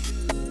played.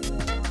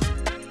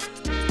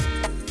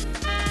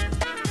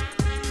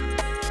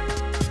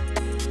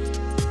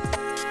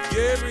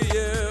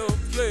 Gabriel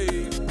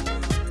played.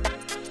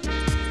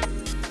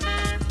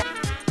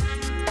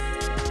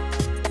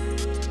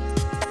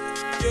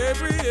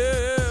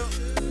 Gabriel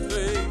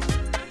played.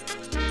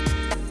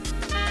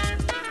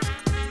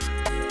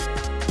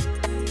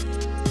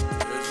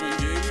 That's when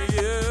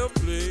Gabriel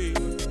played.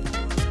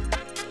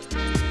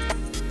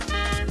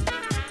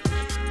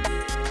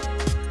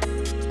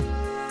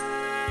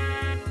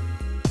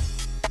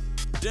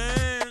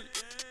 Dancing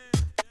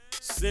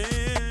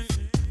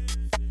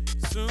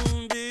soon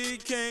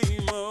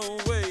became a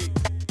way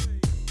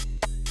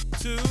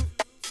to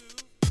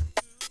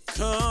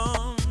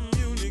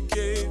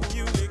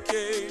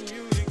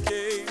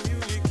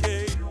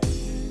communicate.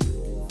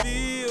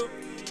 Feel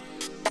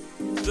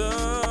the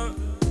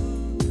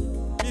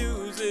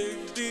music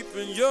deep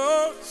in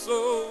your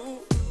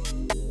soul.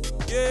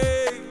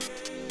 Gabriel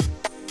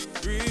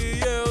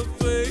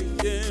playing.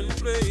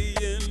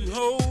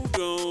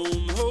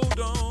 Hold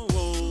on.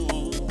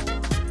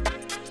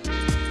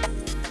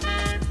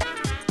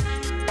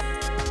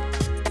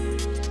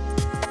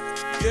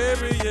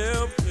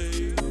 Gabriel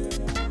played.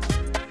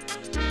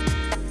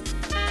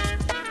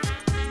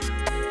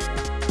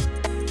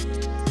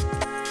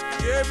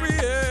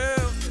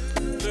 Gabriel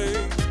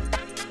played.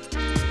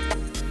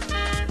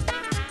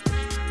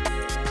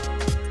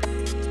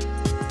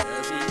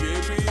 That's when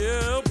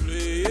Gabriel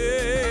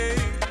played.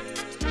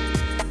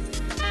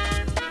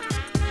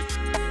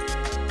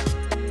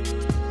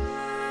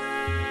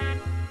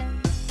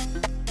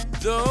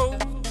 Though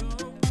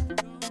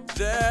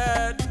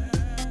that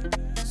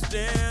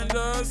stand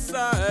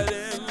aside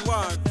and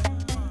watch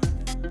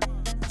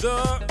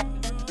the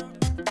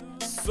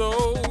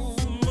soul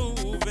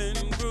moving,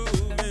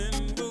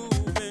 grooving.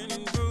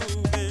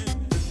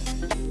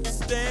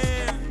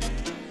 Stand,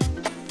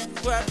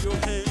 clap your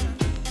hands,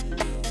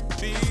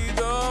 be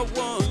the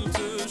one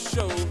to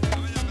show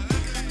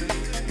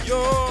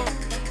your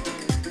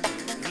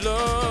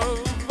love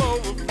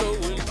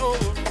overflowing.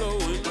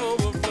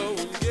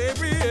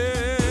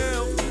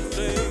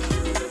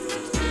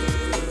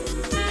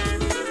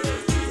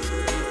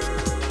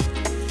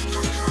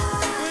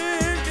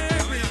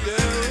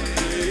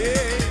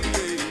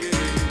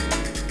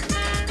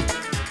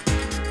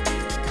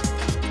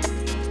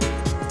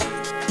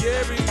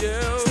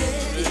 Gabriel played.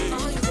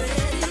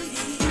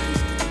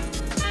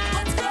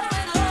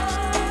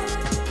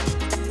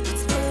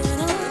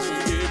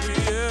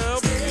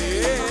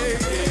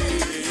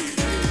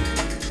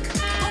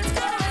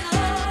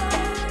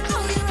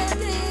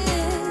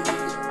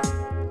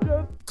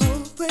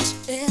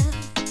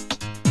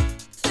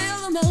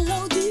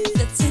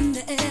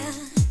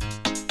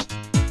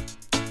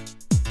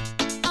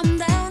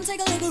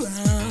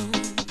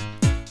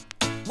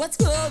 What's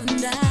going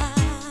down?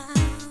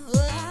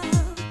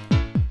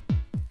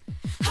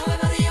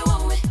 However do you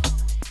want me?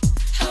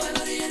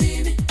 However do you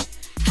need me?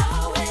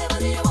 However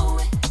do you want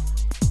me?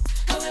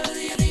 However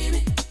do you need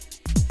me?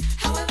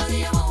 However do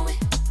you want me?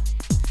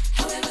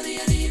 However do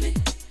you need me?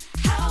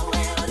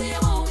 However do you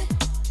want me?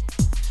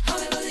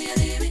 However do you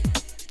need me?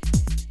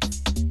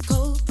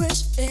 Cold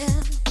fresh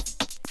air,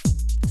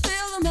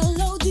 feel the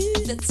melody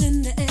that's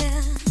in the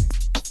air.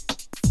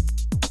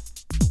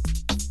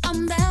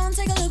 I'm down,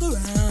 take a look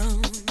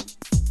around.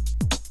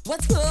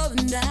 What's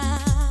going down?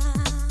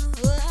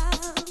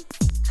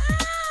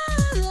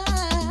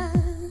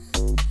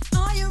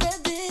 Are you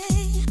ready?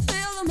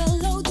 Feel the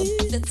melody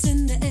that's in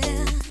the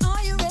air.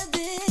 Are you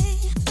ready?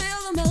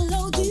 Feel the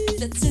melody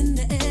that's in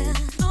the air.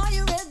 Are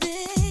you ready?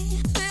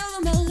 Feel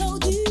the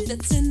melody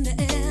that's in the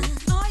air.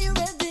 Are you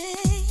ready?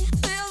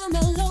 Feel the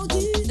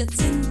melody that's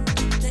in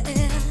the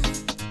air.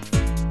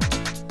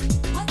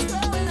 What's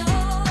going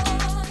on?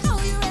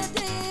 Are you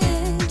ready?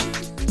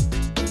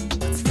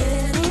 What's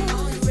going on?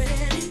 Are you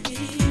ready?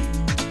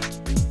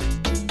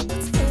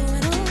 What's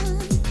going on?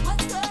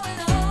 What's going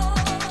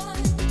on?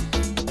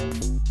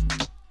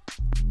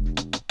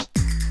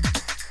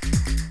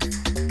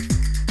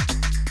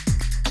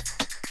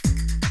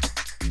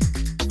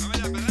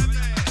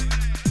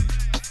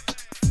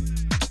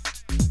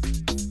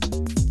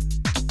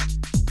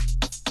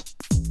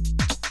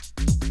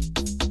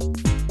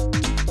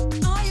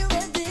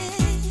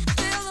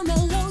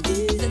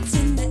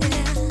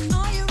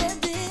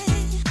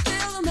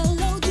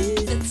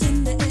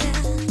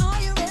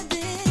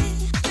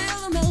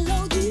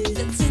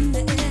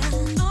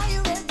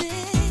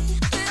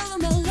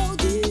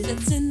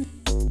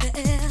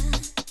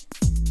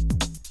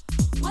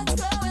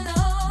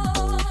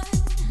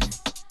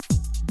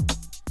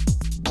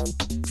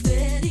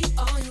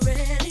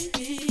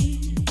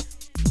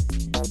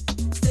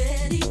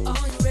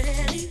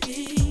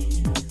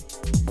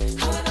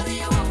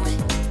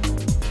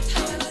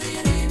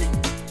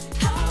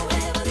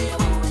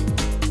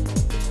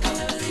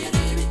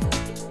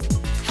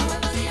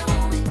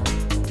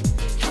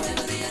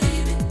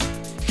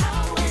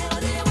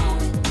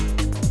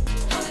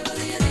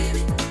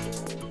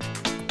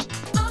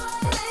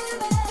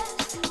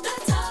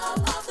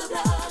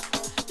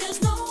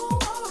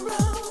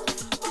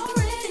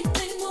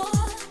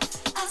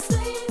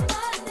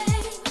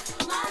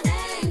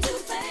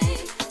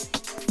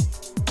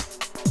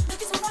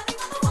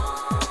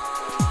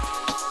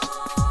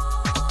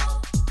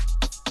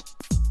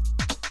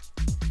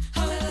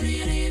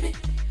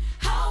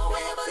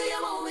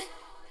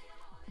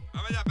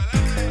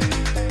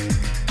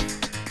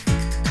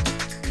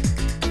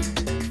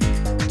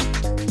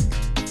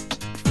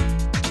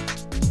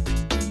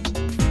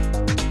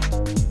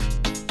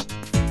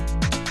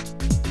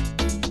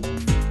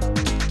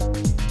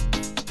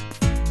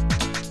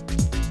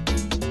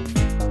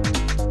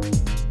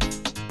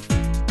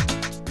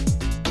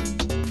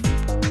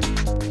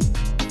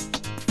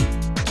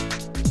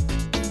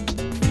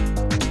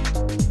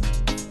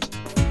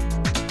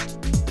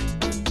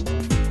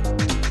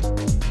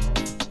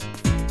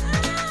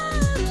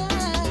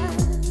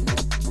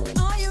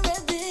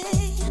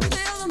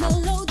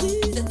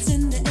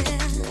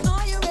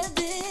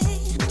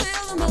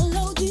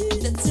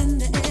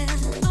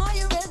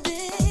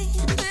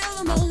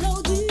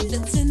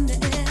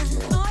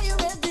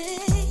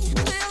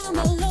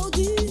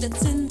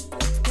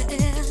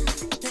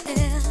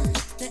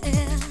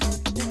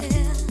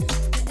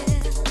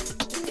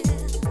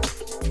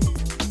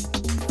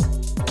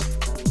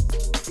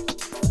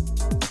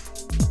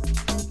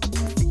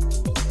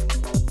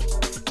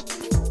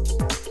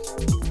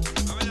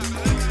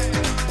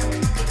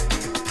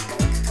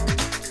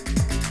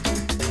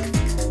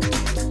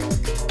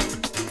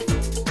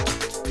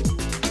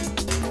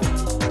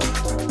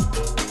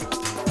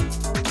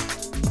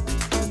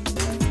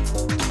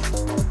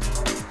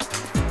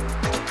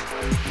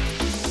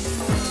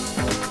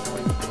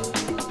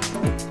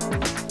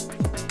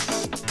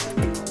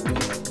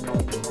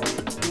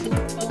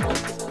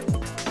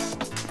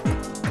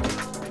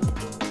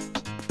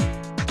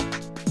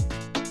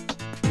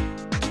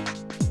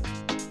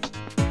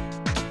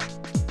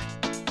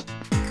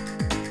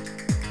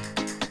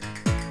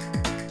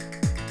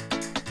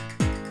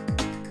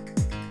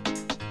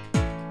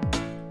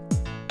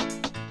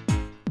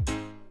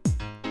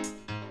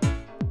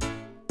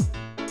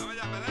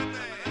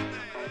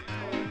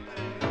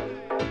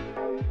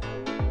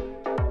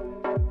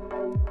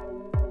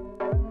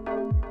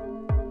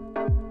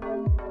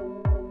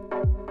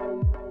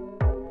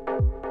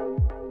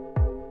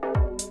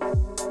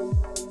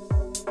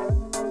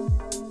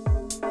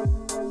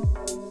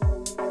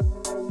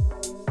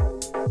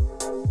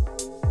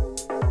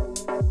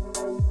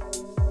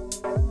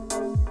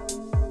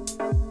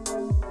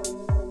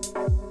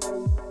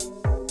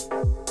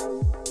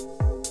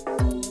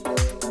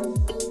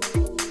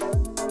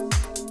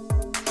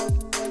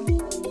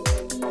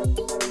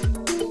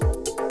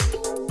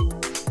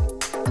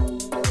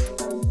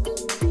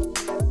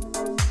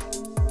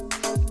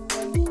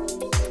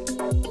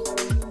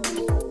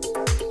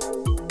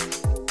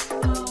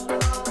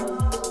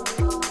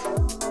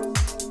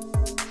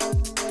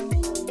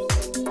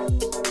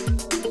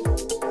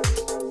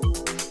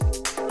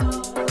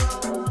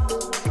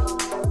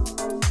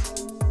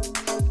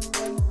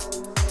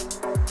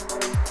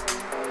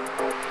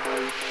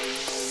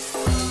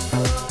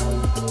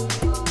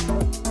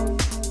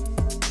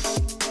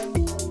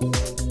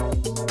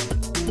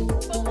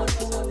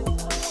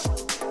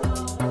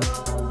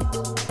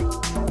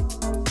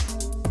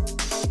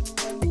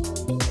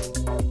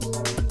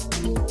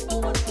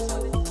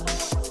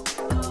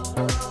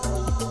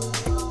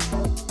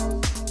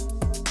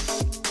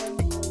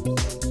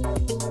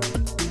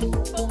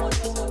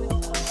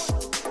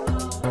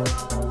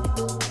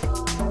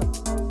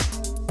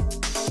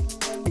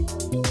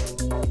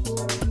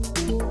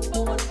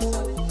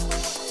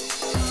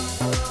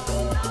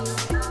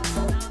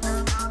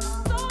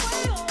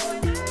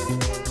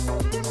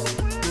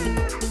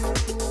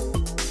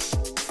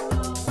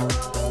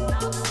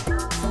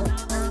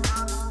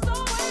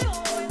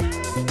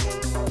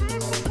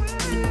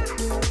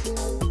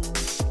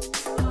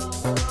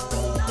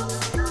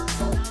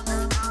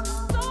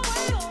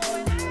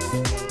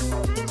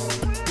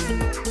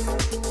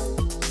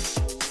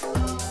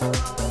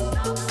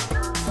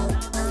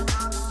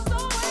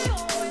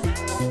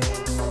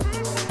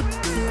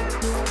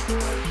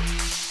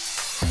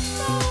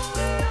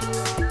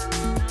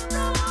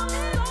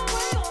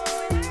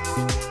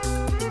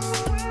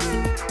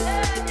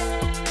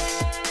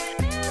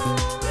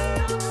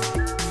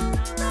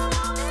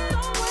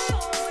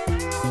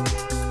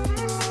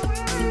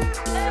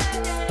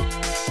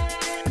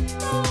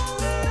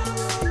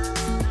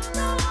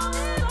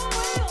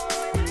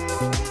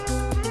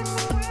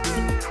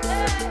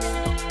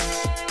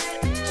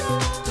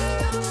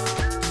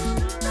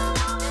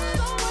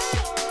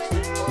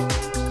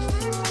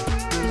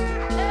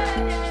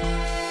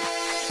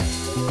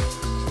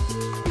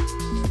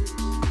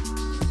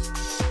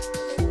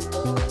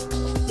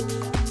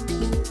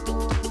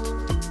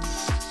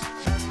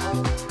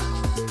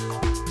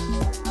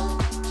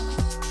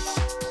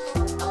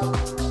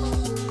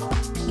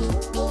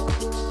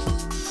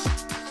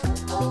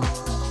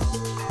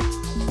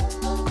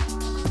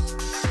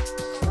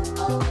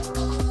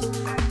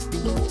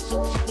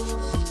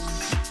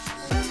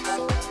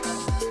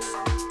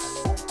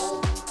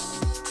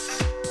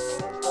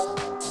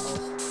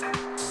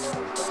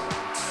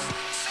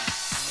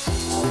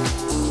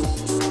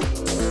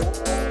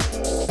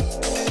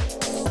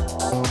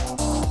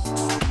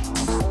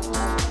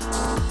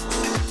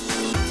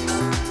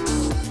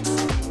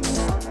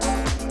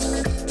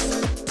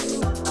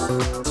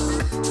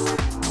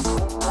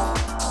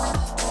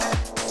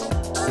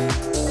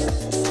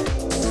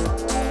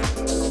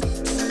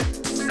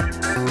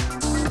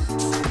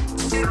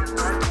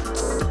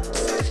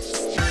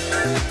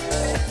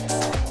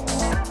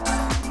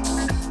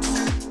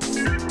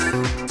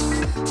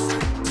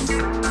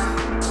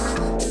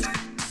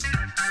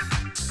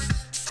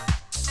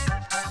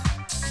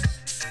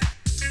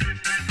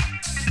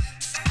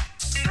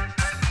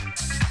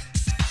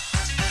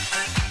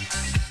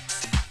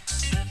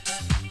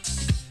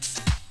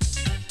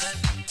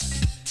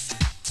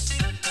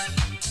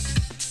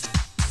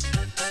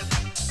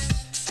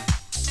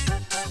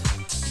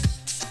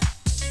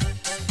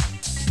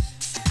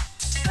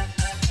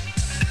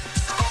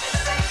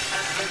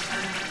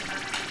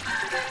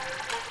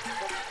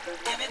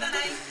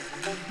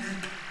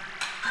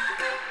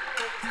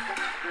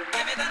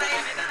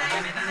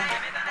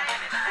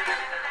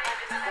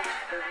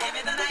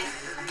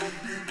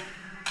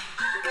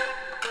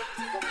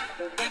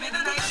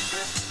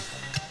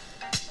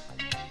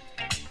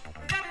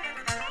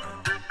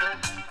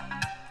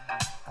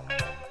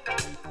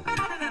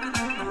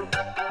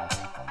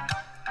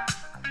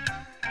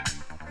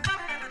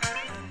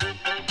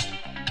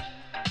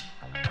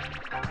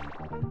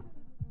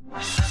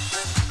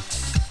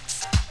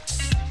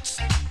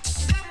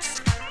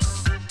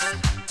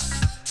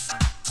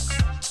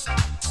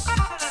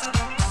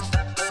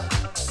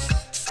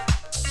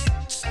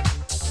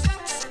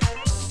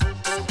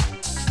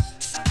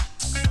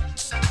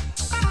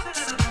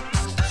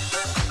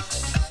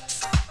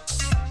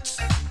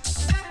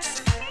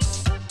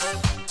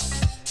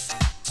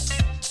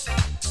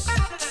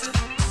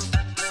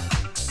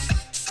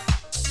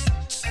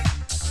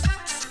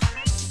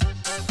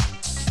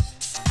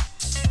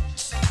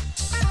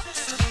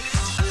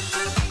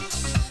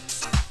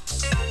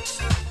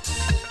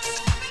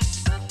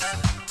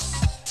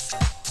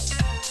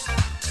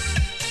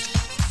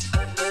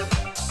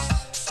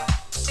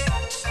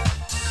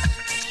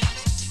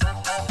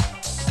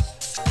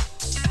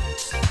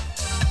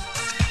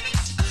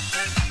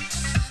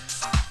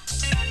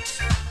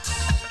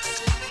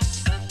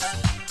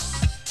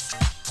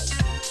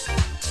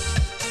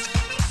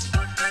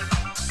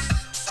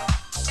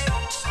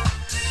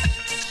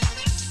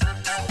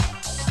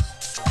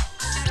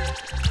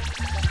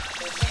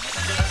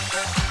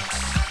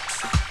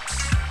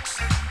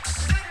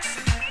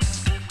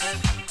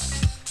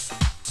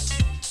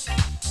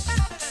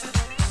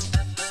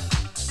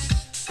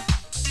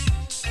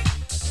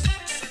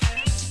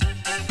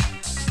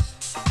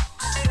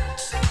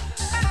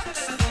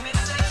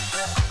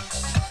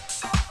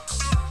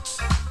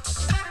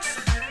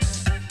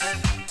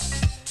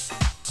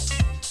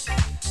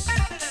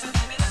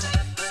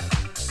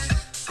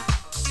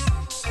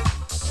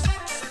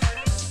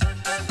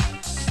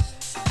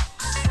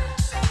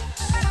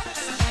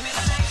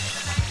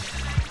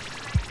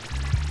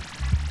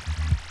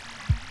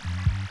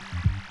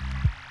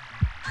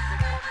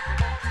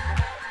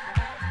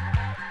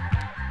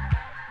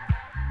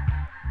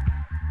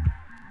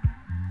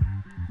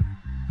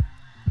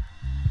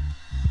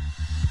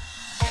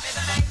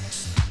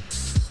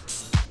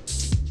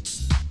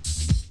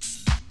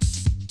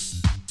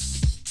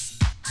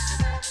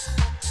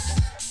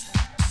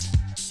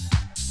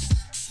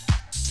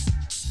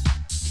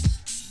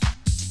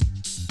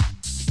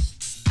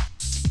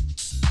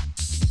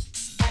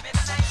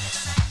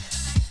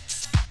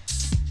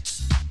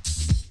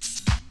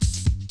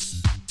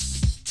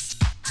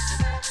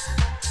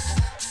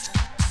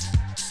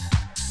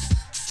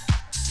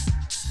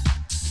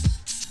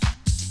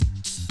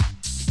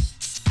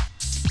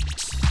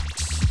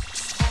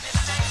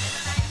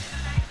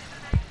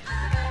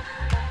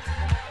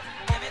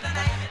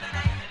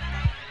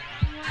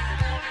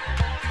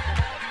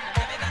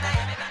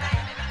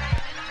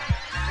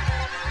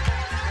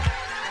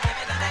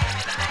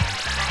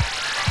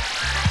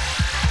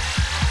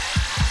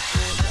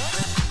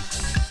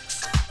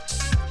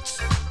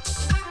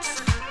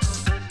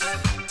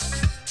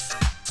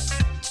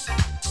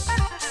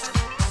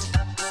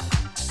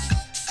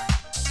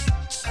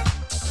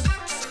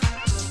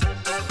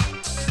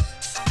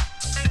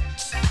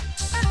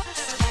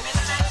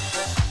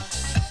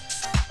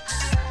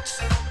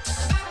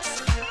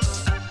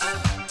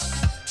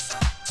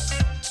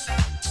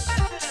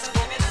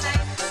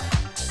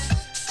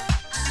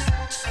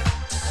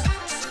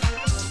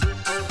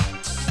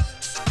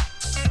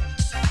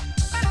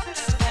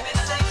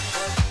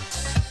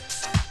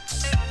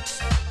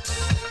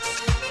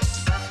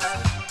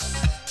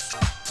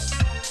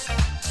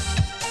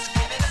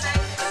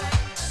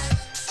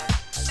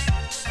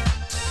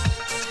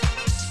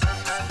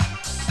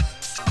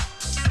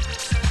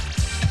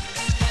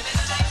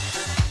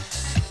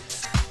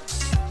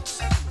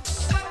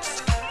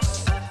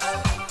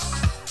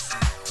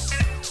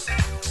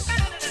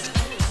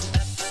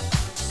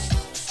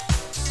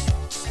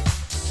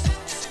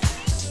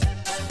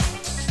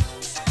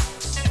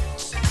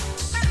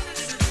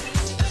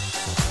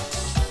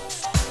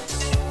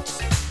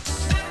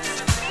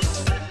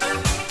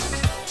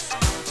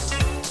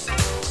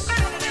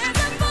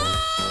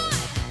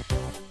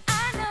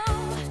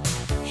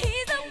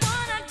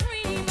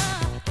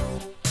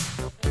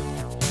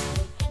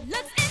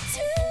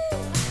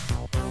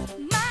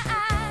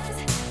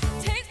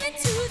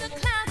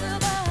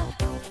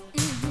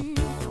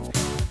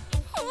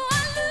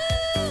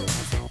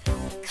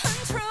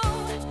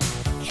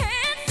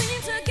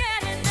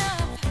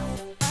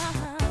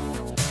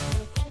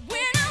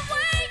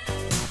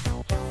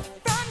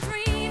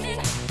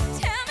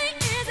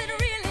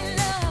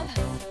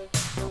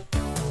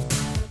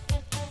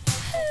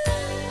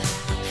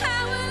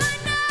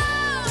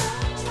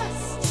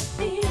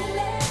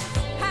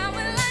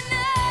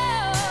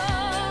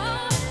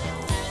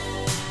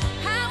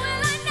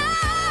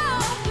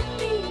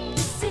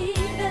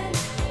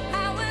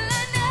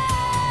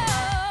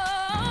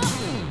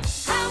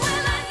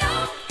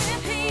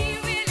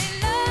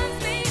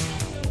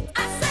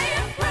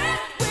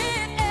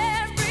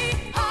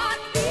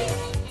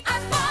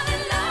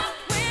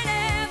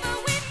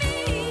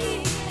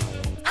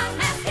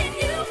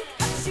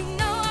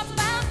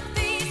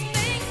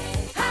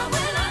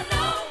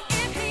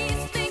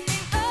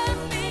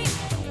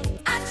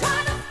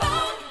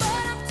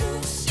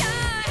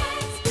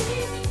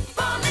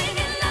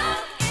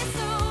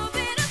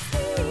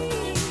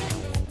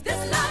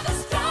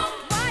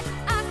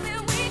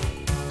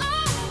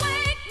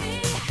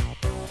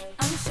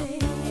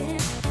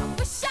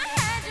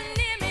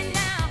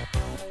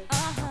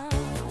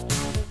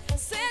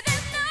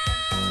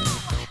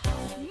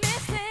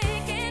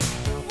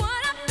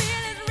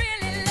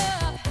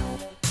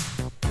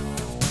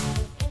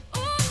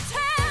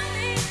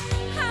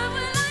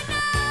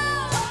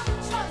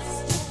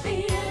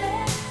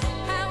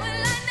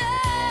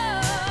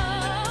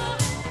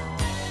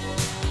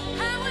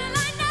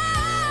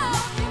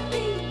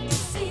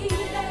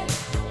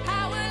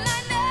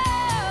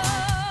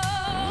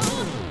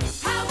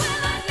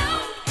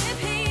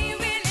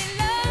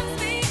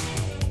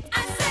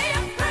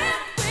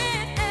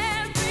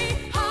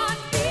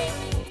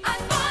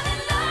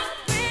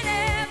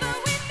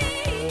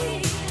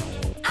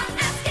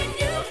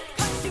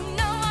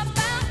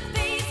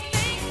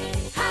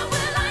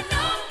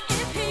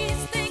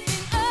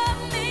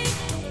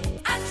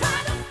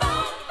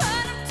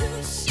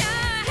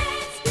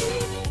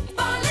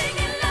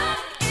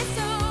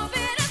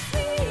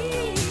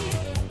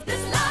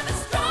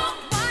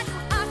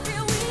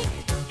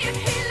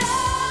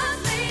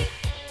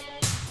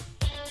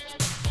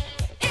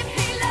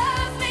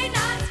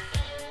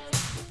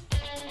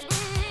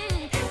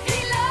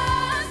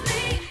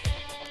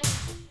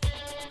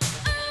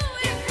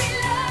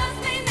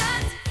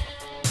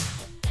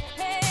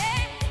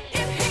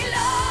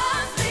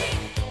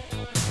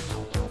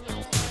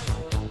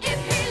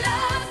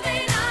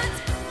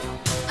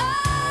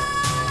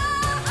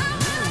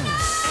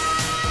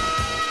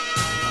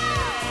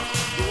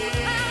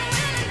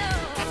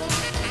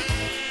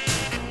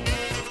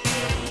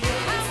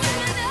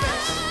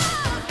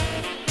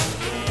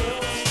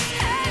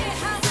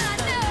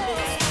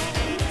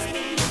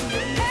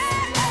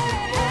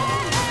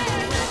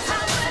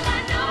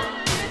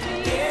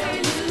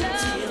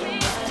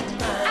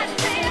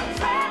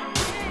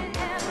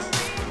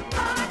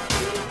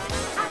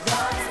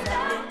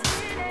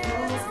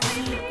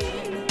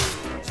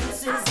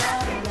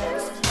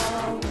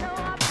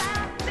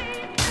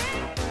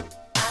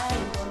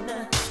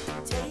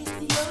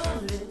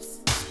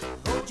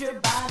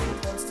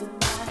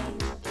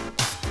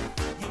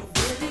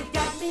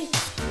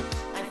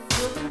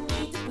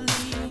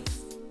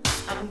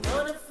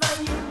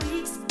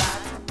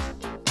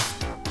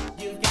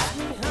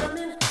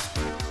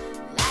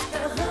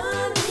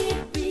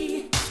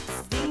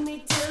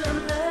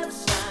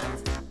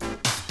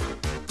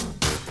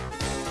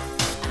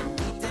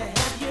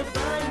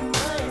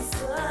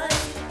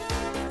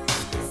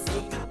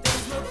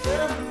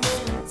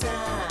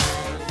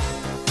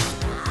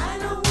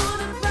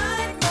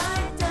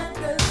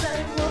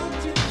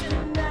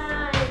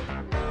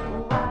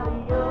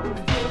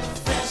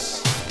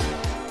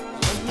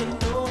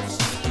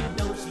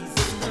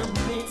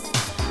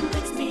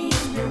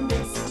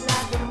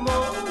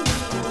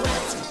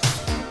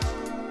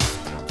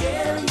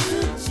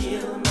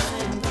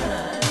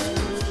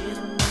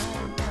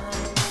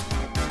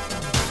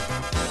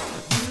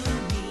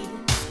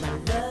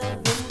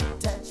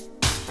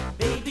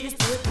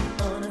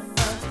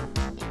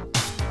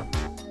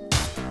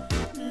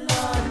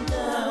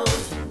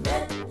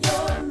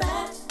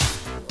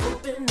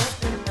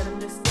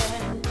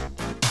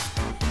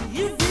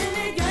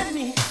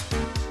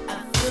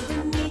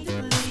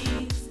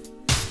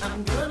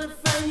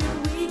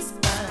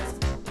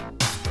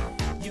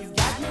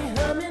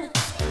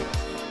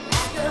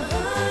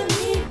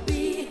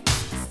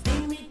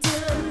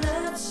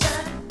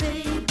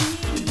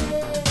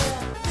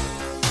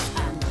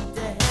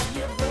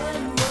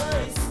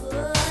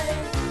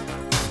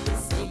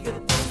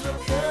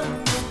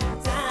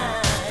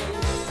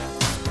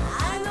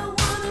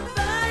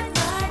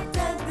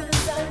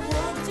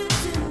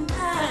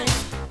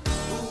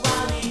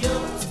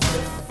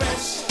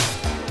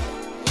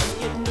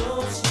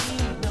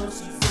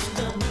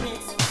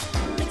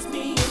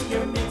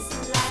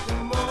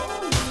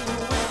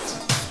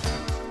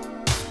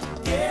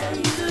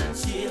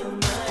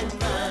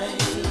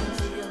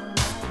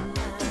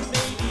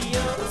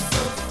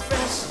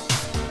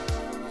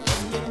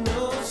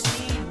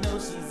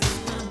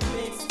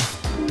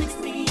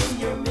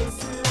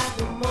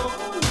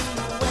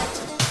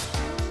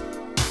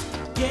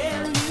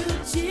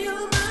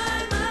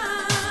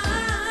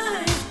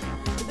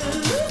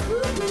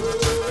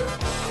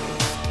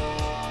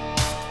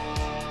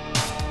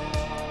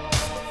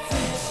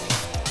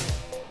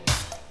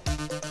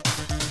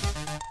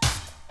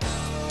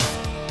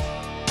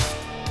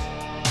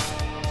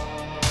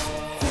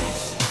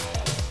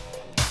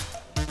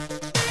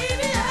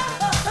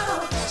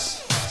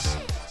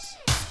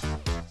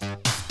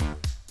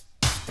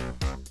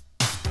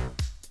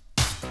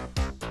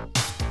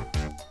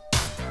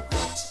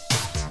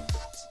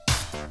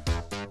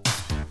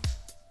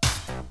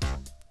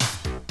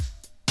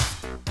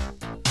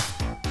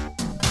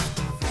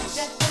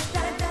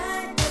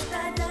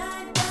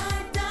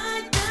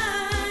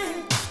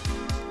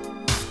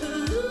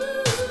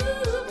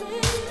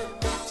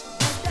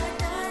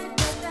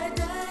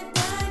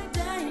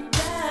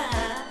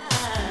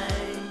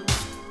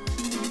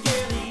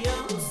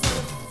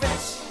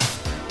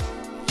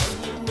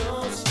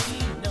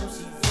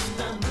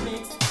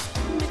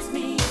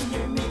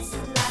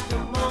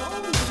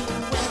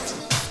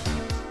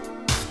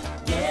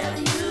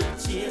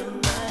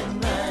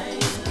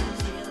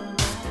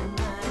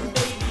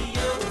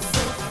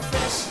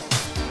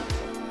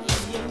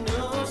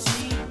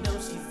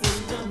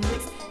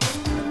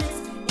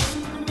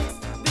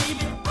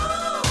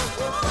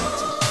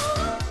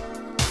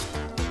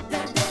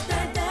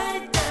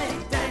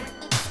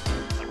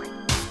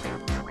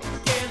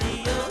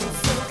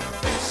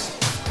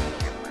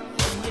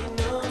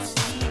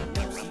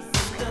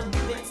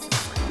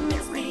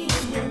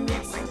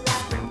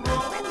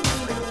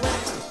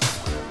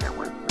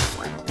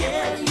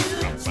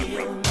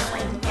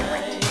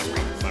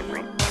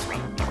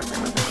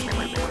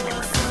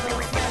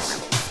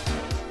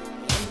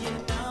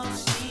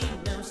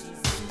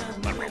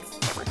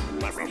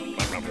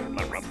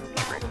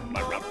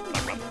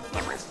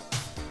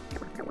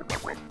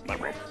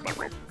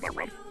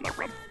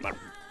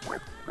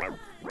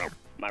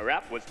 My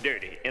rap was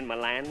dirty and my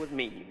line was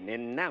mean,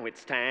 and now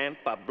it's time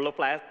for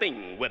Blowfly's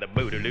thing with a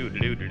booty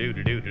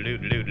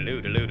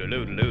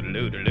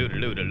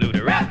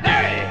rap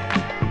dirty.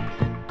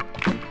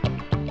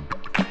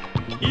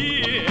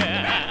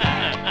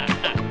 Yeah.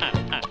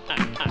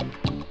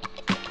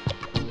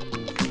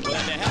 Well,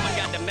 if you haven't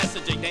got the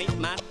message, it ain't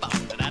my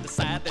fault that I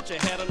decide that you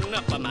had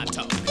enough of my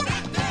talk.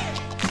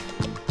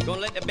 Gonna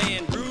let the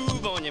band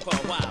groove on you for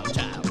a while,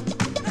 child.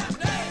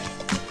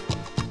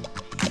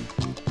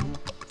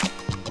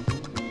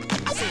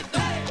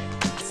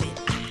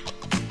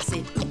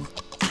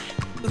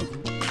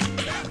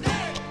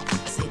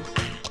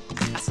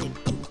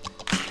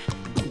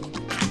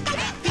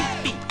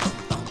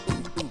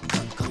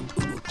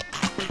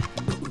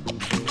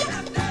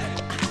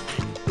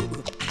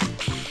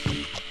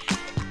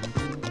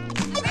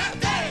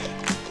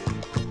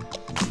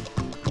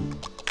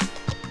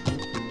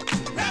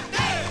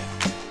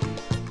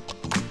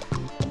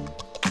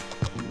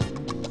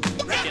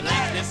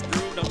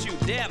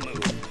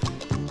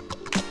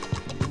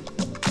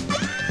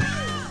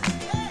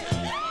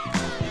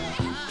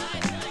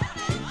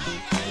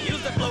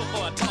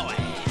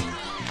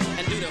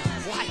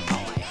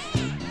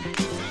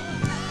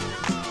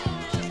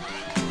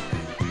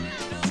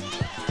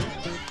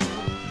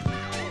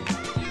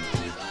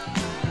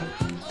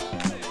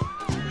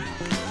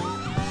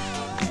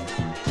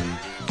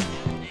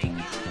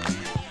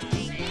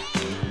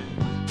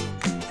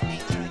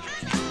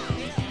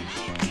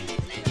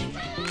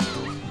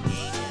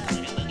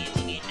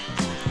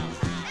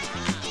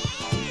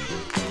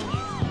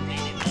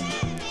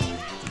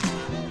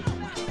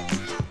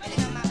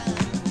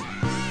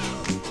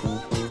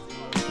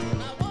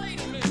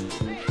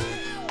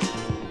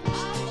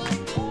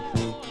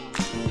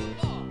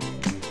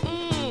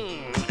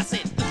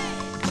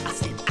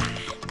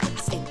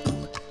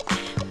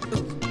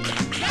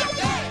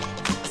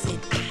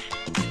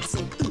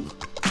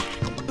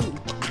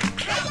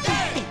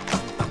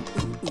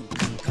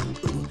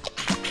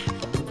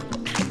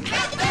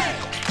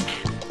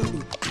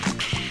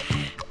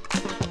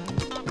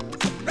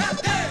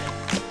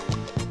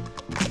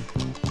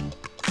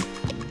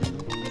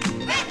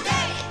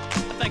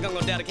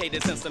 Dedicate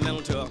this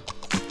instrumental to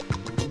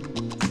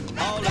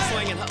all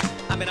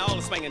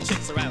the swinging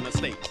chicks around the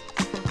state.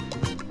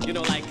 You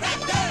know, like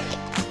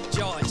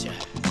Georgia.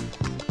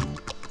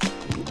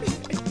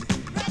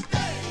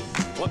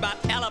 What about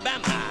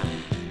Alabama?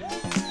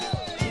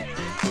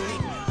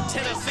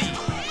 Tennessee,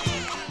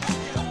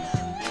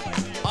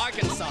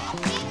 Arkansas,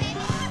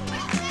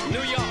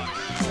 New York,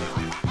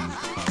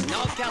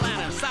 North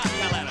Carolina, South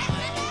Carolina,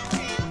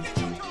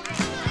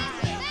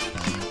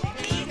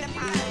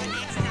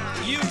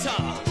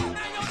 Utah,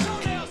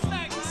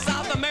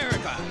 South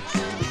America,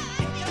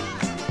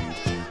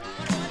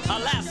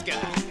 Alaska,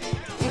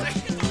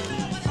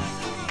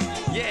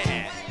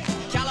 yeah,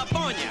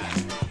 California,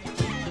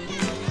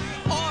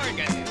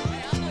 Oregon.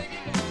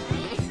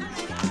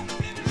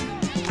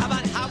 How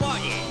about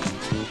Hawaii?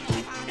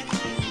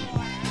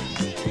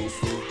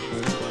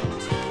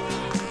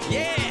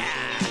 Yeah.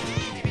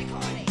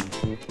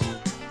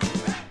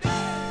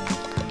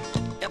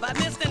 If I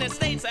missed any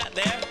states out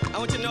there, I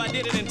want you to know I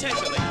did it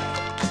intentionally.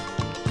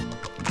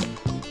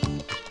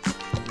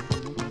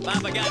 If I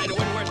forgot it, it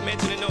wasn't worth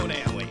mentioning no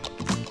damn way.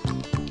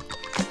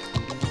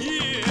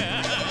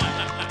 Yeah.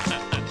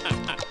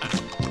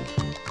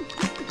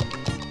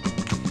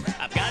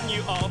 I've gotten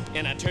you off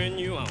and I turned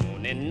you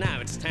on, and now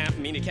it's time for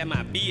me to carry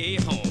my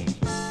BA home.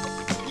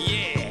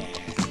 Yeah.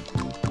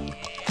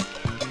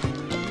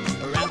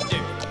 Rap dirty.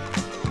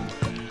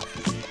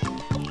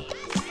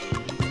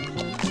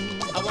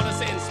 I want to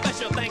send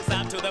special thanks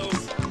out to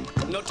those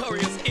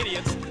notorious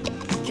idiots,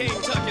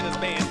 King Tuck and his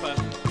band, for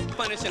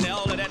punishing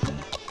all of that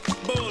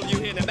bull you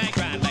hear in the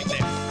background like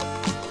that.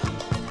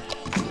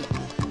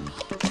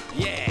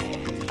 Yeah.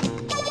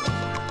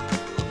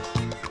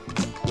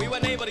 We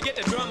weren't able to get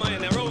the drummer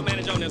and the road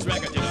manager on this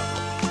record, you know.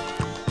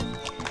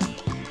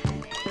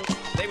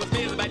 They was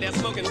busy back there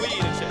smoking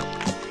weed and shit.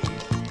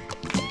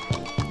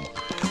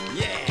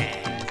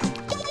 Yeah.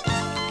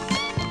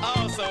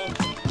 Also,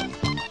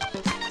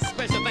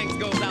 special thanks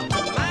goes out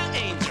to my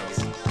angels.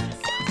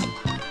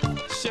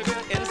 Sugar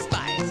and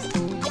spice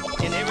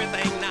and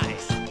everything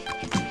nice,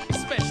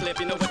 especially if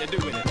you know what to do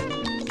with it.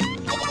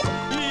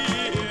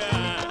 Yeah.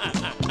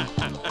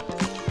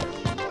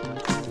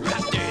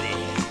 Rap dirty.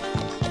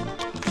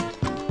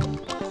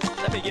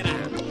 Let me get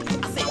out.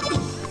 I said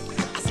ooh.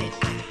 I said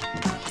ah.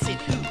 I said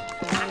ooh.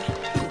 Ah.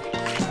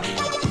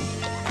 Ooh.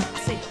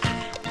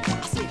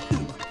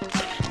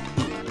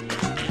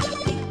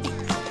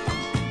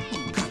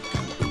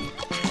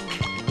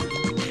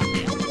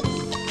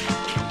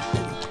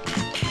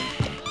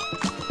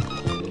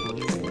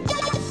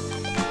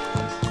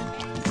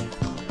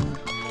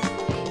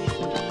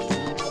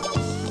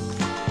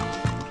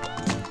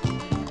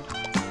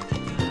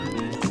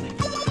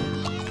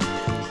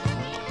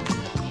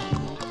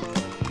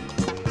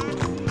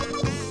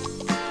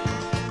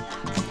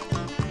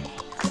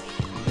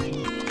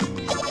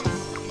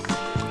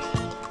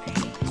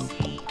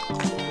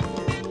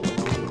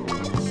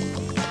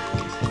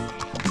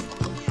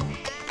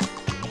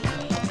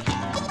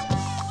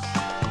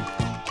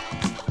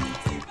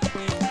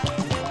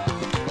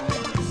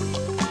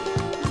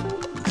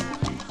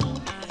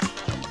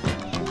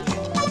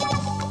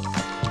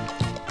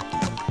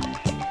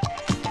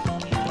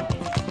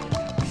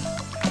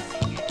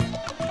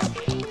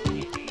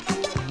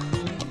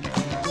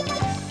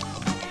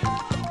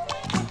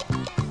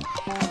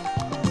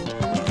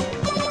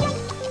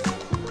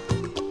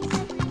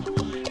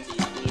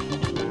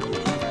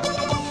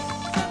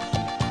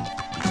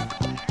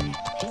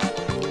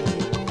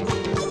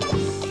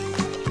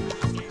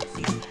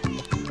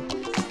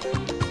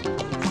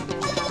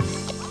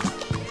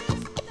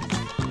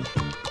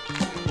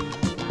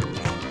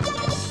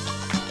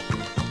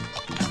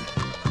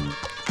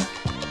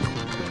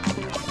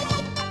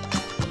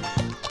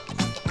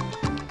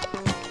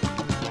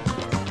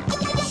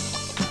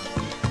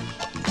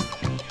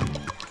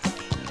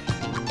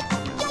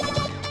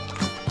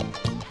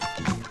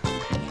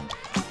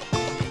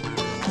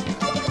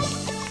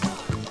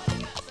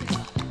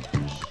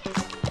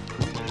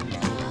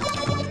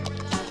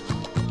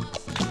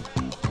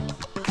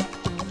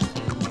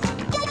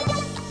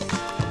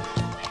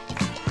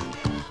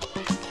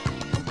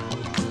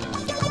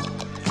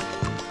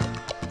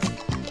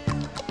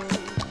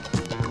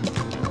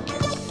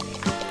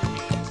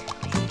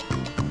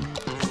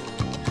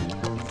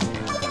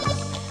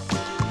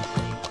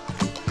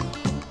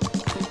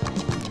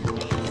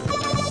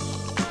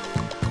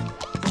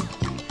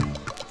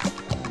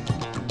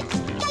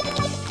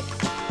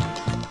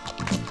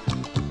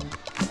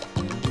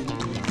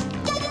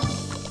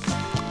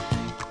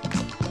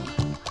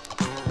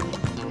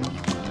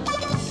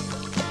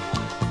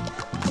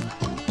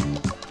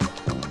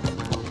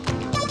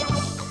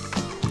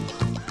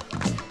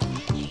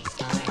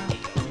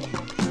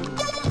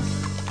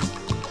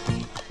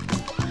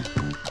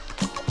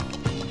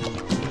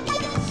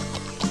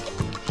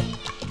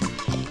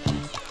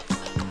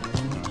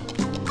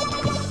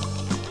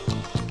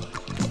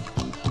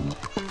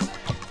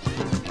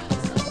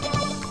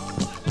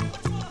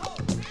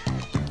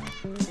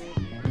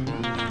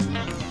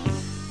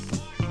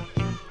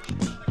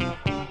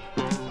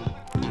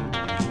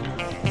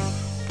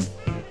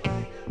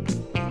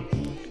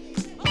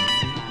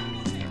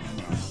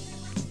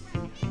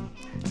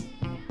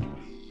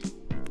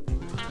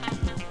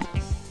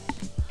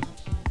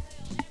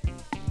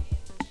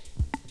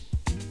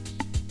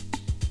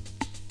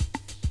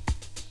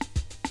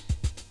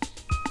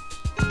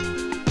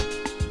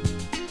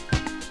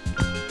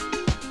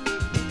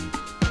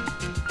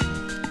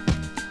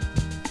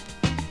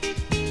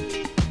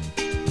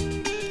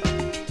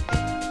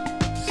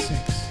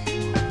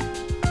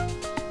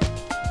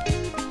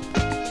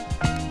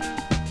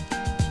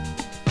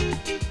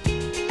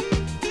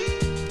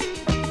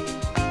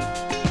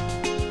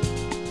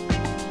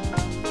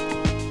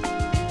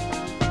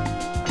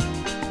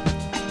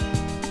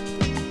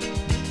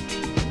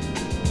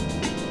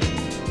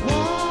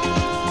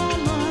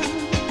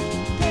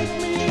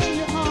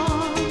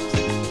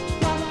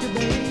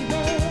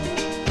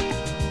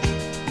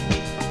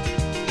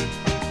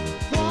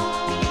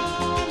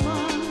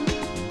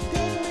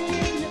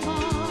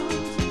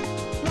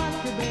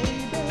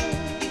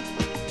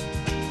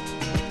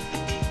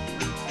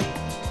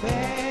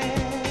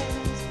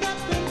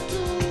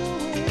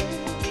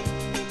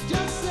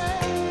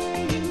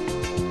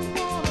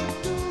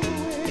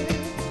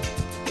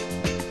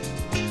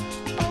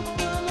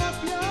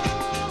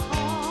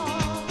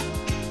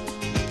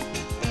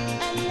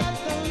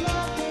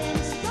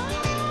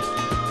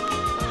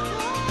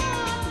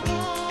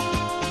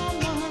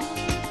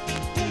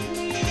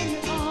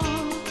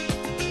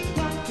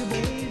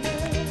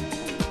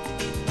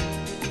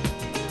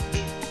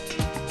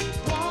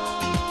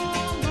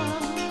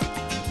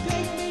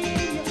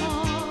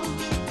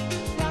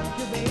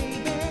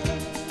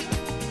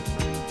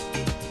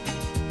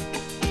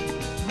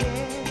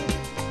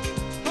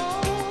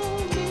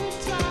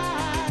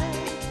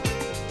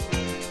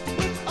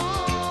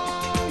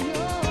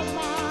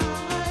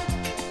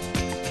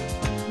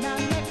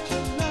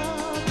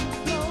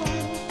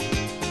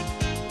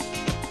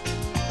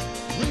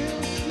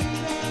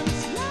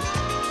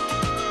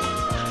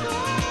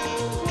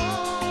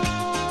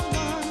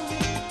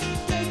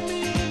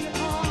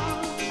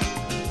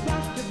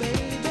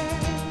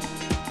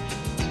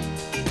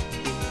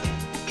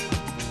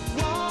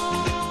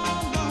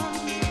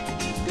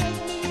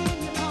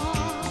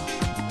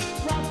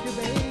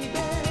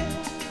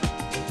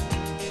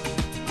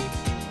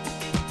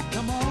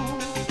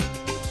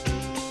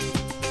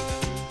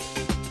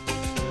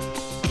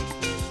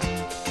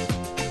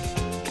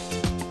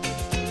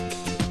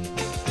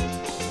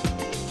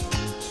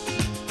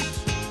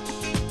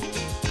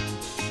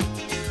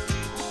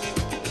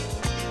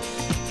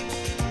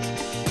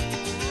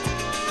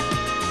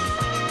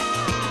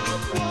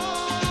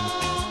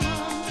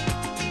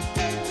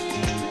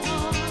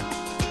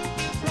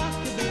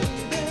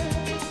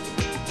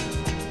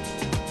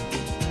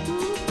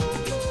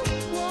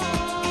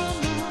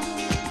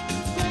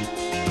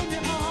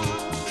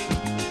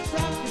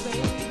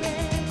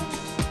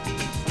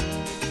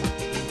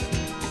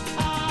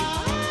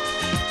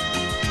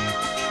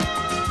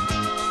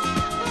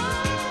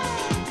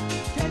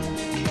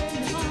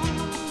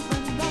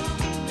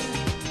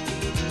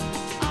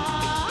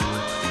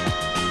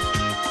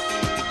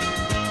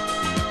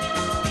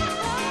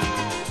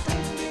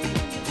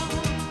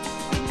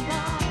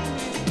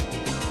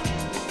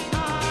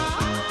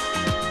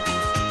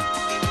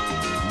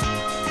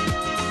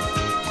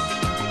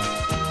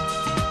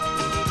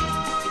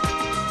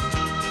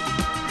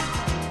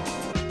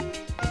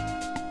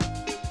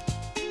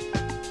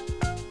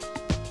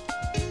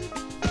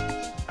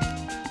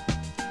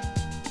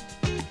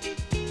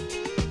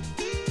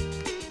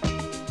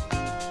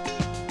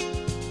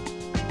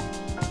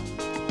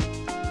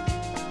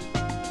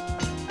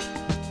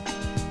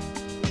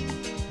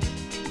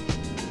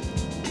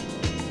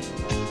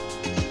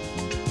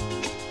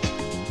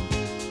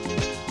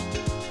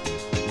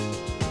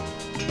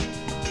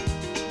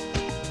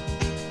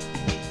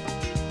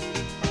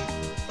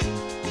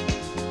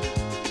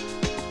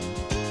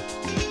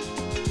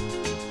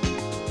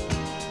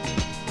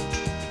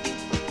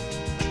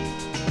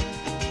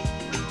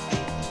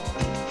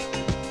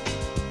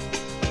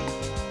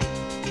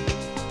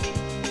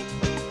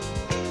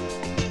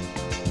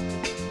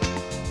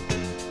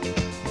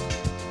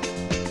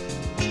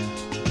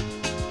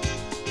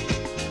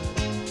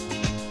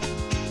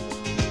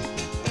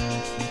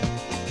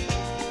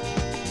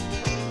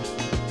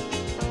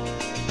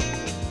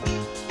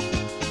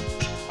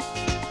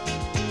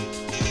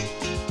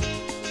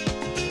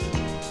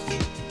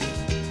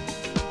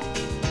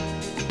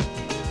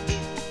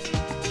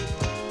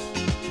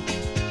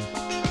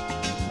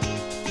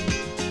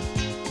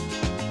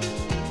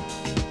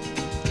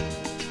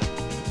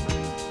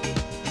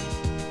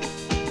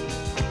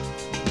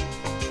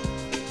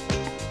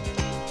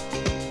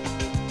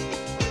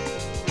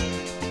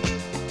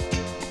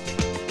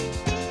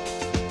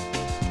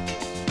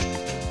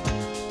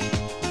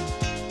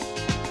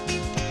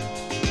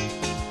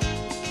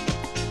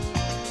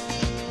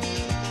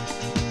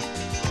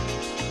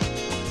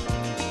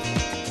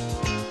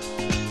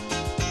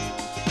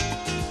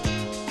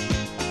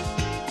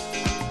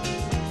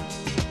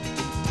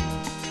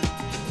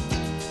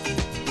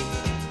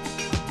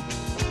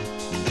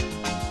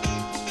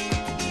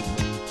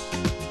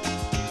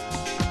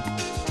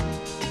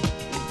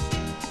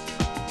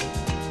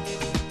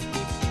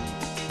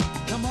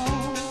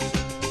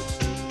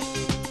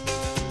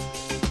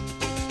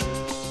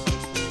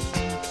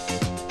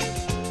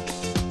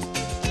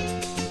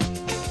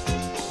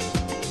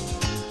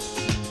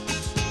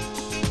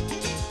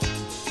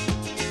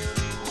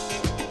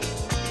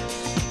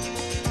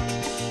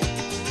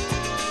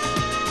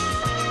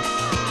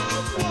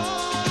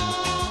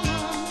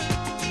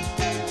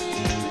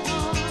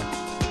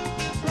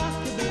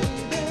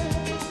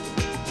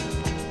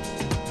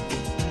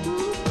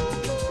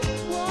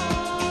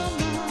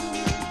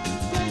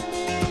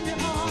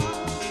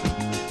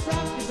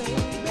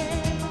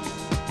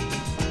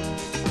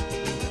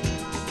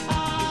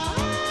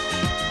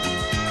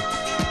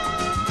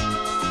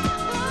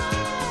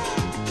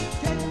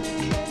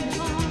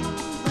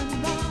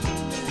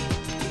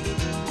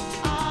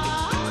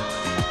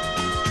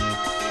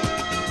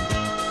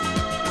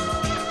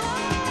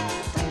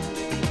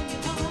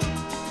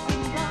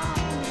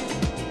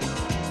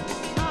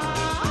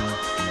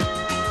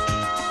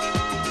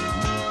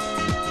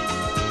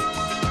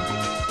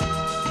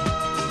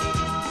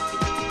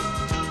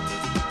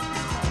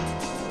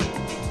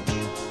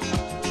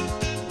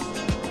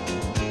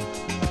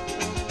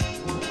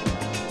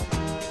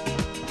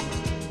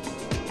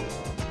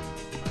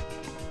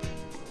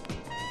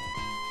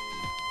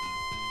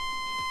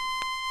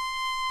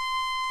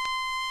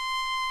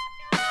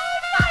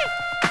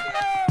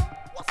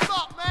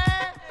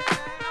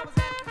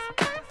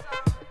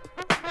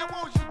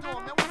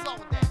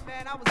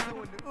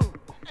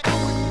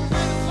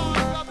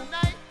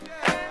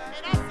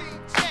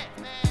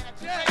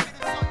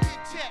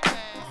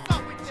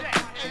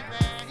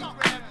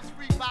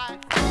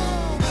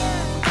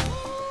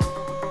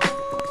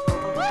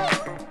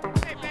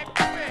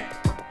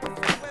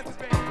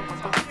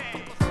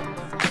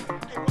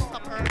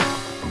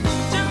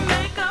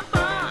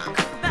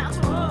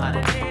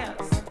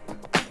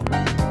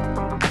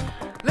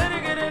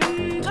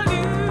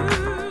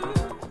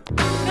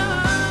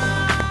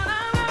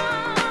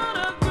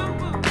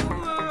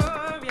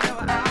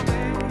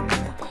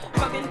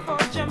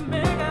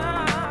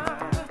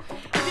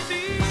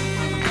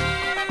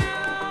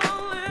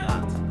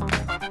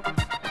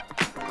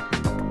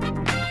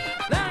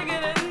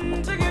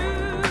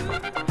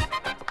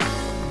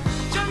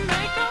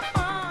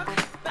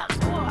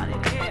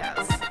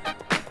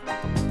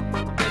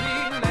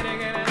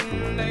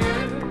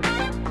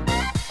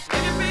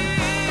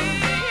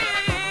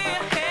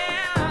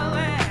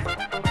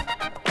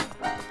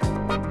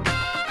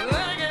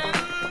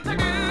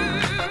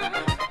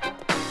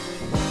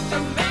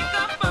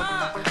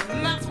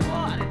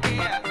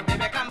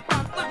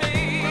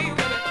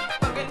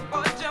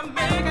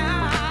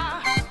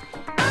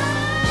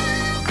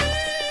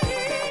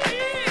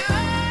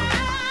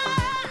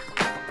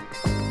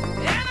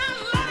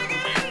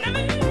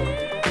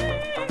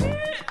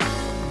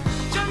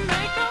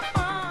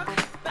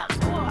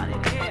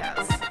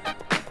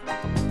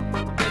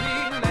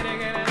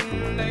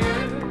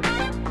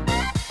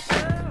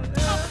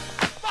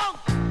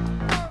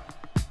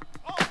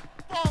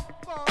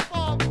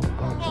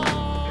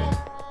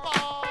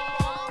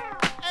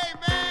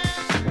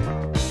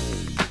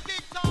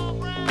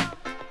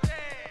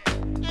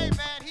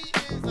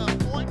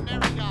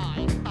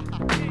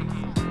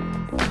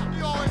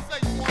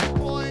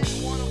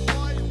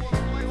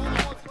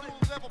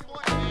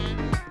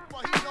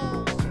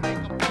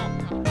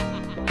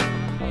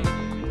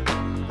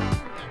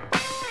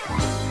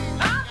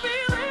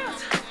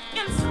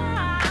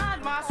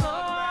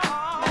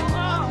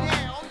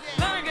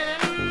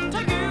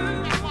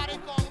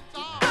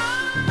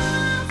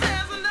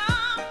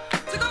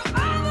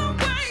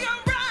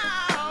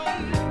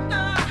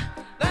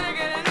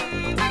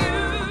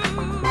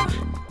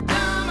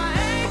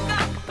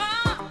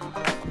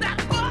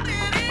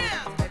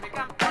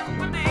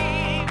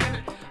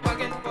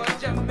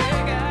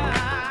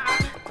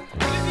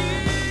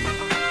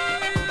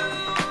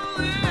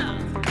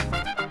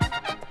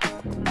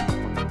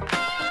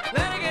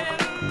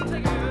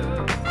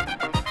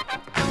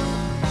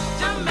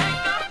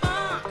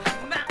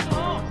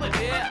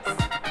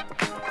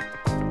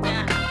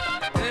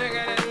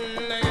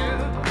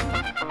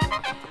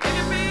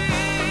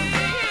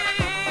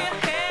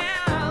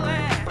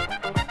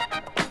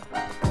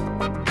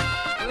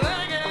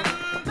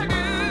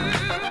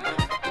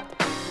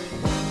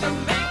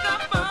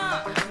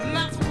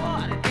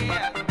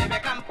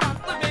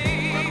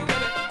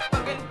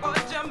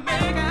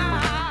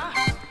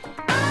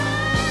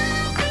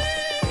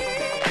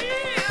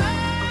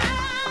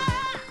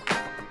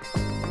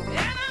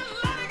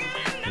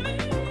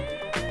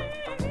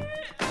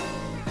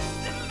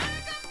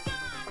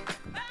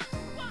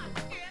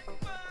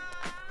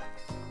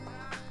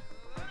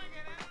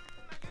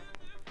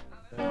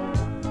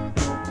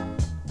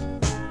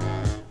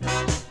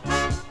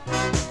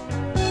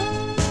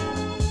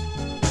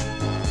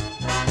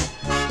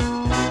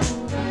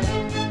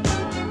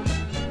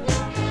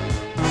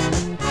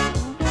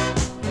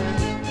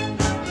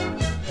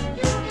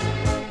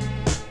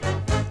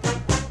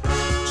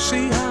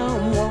 See how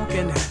I'm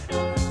walking,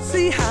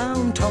 see how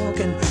I'm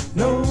talking.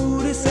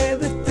 Notice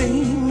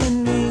everything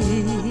in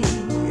me.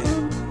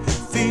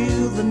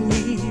 Feel the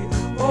need,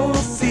 oh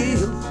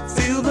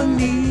feel the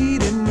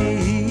need in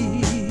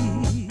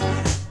me.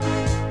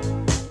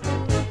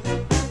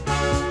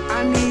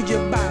 I need you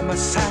by my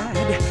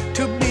side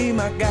to be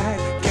my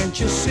guide. Can't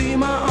you see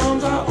my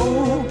arms are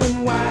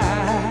open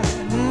wide?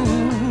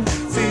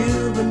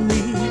 Feel the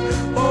need,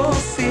 oh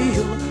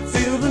feel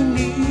the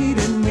need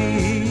in me.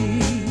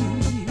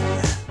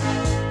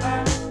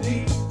 I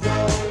need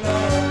your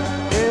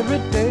love. Every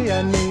day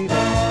I need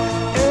it,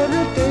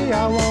 every day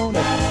I want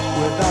it.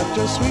 Without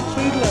your sweet,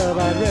 sweet love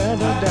I'd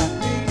rather die.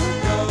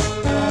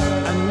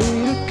 I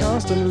need it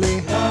constantly,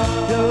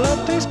 your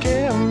love takes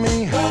care of me.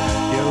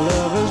 Your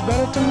love is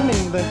better to me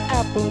than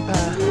apple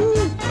pie.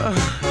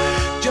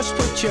 Just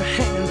put your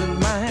hand in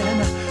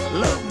mine,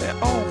 love me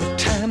all the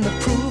time to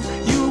prove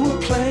you will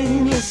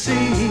plainly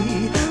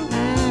see.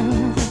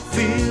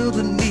 Feel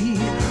the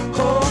need,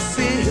 oh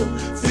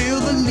feel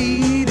the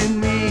need in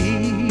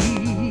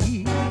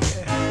me.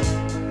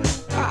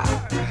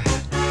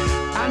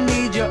 I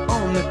need you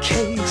on the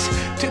case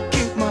to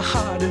keep my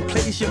heart in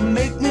place. You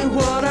make me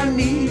what I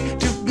need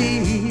to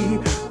be.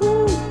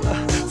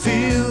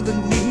 Feel the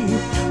need,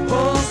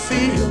 oh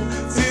feel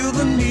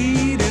the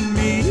need in me.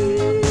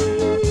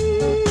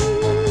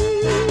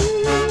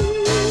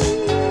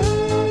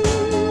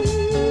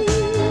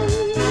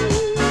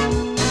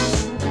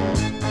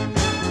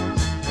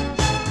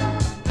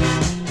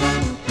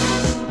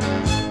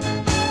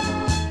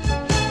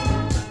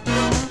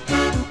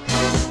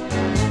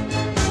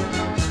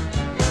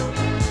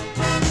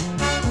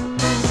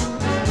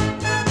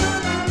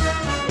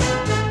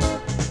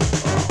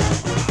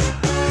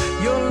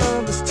 Your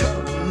love is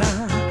tough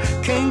now,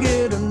 can't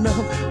get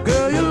enough.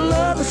 Girl, your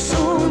love is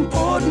so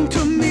important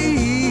to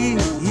me.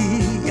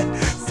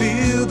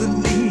 Feel the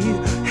need,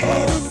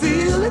 hey,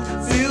 feel it,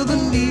 feel the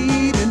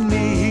need in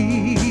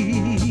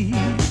me.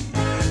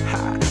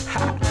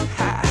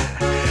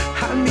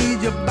 I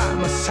need you by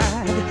my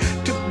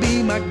side to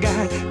be my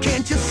guide.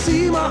 Can't you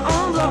see my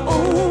arms are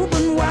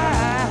open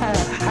wide?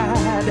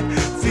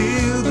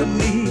 Feel the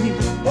need,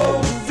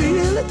 oh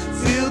feel it,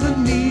 feel the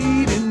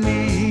need in me.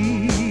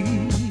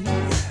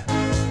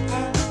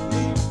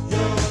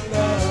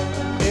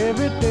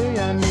 Every day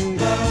I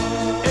need it,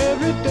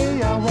 every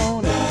day I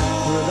want it.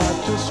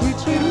 Without your sweet,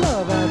 sweet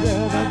love I'd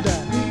rather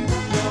die.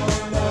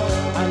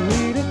 I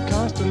need it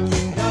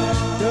constantly,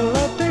 your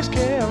love takes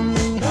care of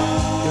me.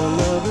 Your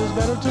love is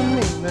better to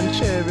me than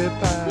cherry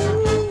pie.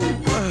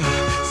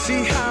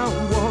 See how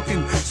I'm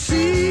walking,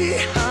 see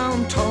how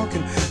I'm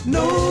talking.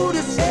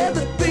 Notice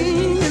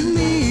everything in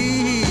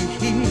me.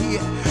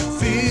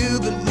 Feel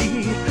the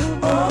need,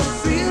 oh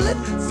feel it,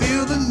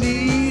 feel the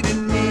need in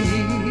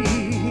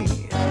me.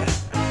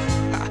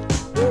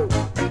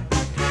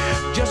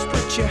 Just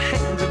put your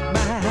hands in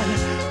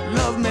mine,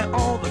 love me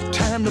all the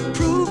time to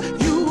prove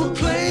you will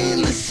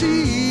plainly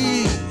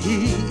see.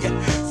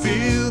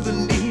 Feel the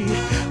need,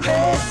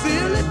 hey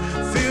feel it,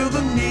 feel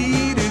the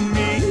need in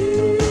me.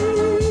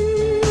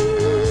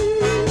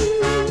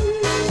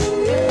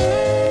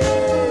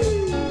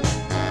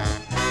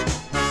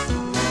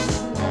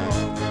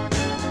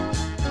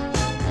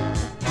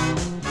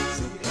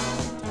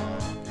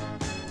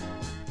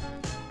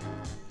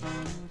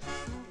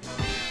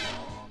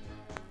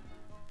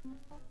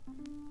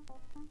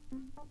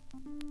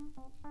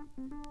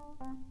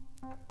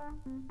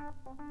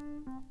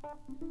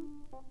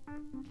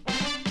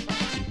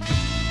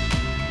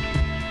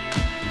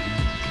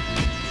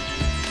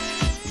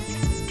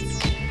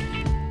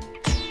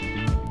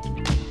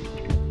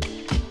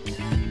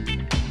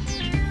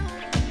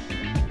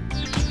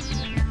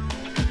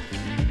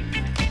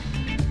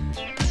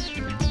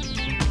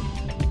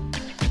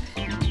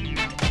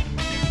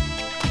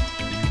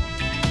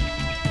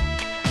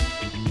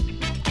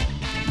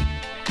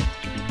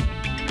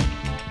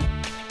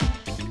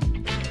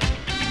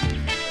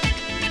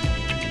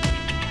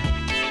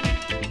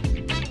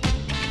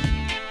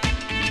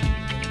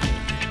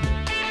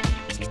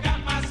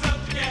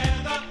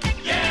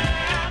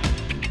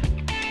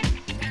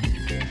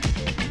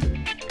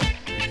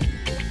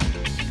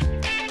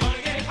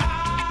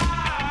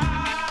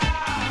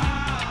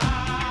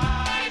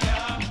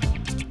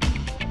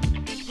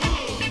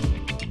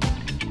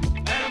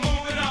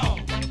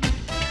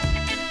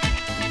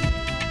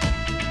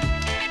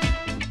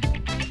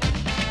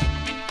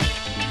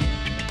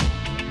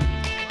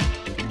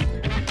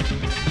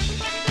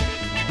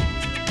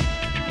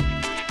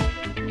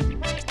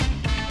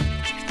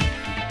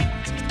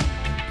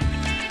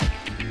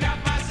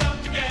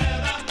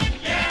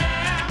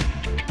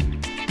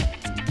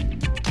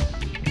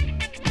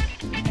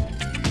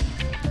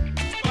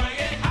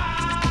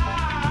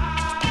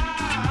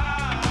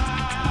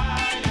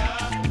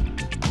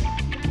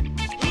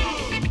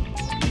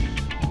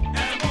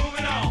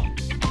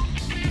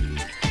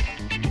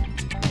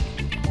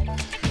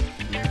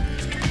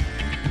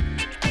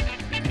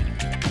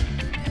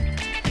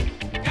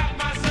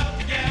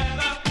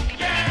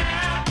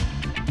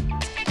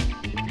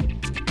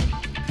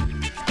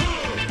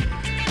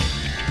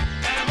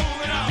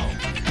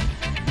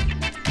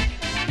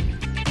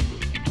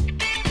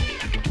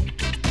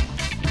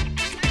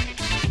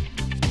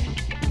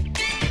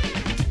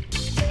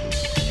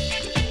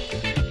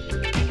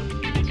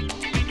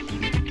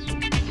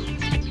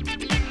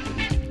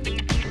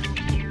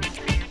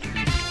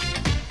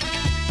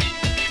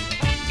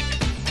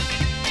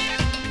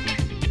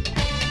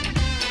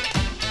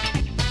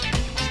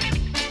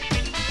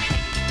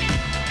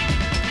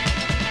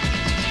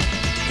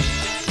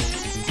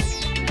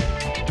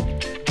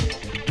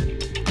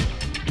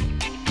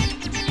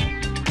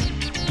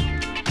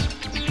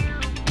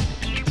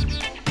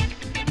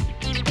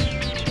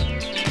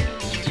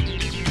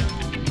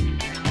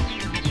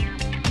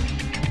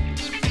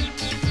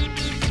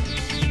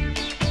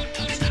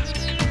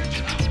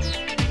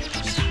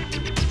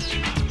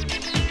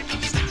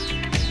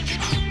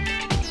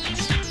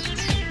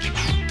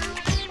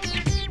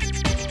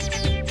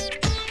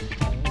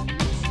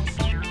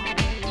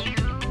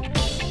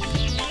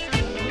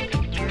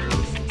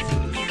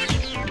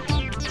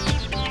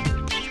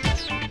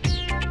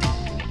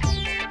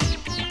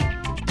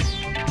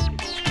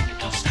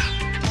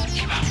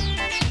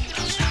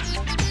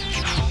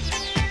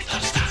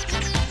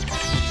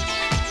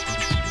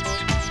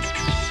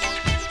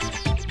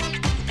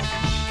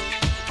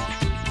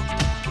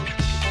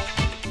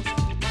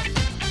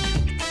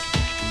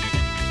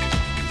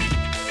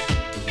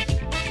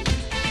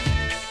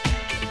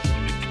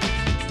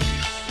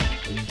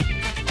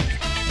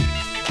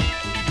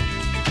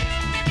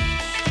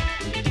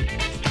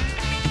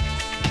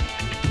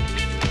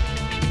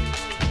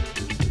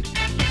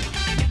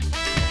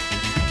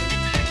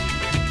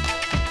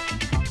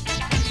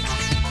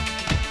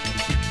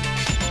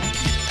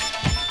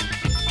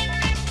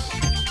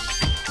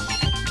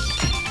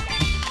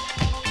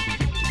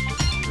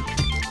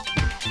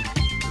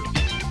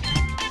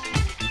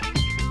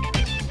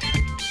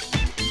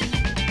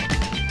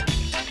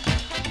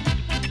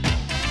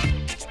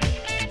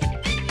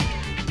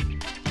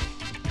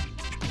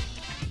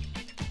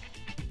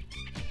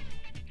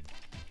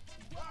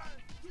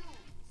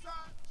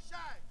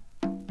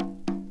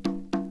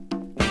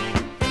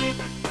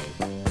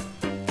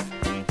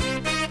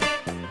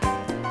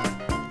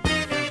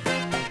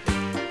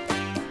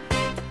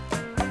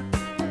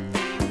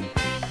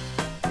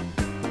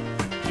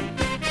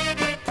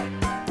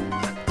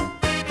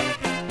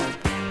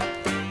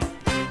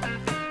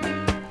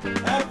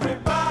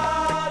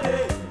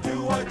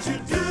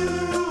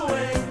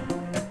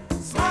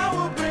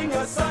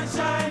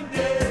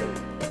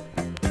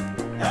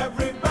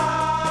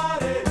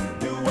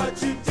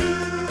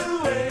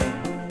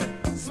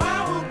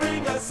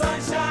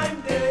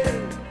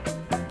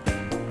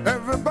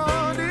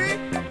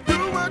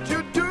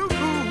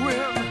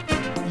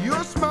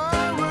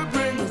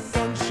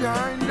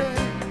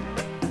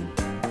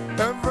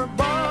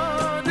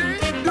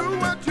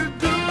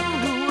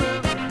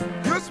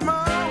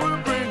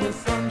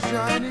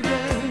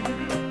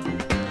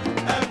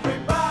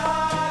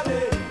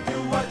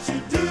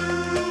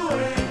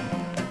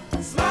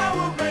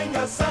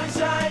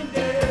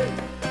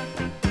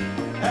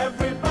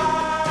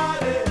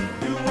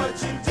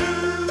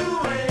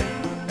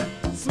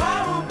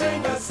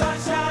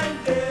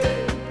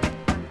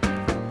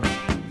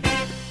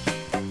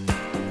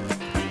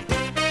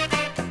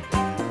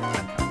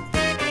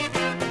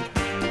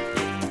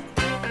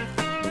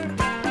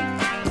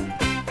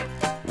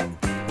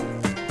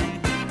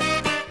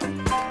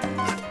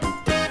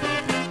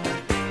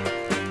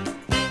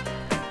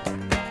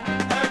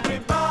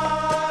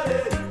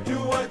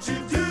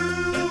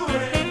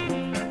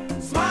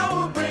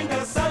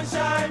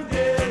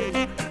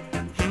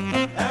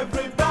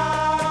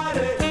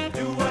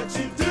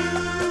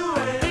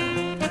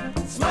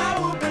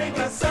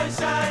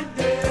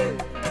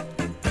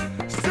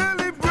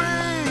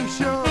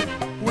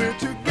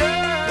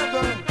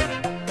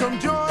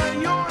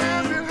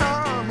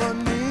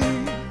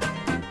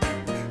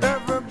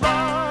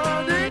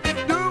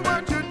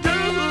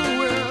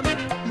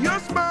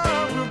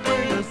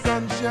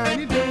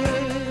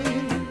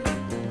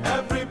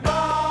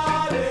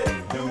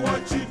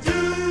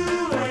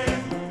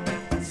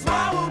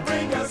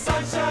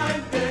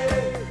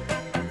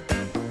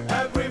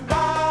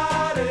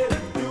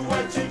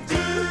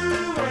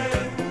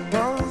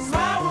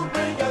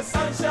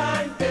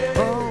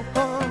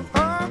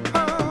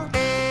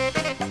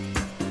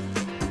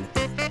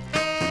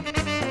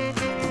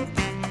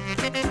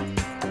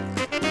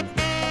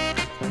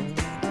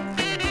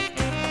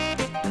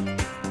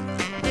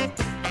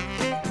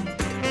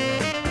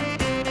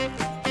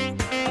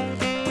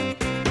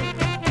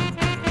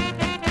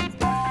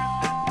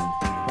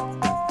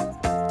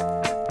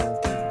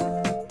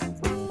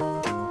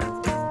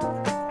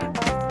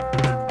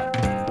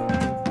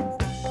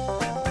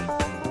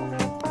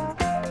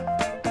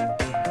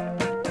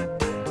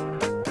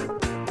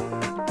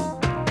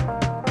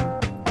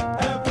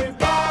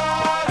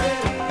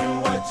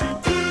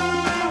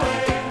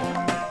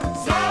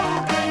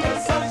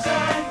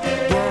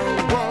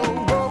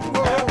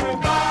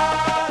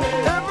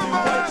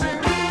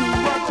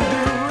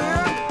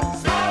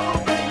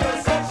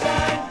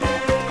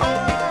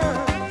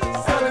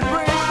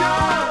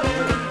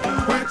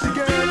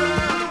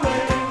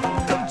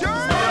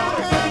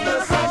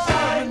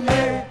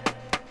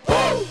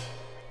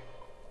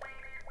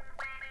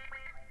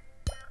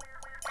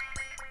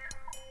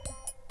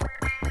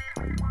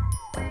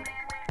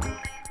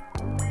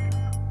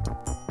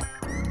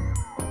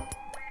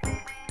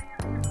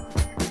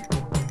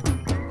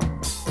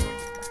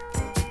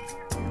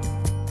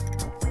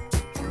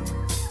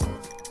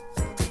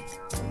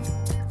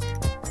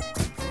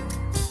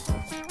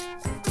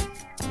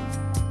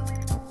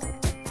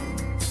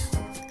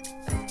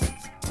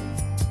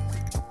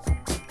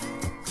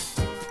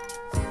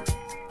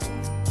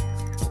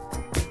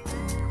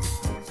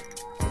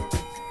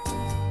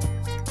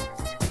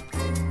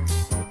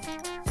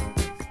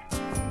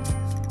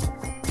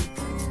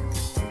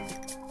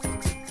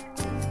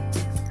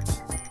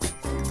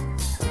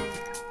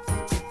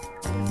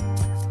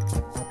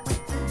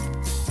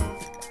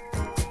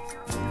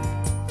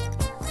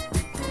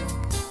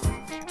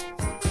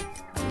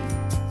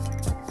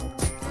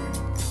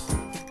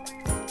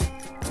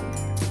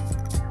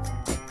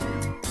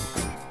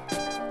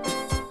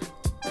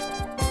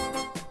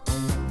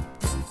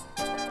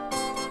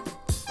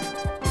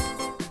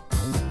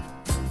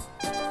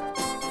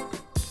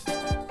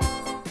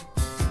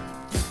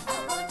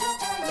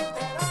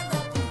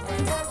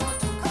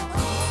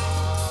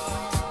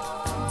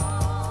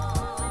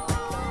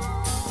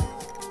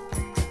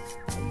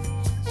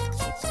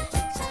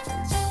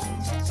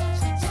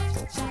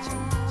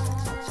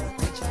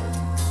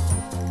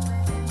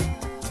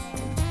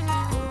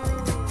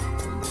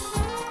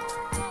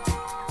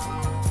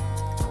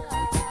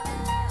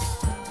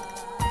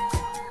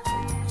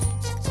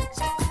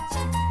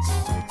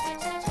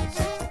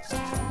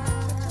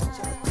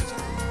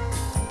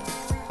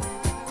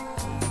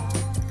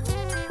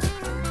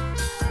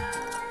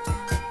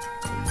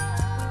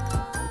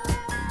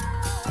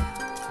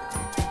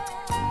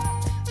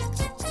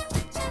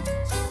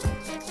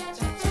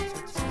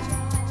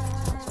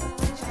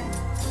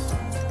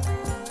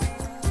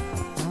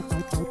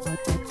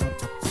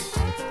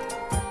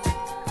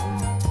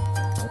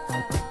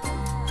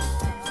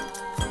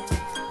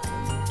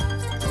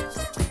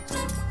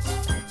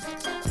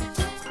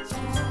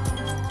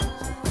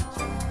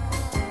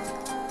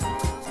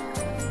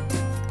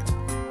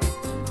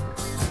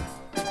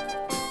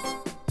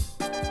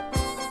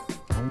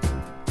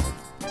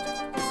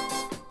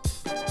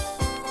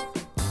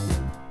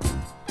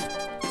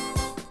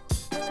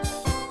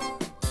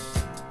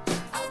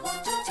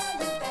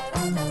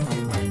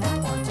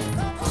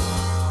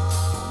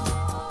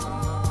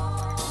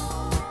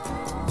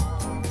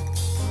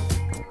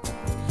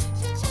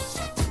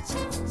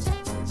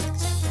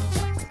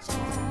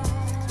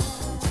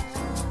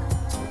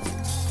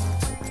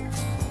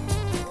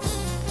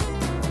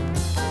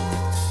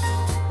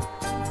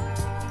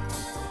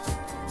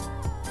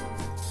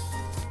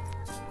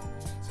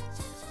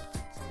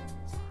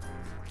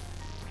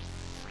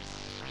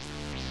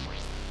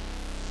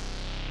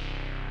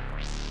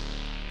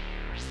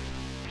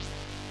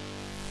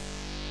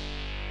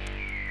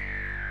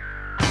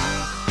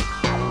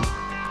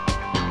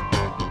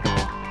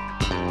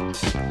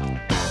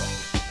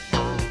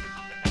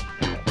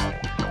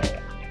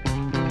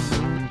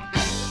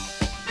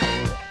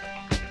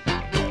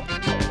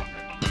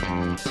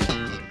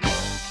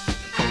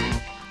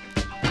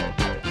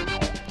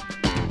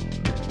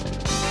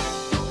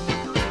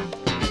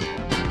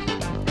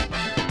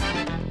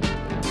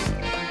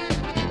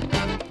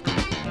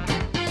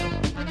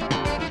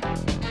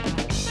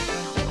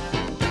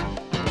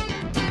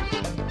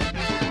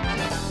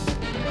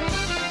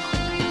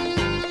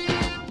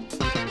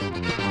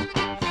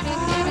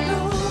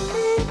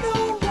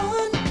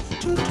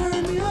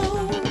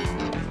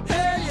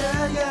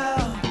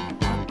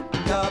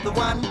 you're the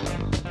one.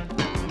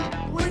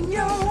 When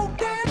you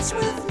dance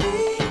with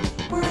me,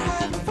 we're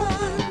having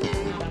fun.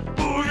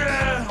 Oh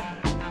yeah,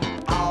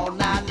 all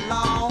night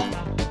long.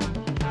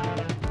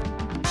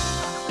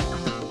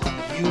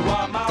 You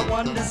are my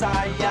one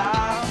desire.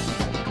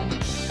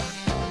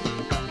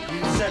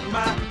 You set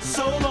my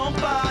soul on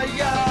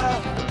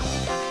fire.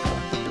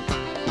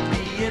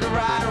 Be it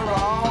right or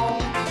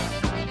wrong,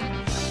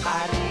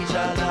 I need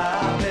your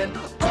loving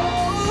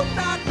all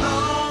night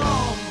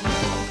long.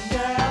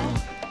 Yeah.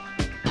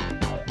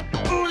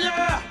 Oh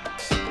yeah.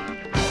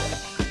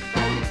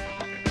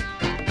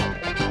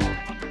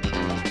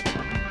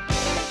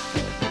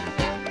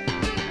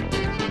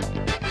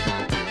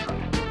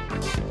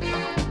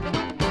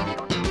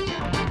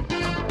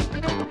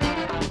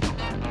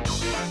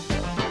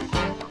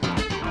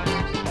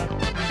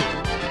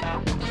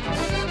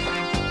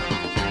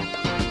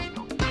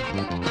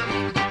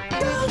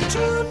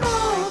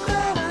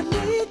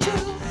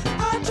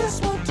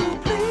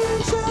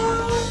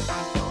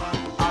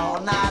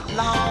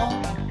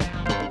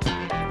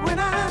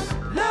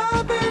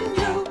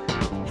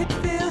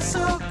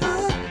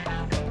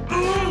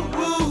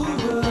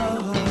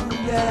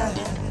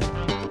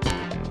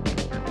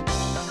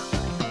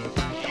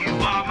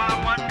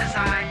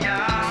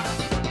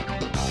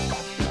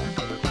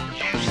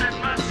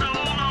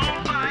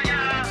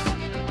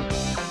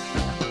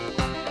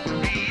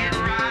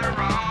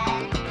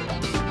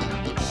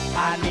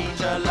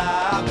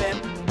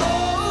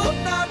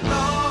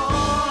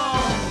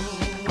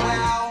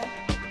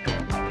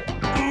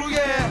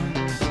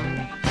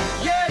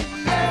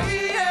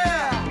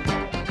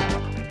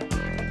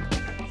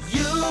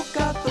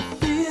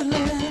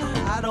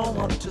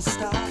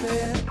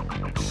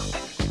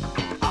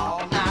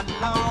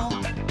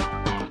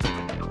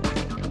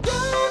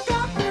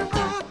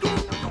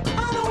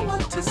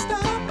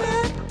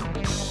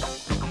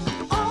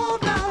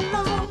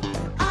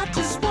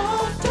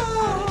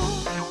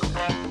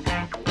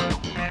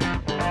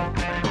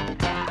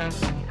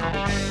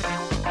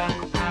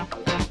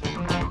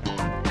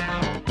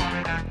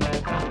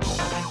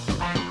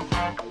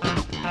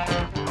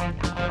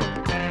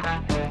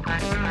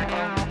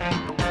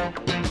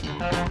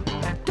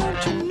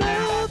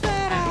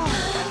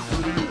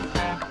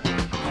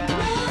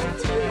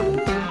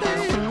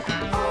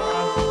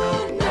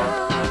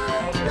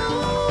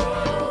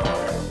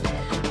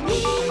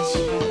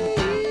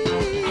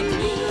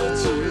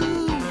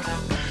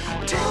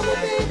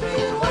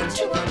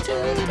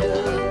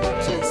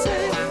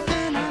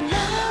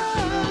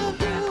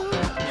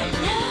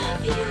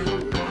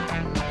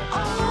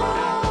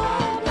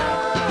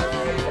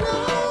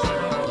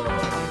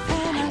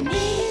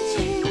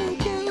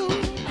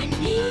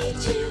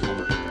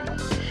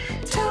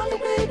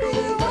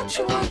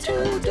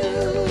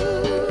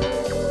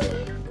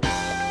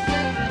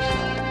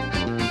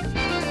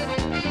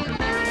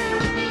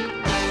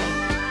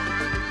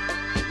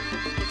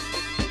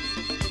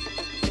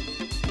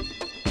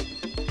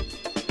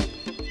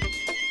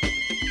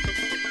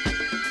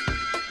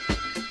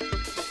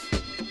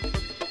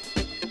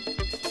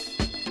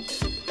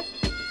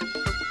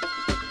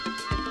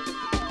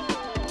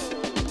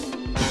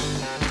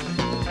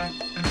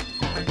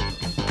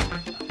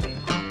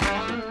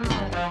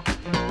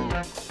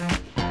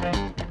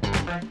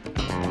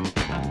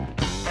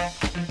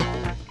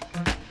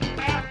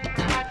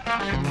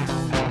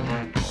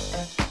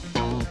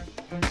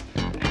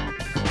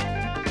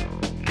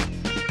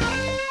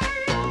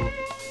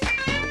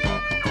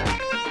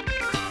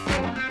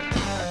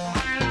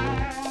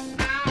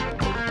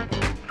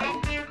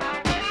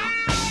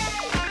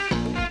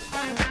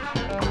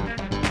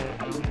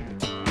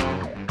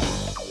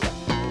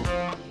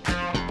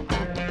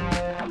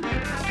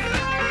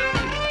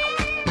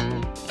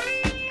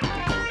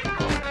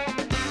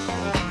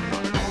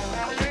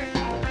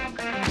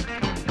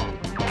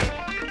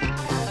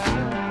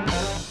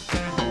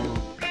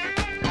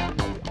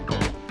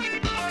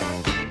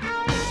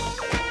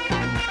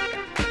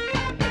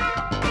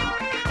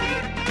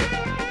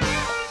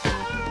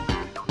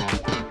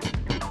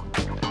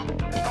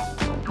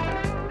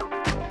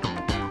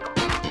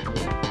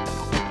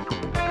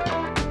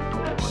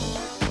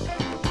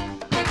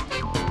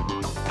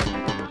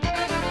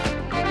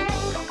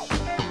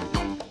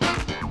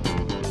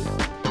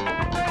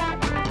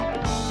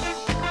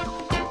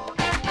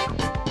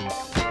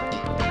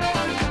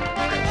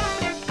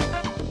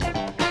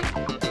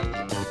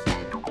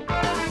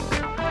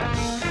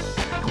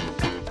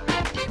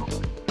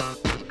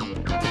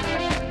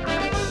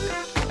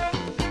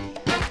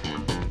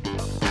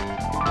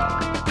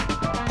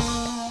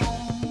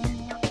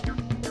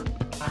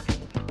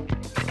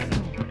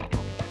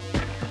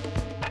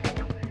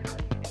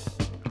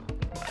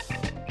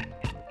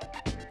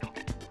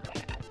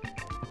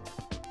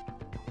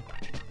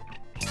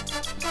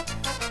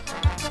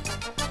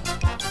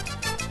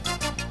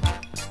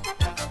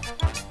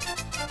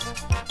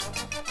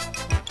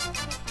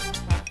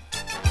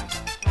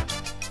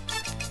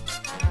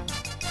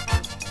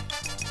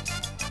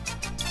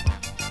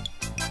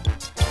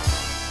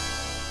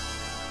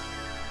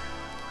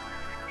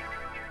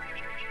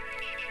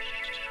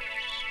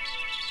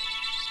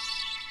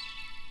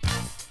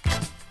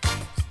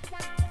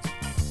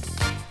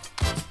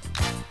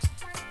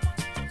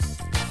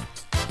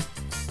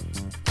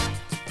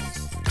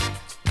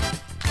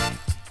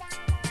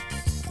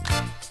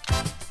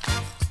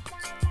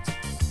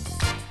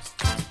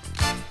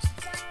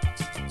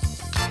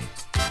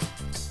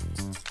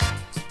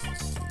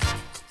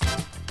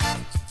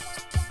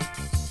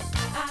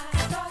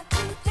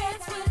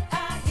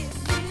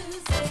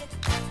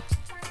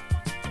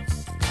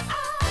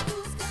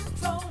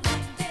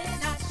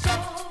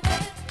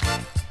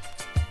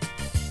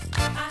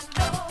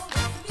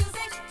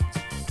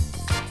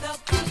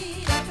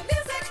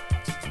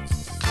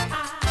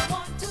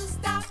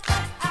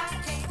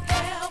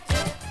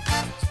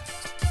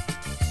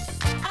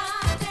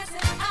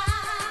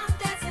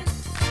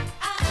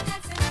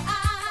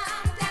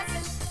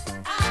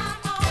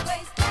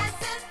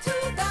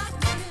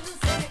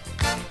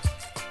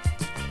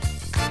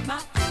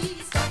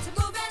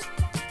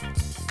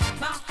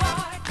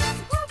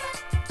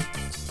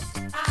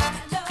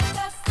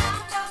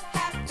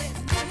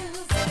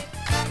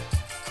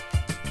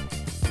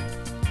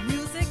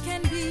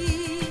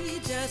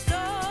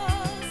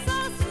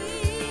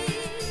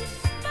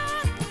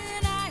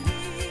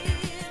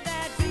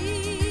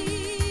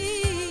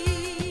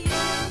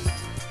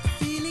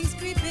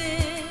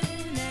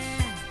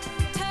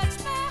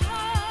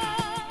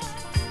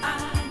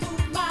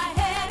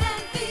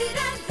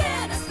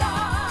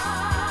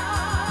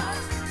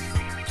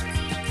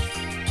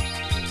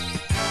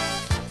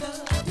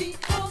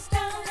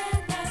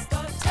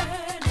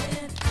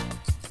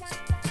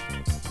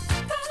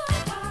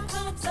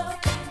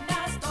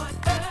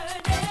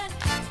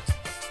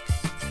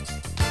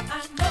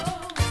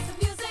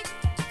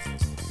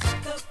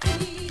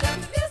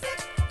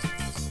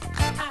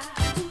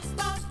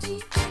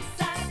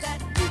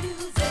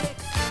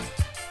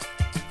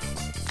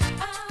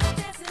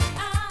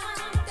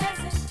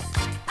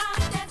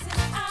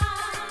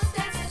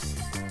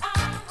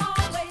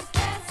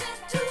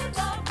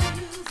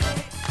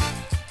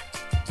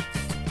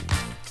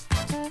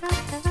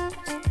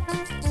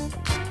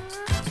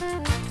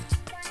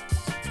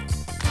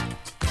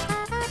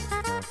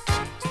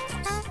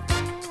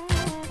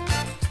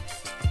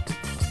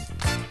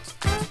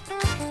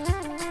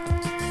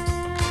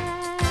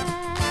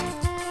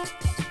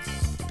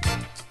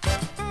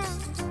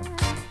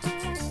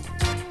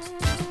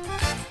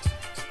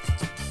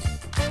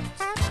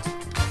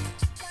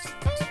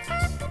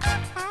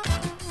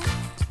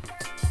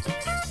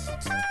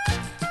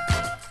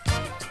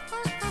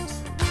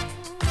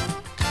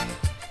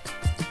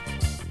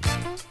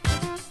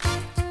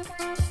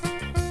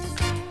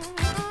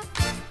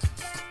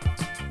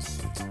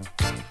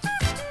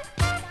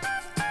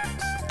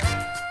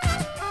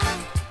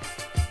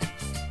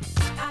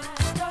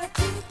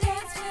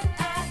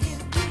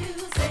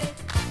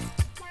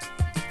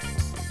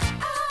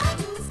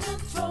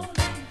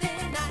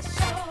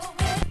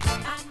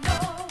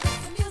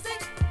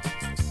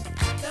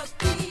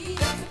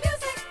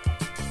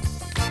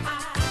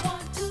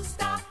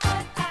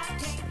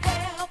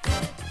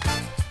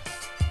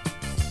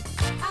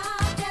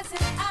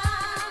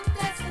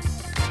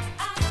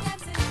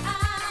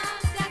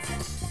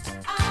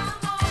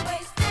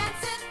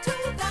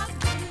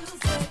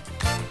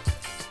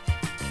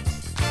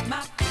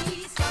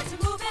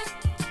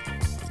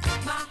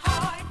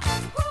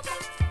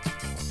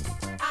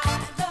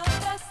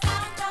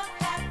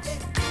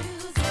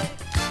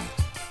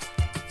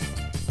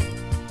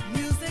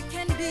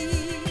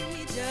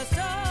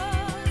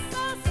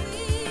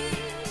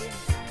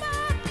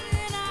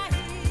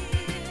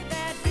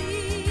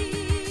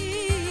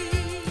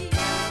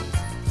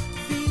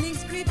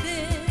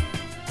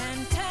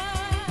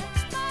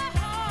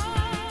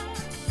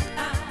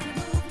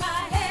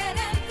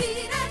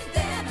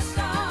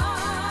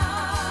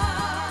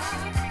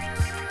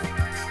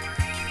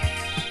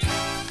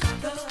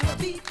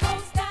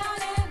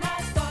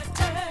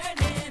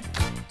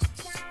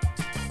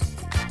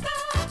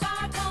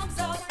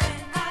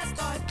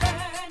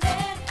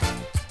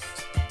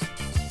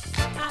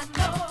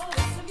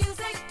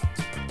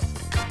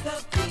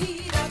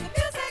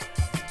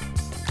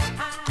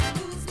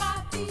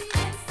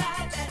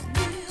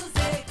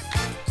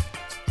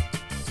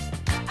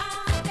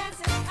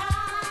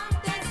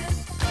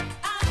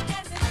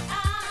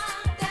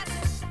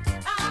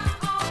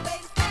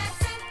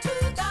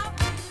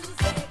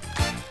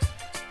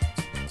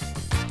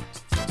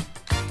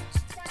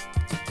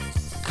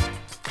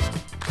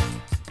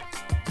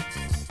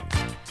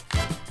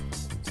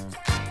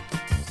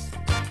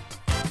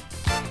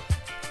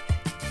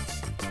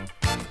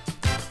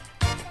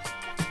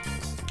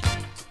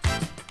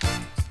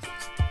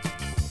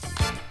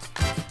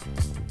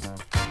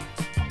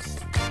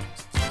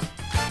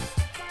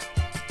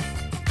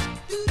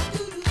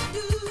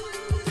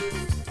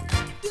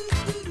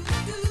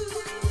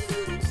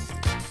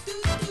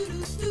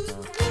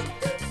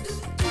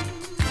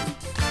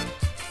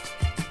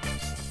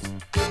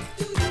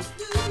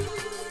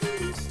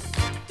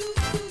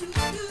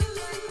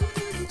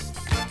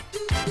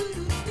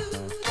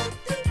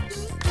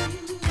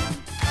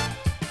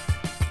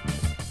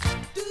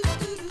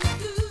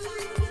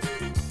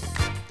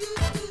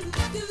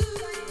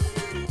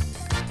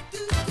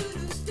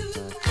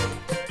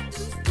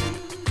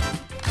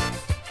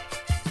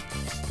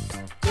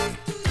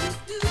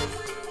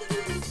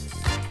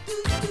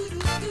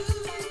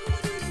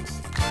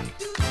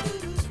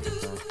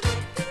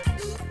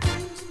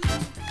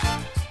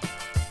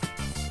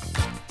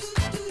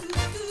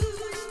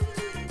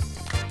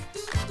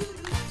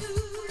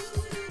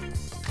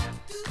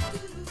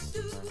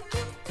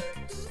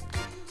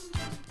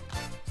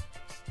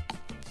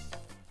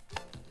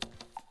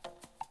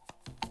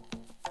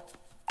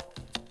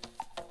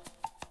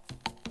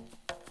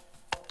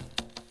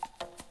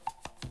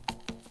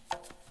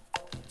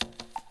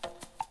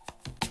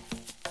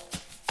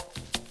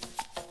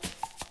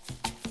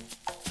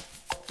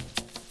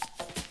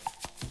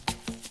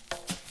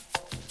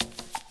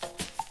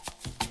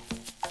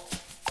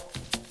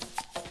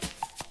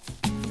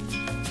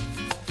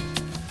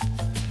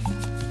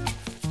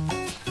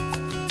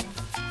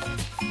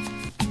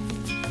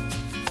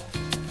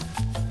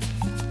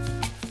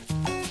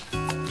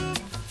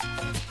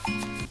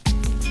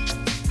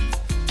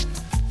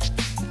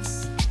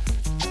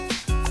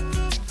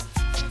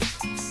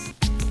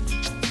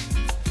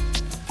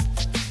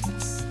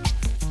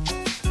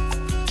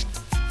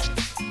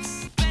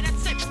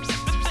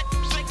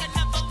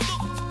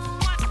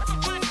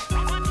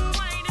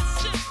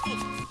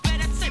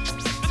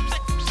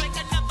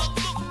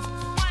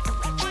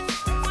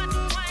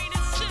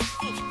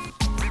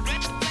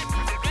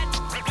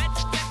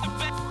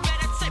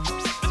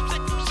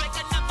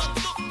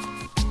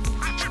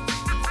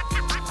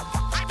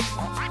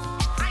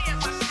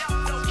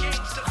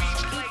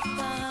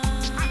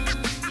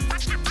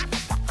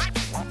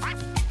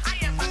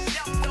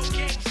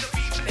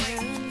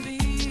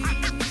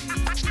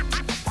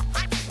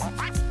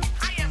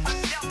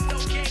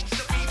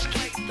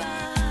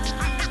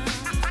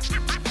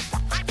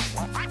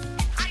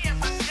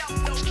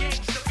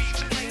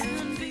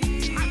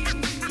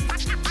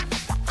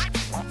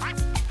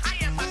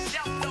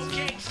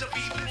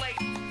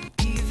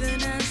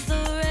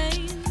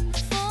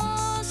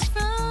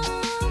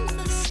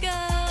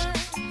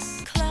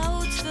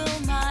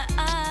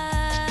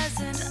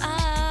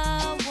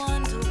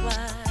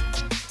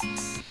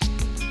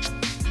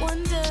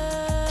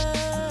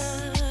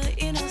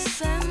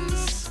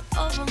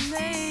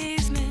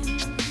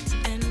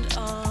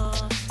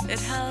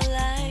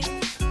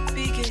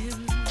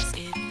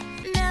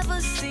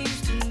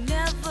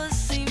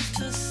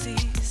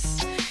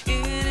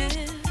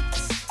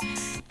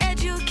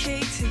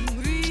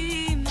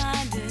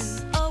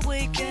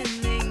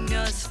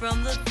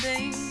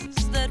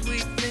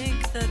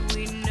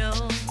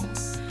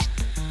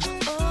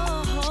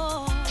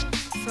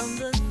 from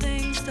the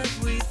things that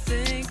we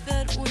think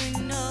that we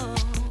know.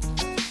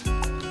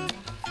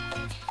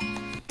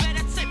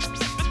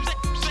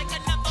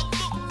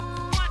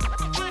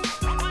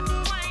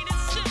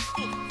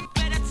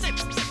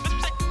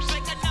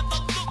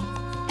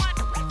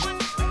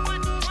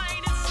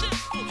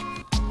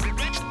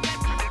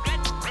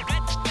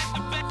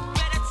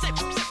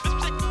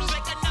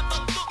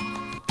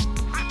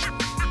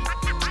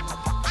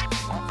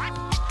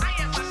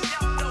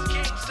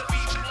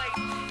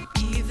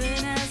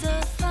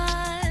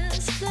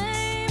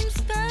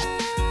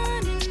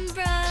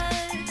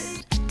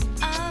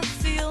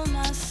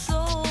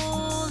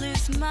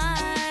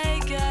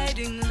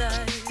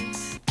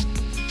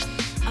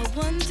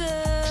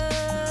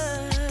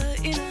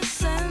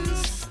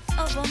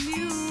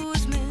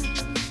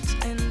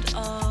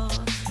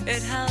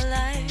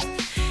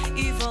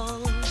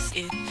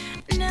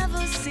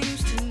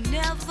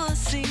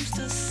 Seems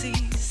to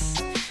cease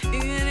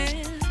in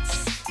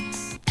its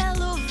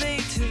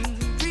elevating,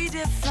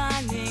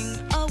 redefining,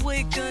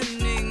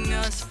 awakening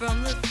us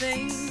from the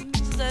things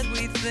that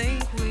we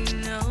think we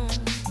know.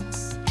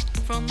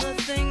 From the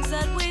things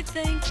that we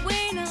think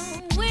we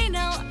know, we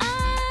know.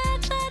 I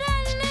thought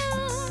I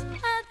knew,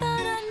 I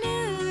thought I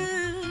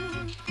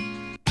knew.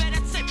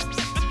 Better take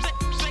another look.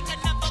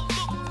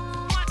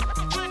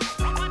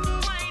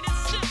 Plain and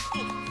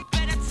simple.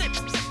 Better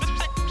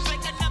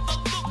take another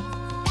look.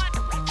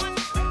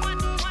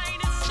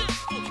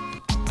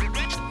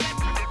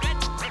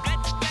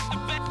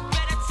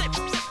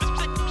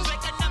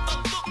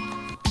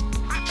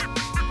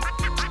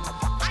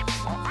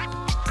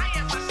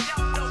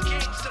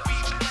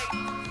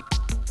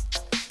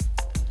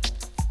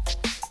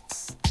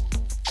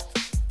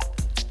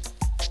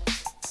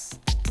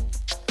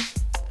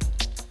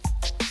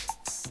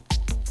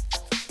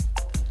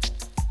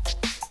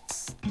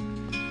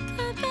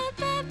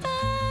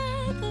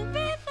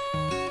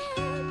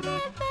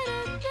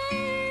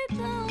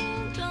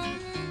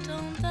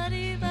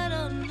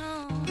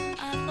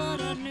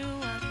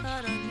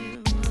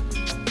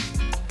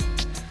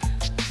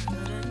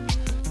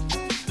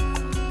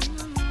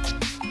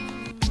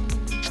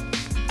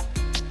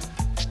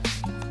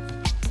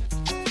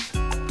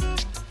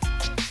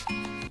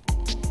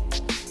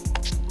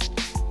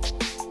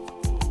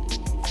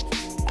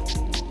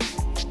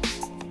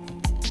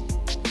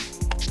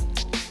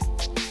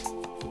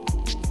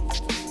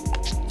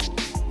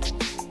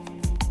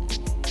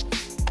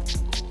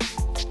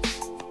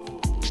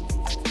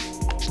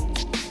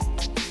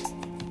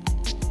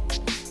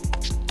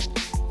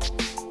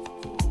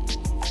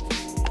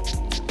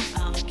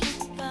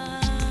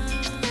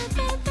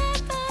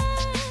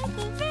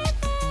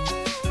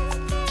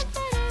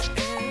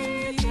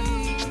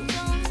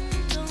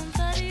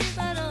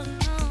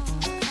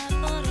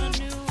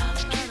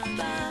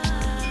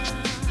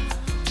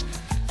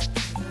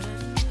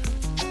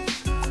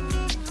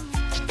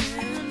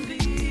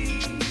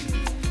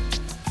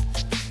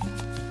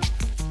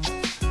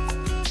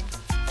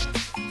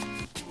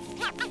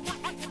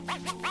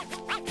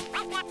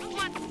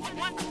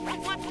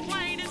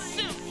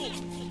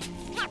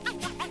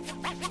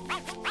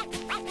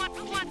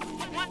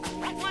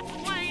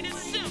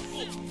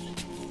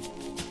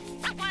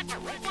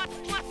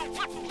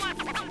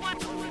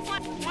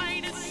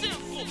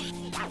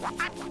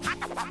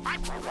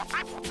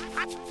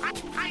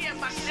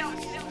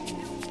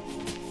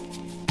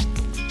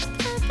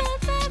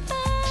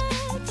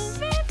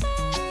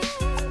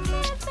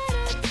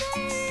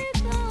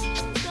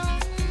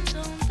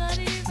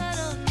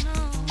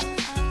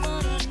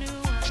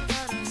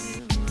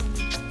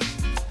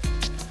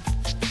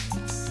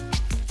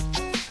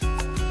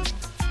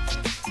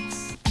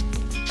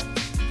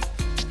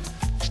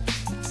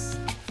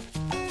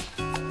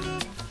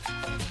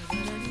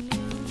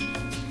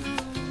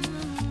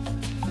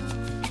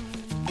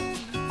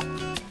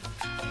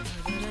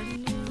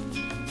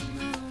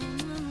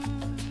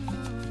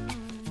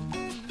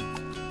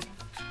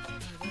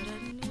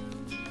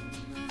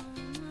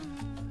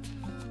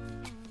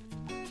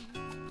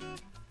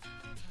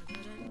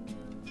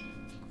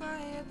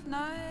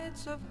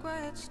 Nights of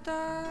quiet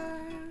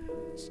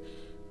stars,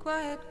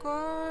 quiet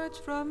chords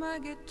from my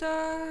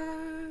guitar,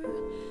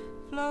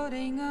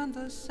 floating on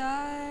the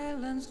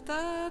silence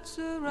that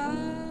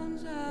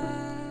surrounds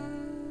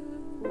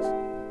us.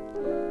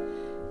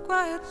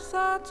 Quiet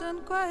thoughts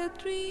and quiet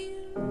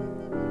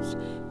dreams,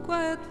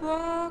 quiet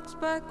walks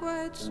by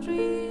quiet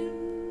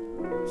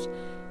streams,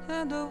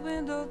 and a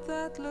window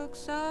that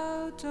looks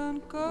out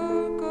on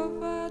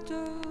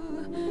Corcovado.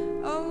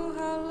 Oh,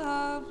 how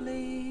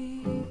lovely.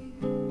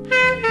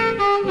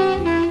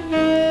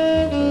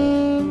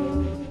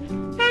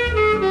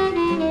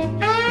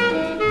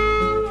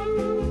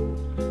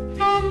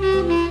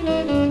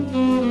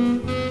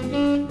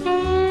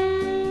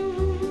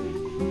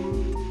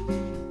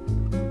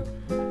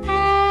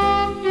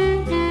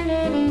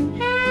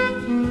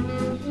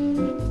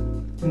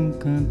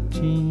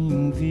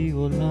 Cantinho,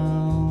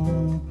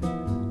 violão,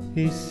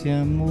 esse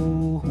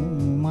amor,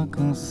 uma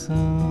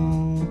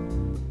canção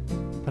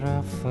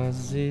pra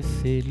fazer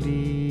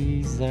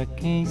feliz a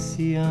quem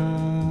se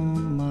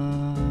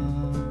ama.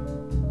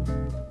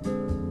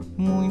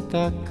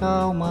 Muita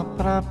calma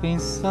pra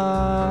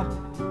pensar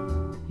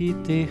e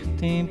ter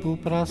tempo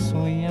pra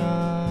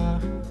sonhar.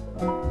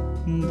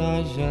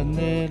 Da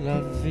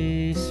janela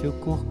vê seu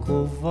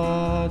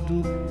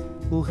corcovado,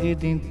 o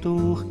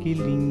Redentor, que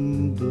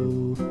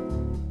lindo.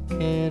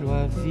 Quero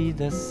a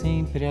vida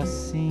sempre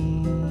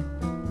assim,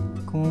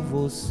 com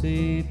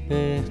você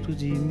perto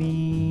de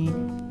mim,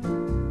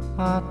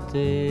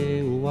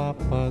 até o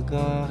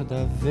apagar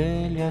da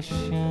velha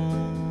chama.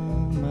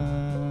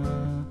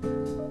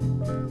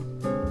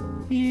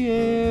 E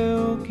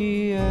eu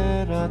que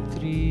era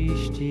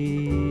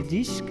triste,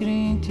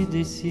 descrente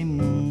desse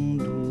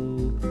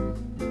mundo,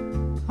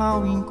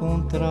 ao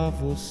encontrar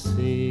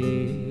você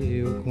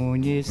eu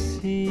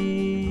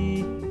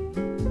conheci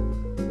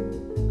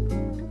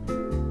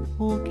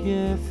o que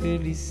é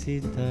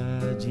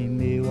felicidade,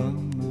 meu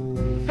amor.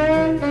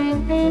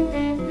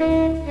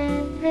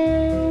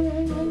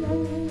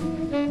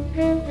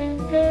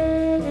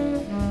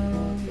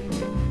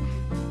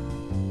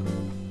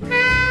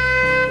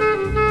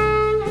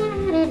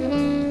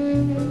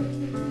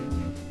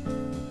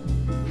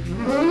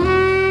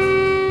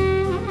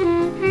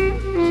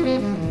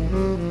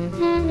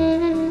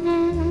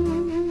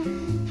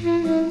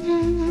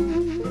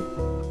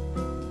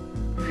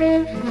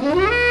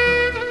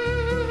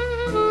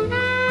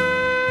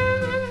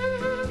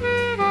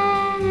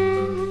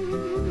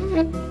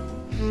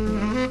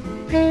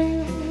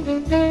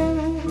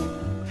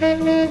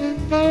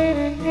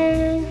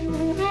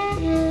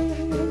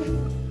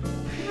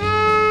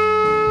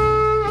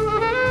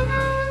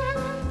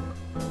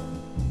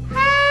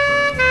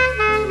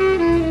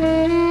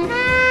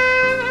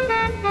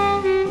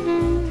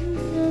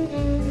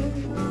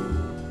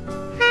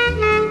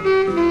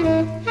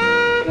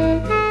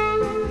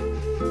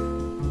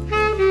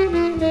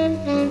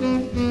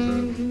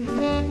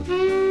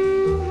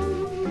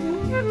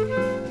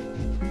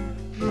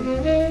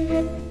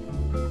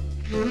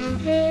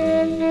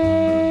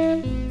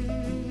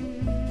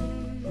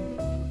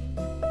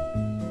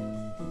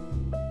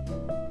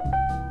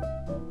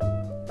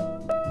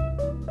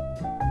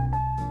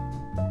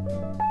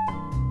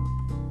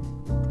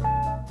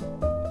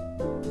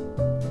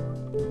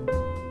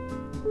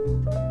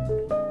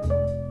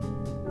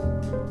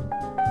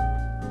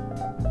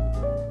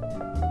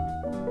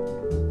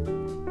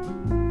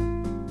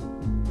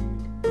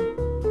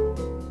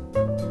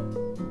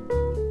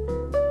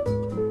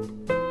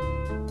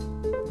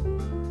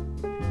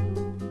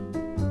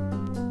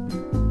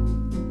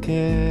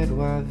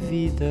 Quero a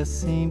vida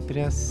sempre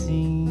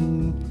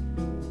assim,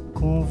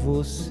 com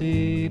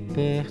você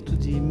perto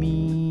de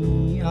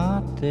mim,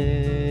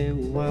 até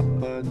o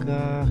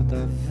apagar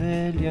da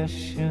velha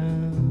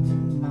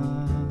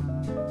chama.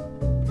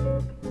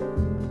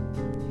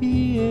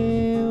 E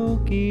eu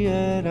que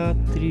era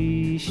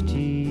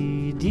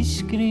triste,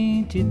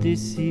 descrente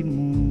desse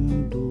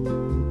mundo,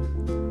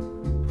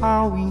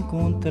 ao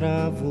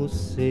encontrar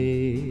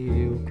você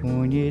eu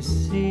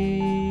conheci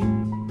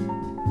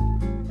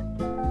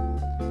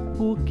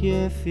o que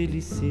é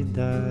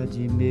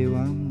felicidade, meu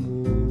amor.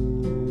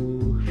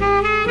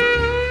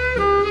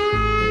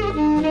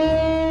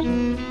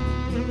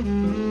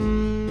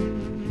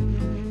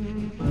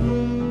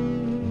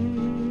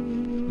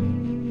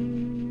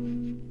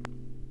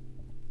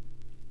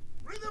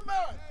 Rhythm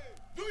man,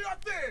 do your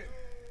thing.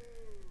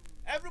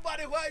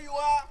 Everybody where you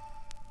are,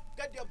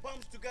 get your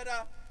bumps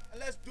together and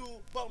let's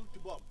do bump to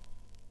bump.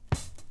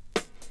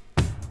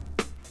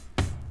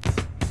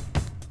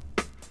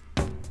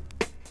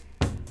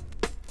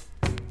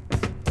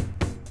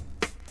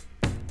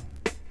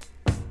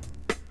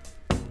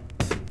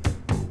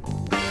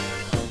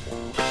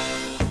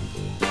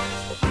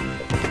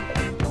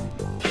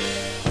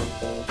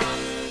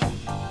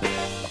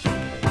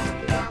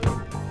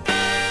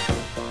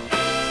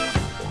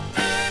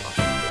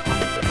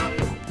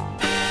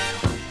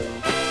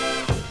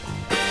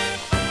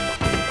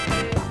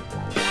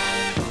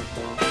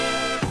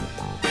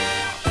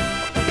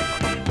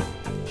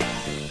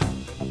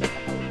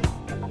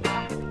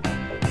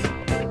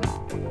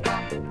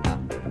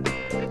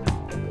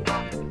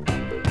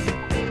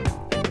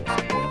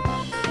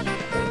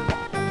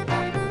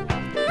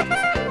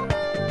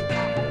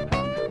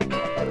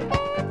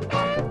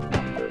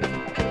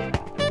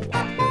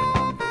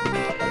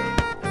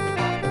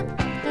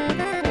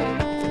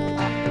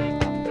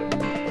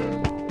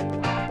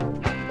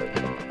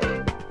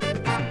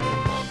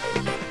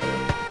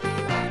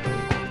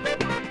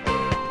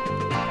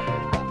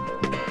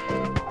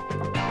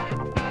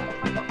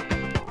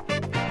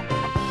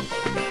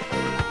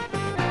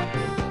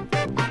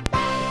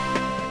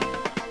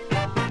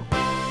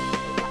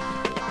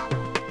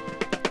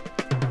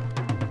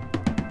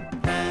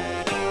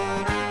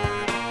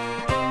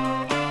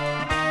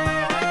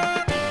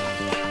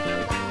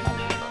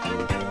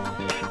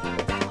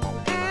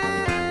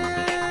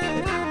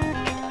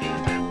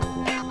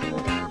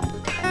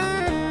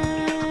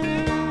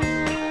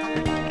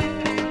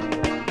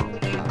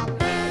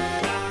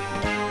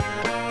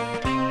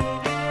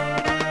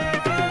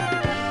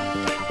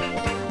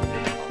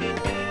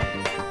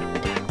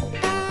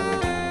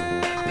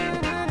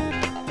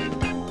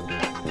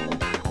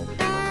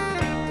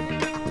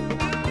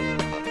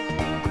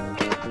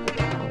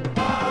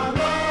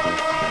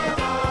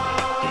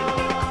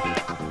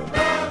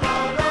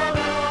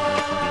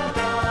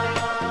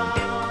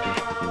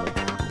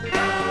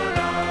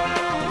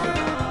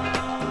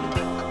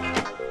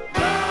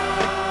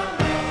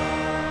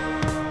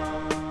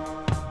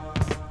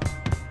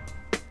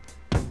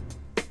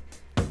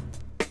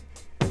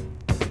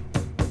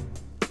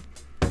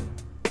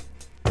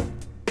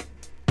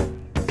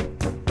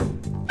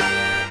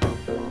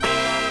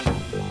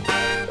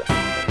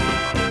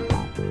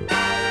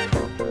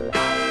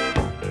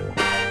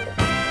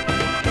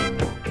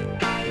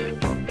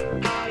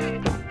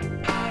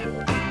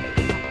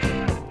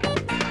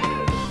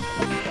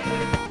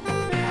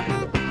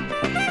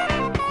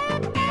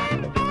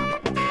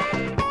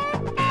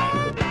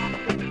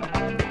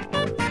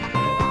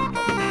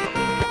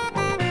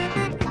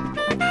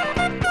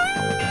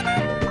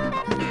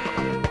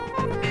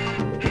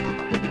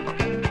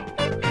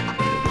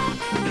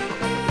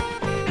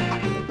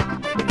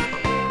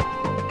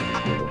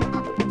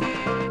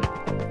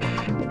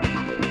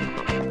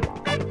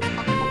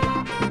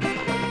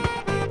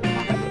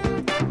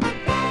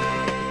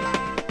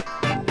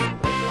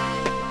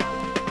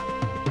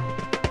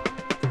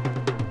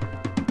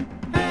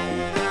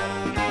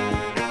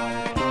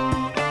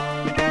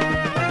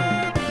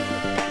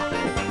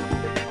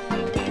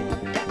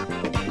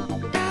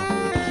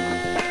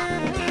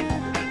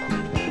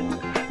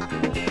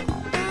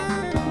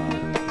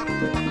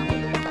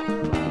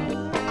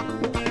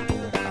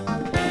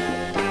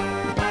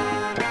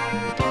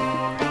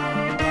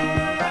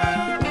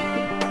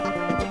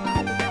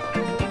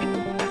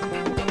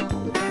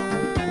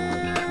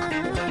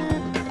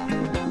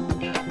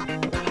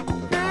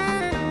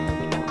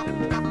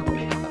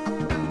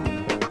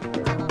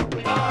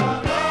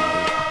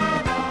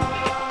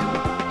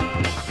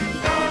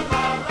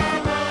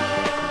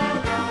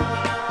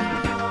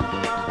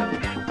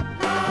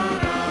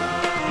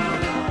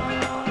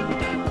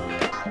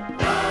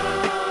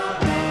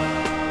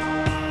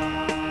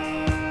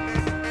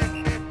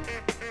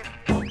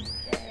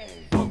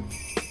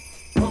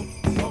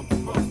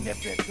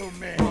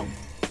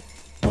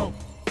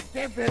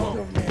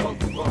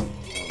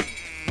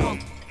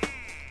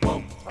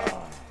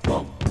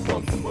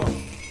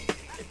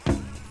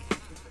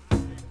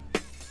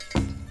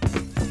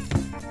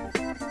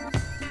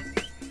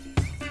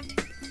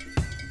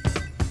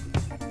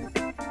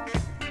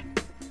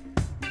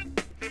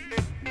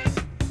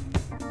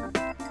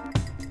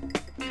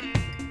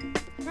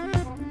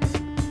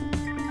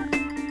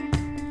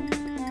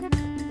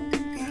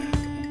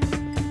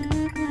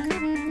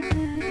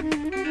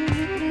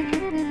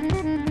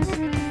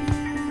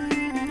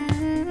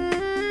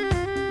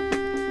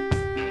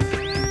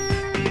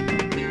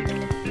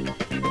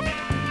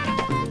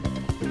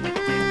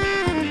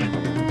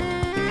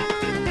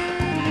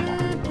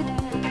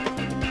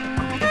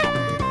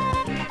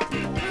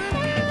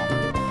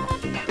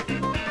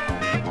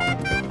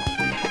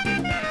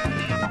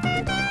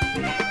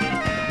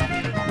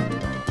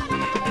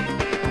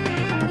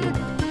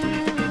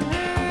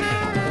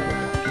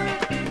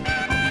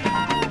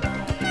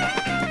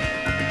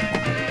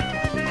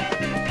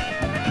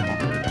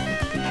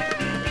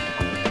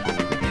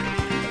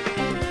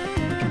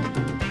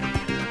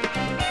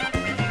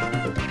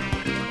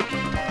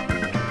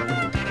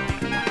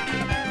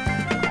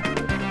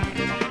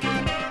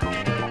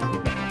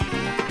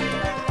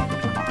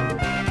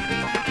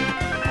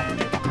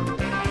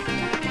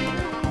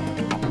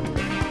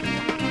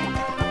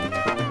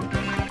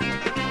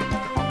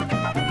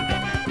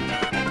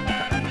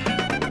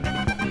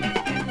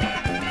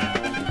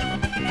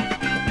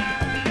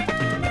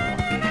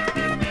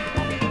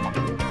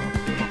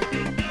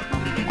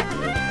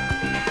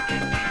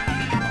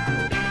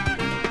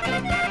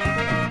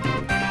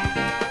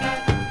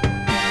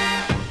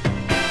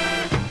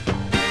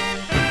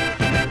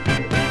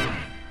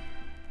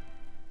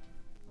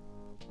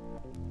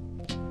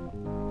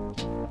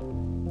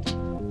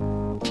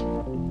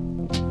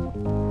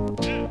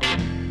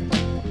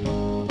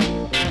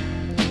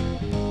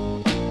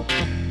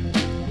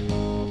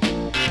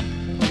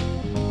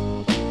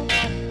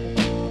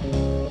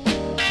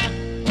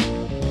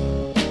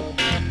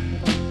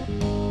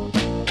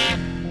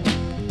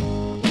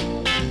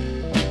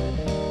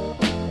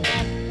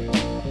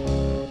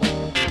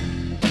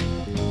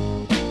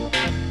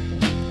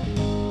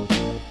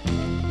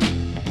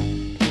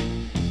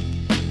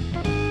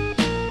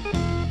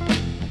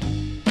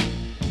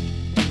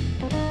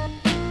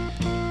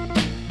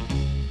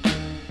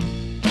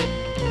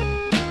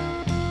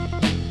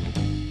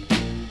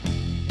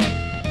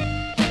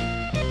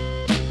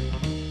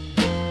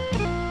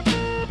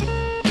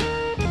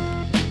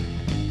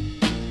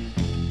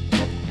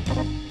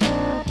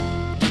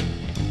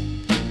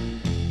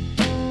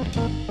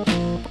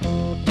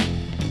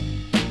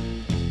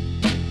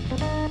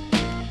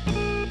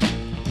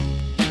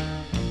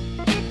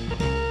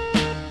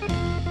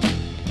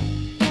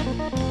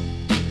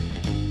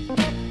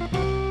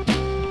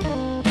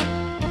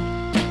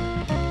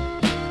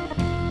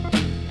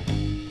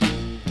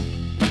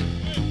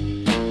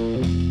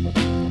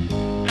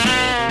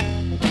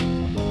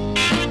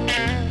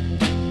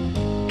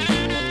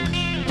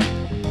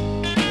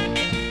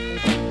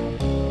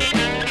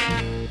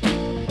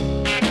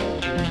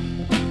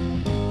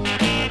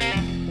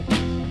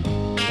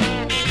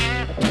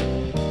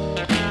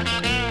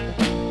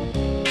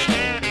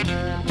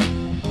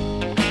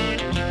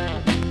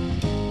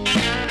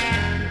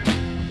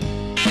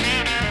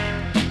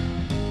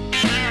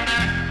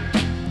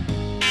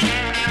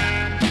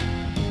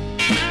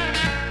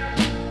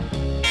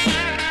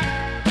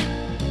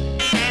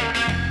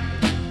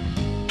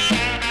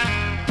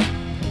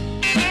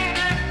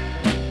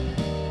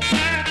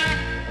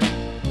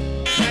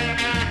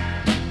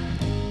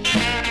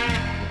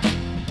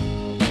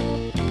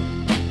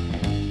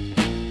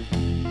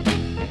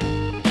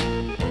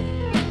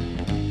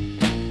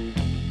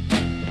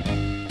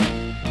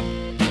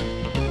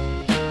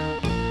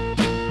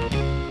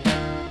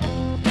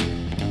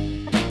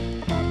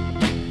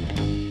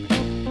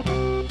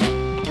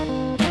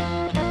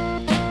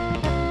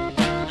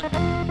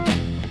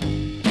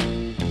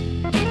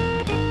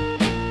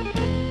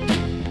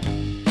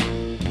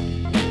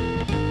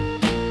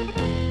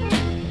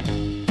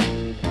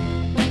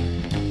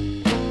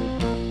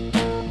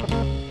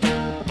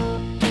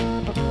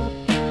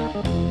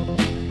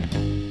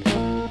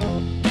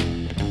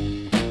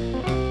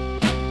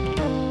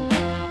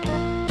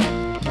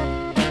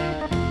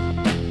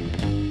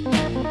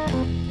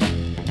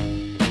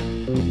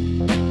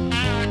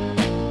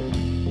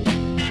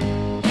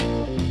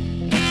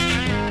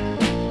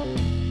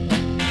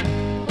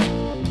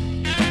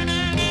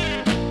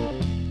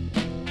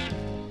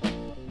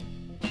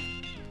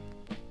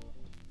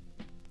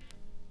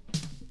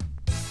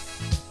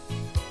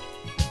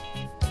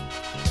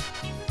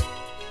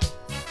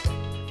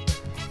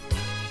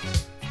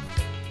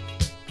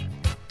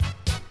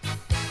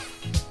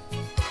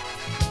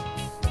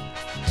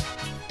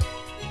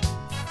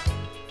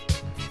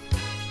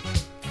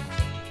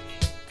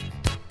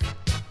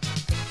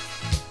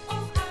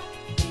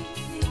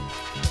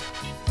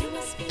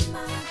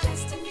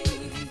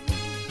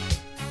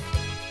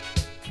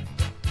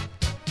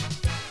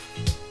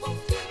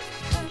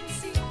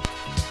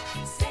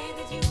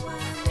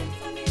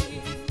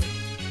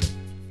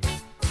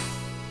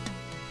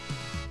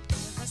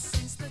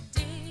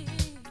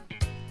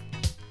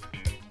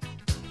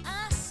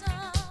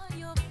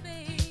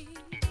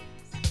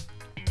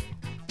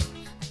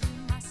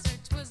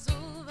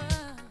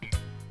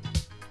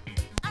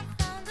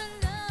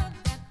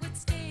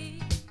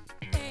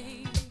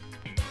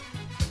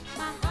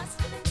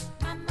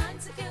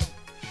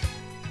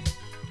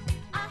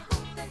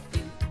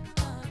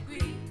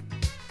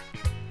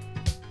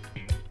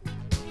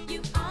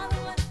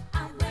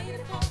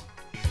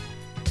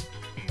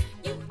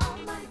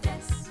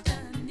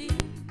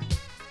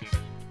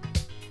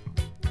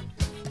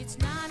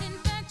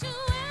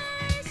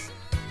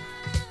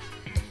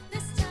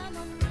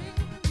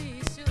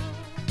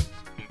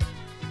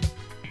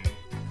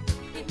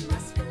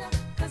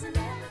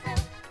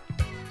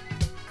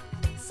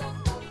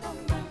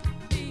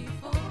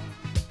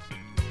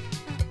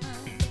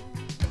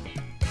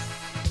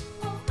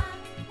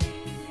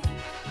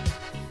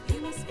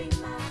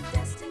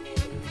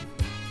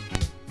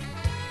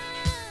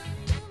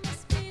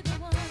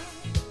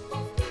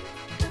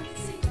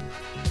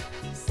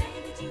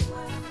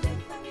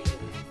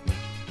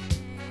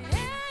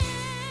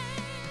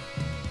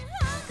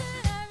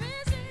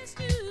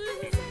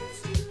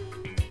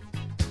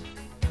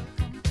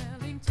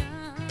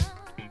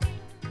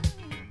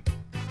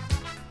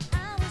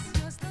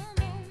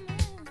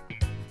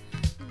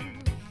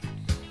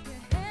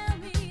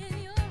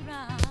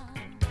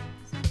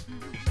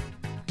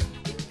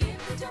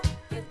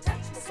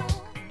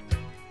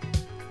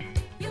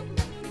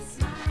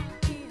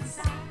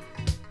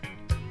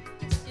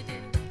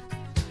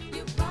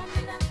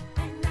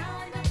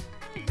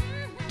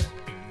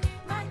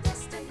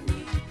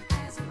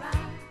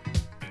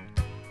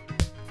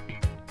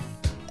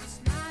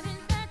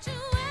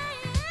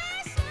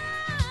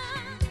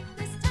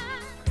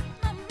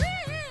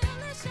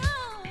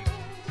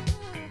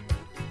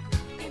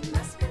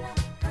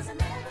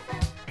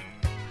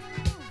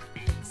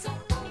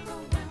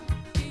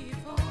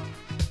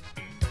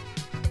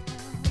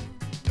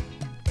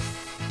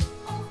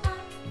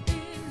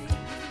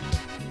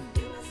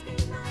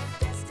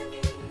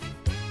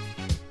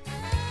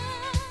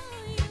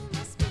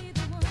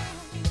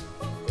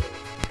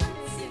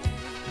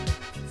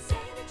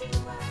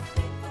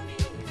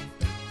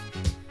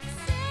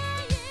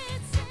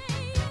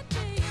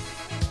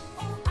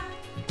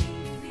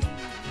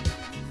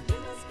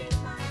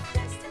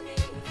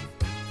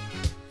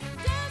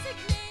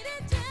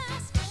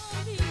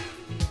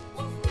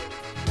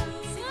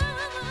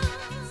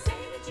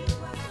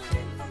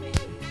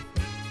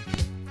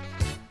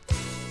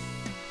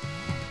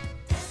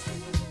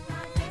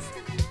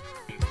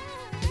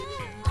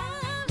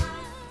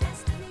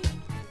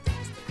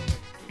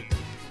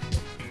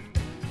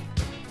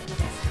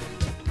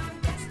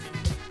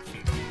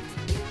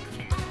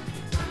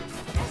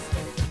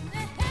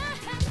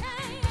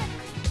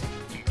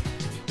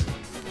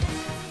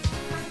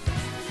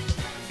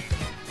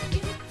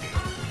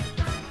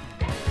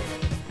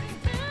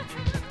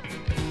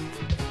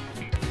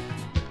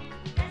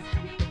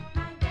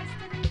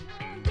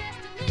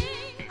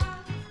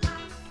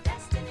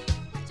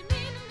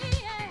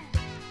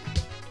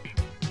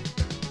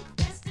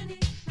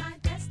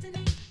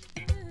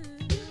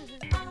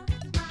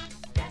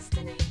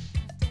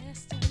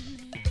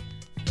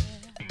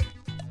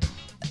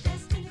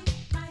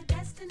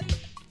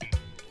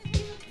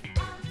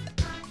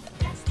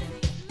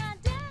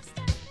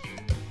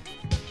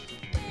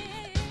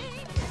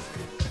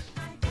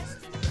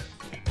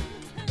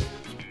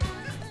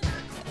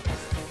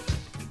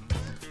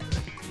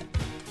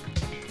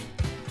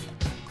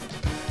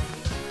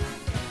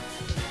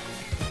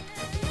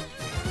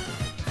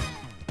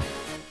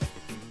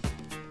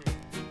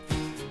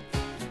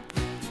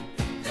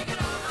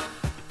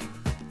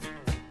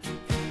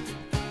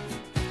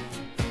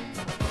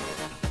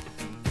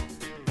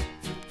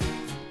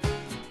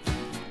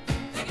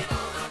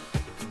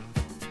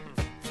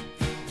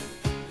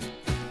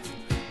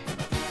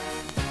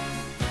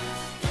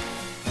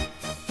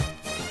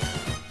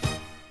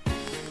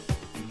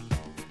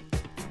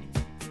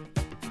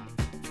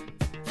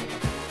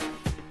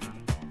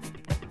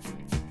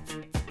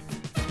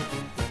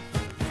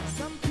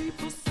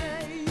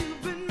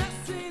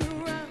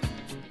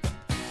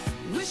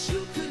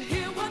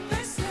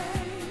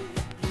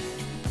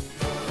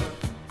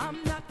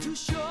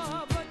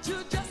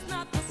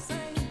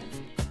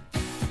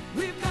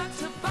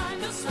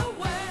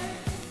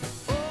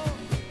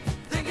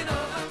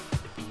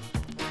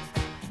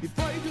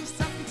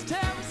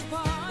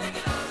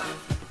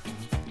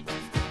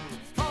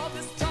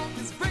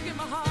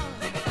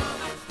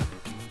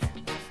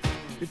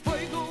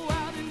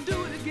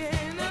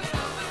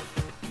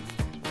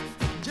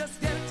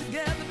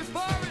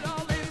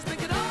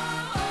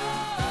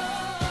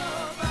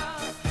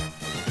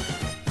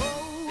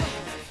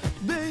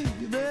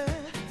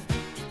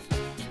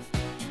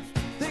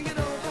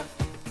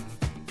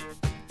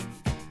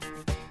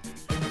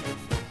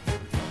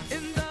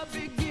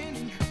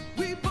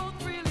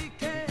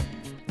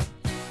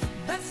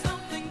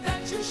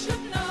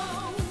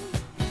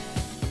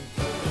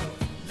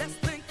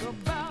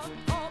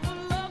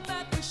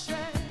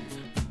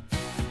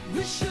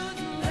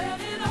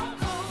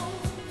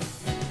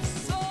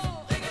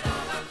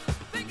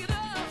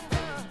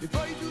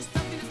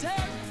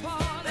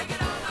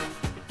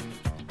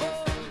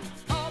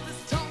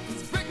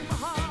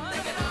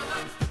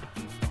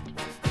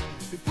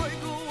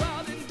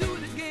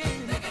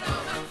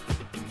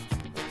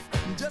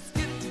 Just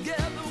get it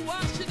together,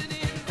 wash it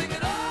in, think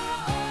it over.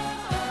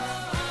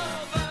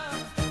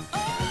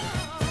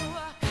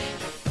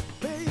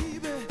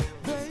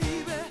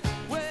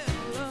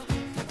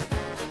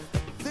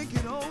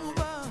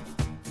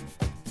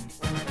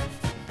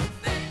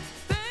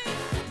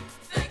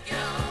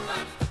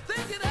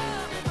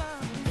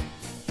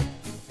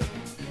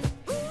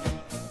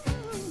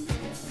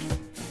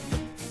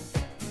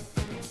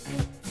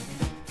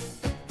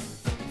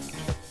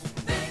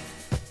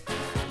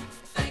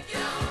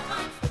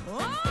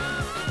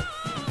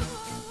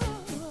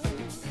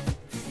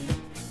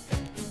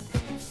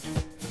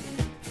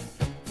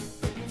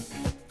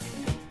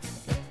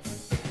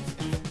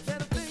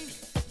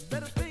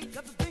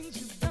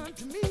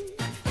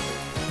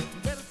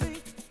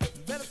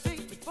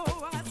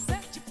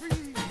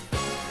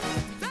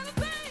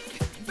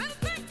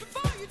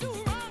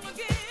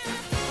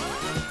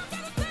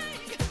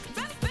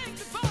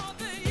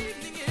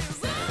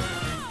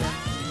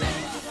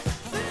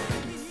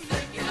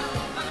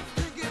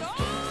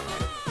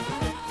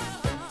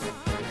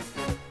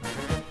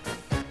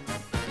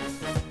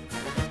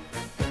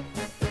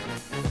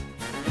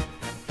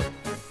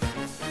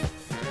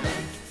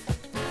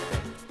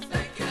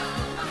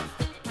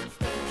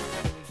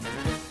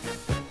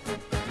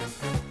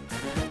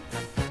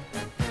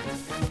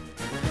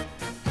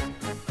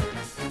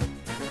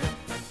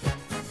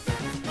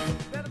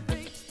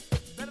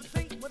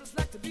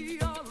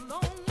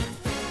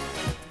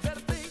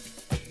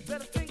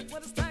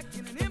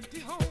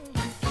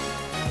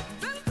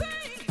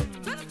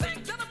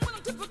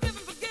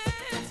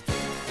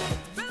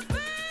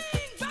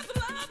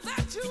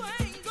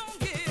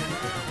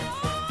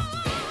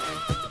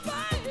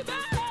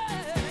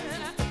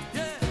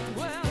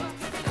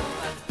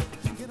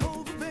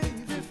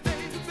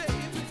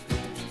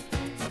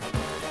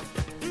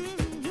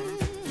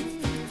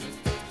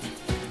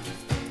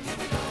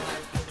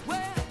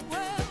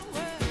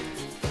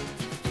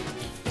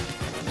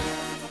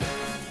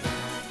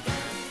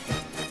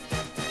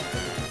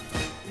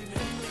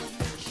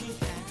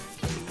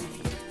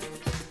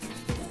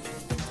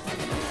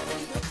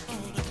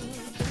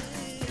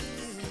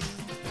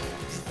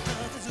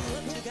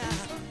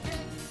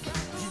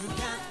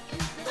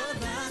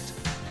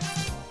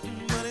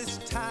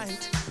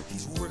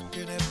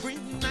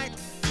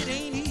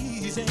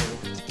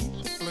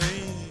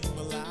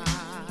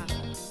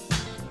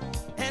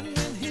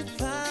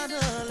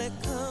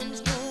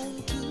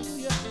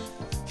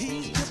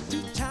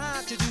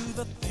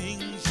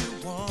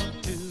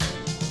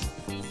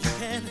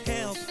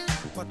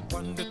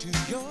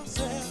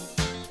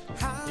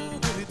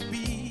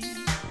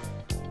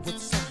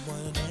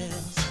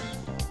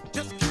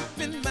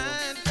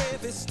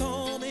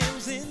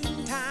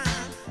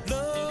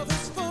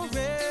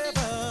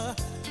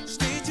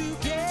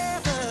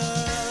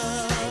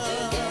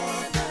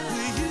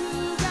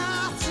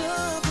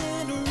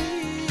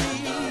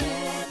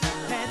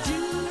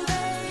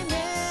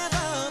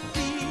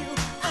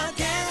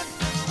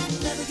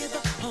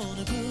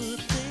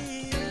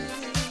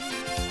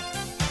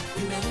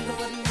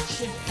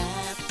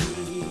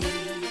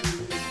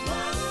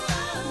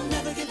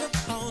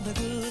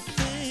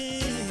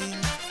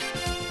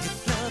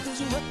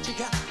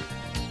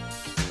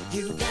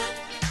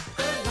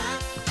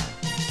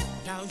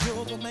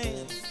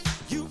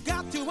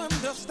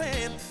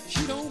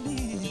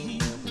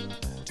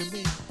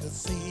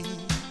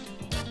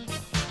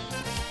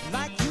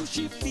 Like you,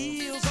 she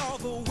feels all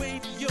the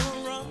weight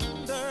you're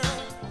under.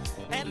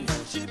 And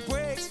when she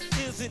breaks,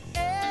 is it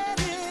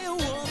any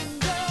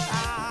wonder?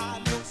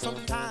 I know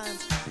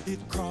sometimes it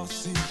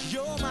crosses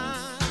your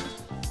mind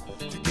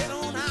to get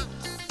on out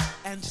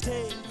and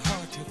stay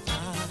hard to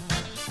find.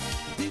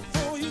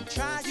 Before you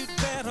try, you'd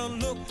better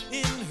look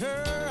in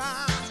her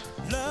eyes.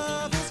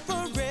 Love is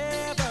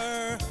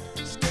forever.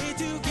 Stay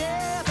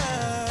together.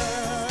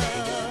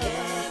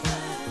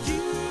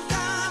 You've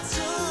got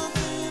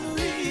something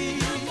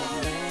real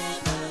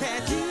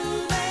that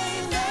you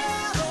may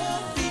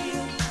never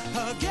feel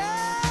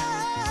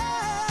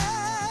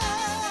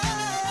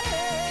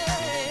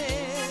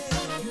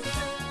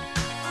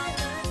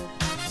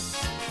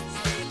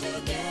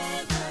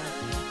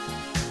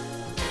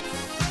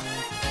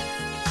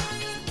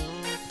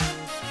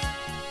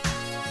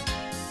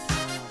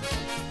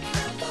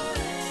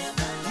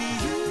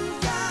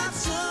You've got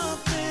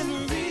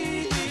something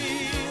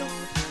real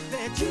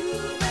that you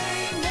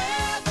may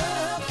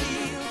never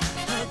feel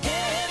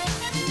again.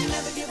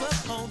 Never give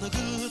up on the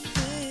good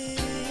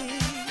thing.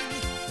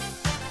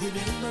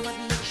 Remember what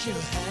makes you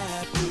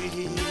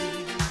happy.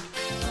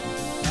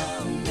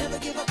 Oh, never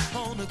give up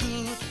on the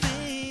good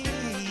thing.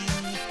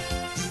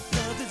 If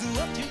love is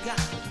what you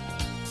got,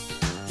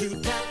 you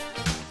got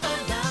a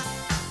lot.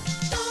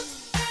 Don't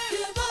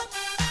give up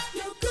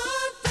your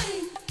good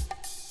thing.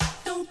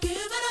 Don't give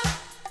it up.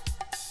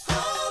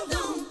 Hold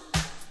on.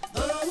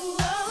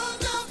 Oh,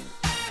 don't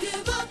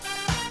give up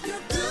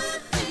your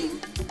good thing.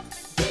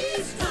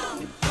 Be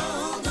strong.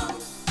 Hold on.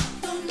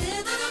 Don't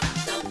give it up.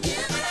 Don't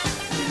give it up.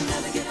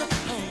 Never give up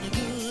on the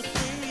good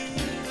thing.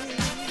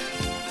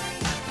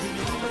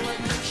 Remember what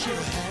makes you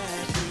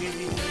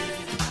happy.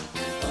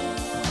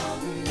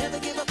 Oh, never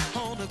give up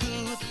on the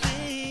good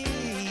thing.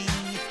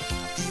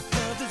 If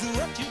love is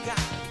what you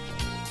got,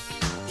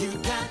 you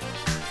got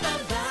a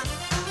lot.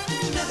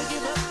 Never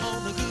give up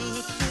on the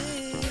good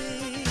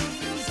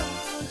things.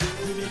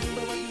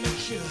 Remember what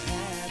makes you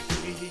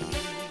happy.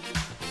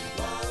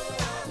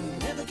 Oh,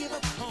 never give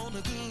up on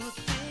the good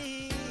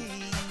thing.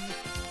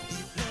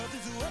 If love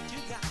is what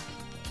you got,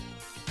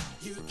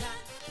 you got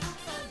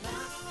a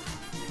lot.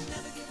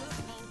 Never give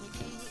up on the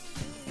good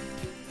things.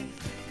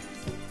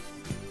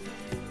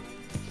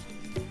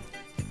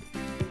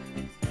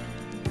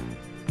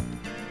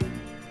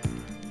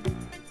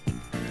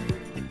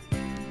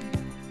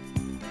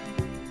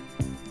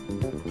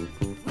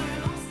 We're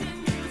lost in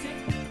music.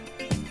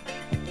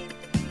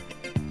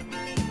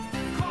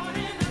 Caught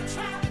in a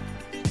trap.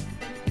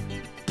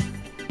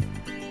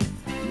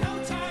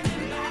 No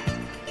turning back.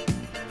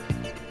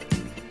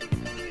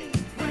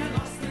 We're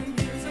lost in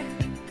music.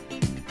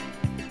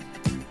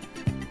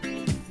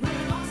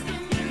 We're lost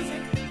in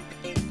music.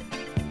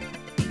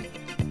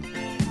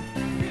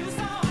 Feel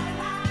so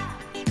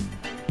alive.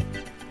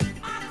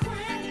 I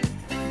quit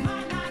my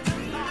 9 to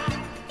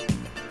 5.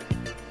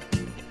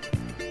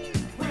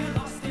 We're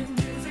lost in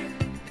music.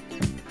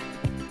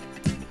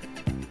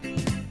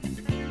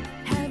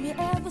 Have you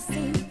ever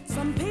seen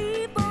some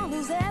people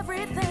lose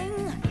everything?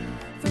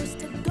 First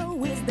to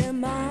go is their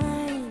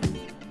mind.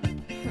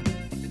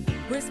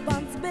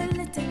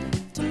 Responsibility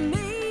to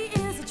me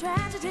is a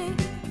tragedy.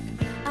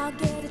 I'll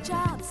get a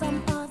job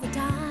some other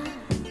time.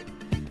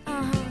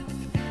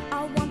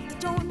 I want to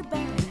join the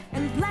band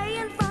and play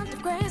in front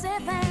of crazy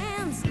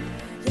fans.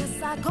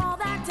 Yes, I call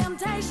that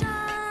temptation.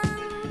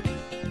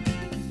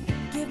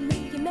 Give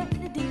me your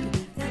melody,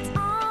 that's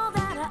all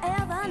that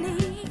I ever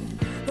need.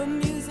 The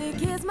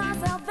music is my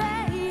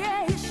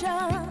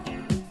salvation.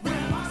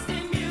 We're lost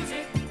in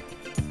music.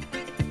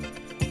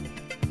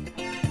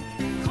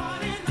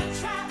 Caught in the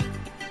trap.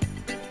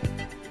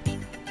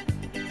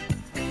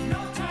 No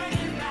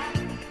turning back.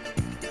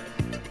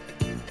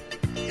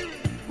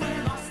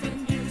 We're lost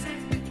in music.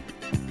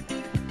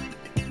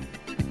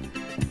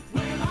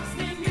 We're lost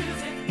in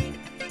music.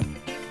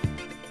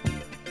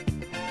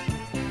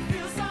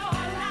 Feel so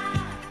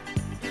alive.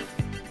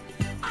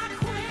 I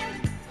quit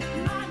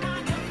my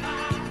 9 to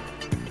 5.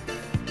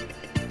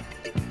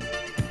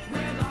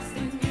 We're lost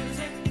in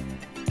music.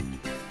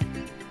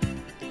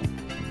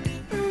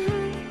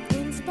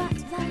 In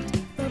spotlight,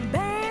 the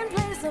band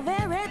plays so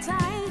very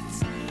tight,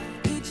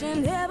 each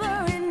and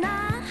every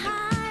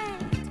night.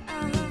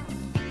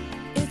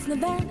 It's no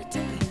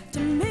vanity to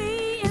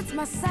me, it's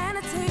my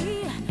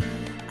sanity.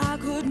 I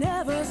could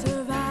never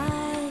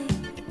survive.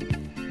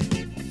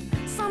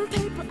 Some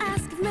people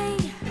ask me,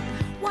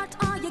 what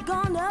are you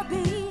gonna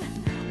be?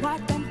 Why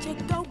don't you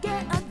go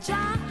get a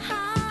job?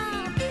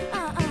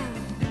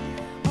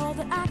 All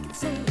that I can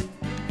say,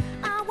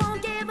 I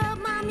won't give up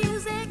my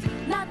music.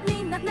 Not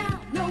me, not now,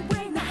 no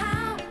way, no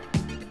how.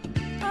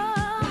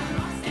 Oh, We're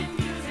lost in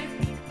music.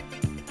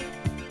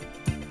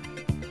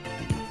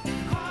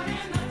 Caught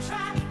in the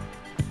trap.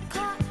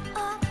 caught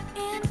up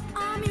in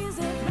our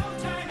music. No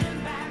turning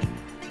back.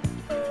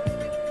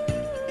 Ooh.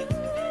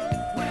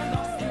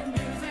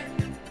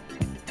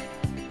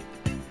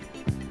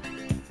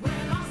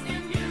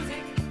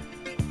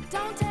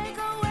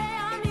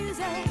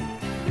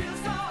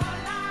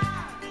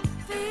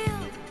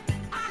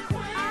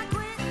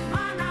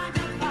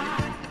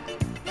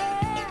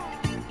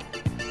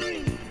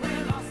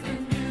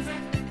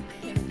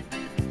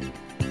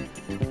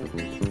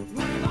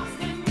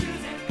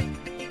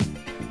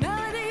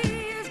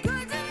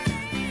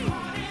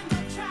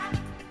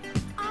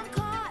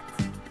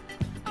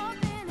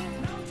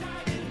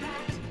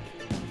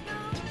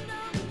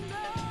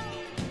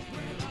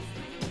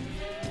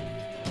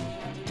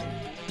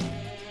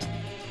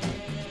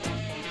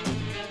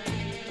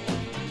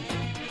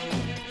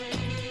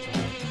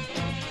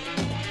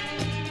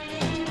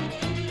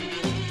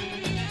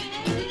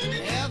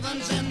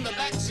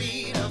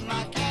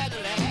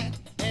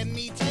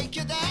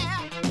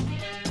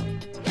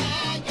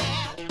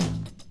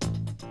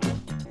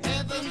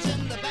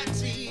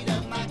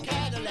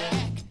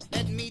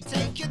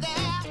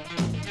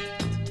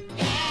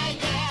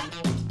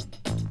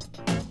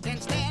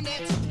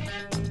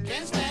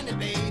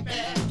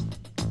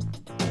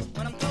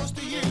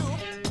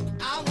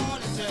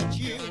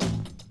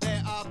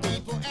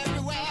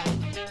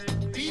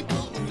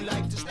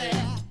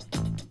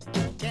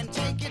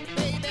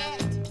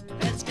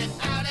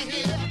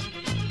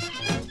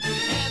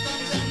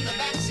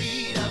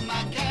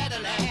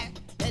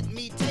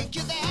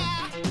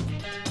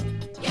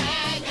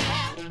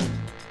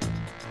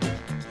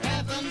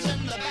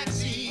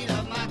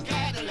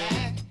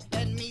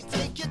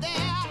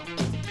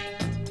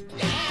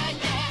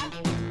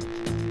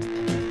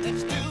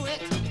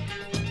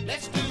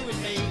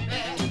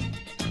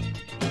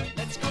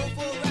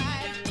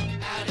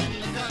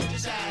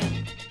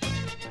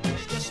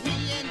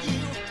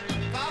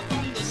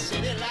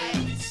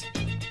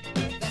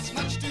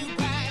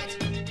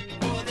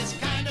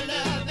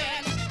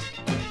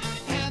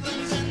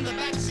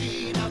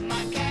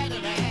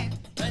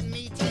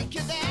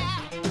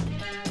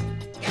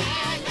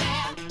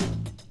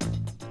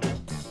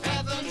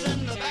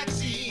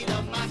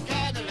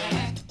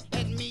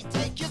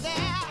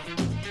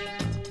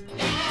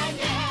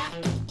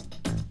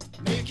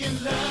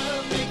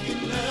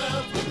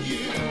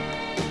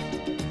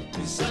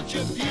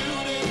 a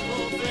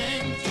beautiful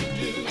thing to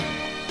do.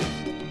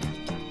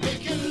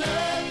 Making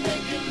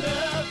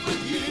love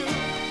with you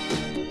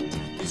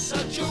is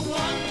such a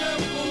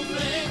wonderful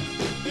thing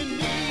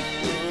beneath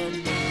the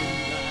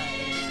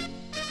moonlight.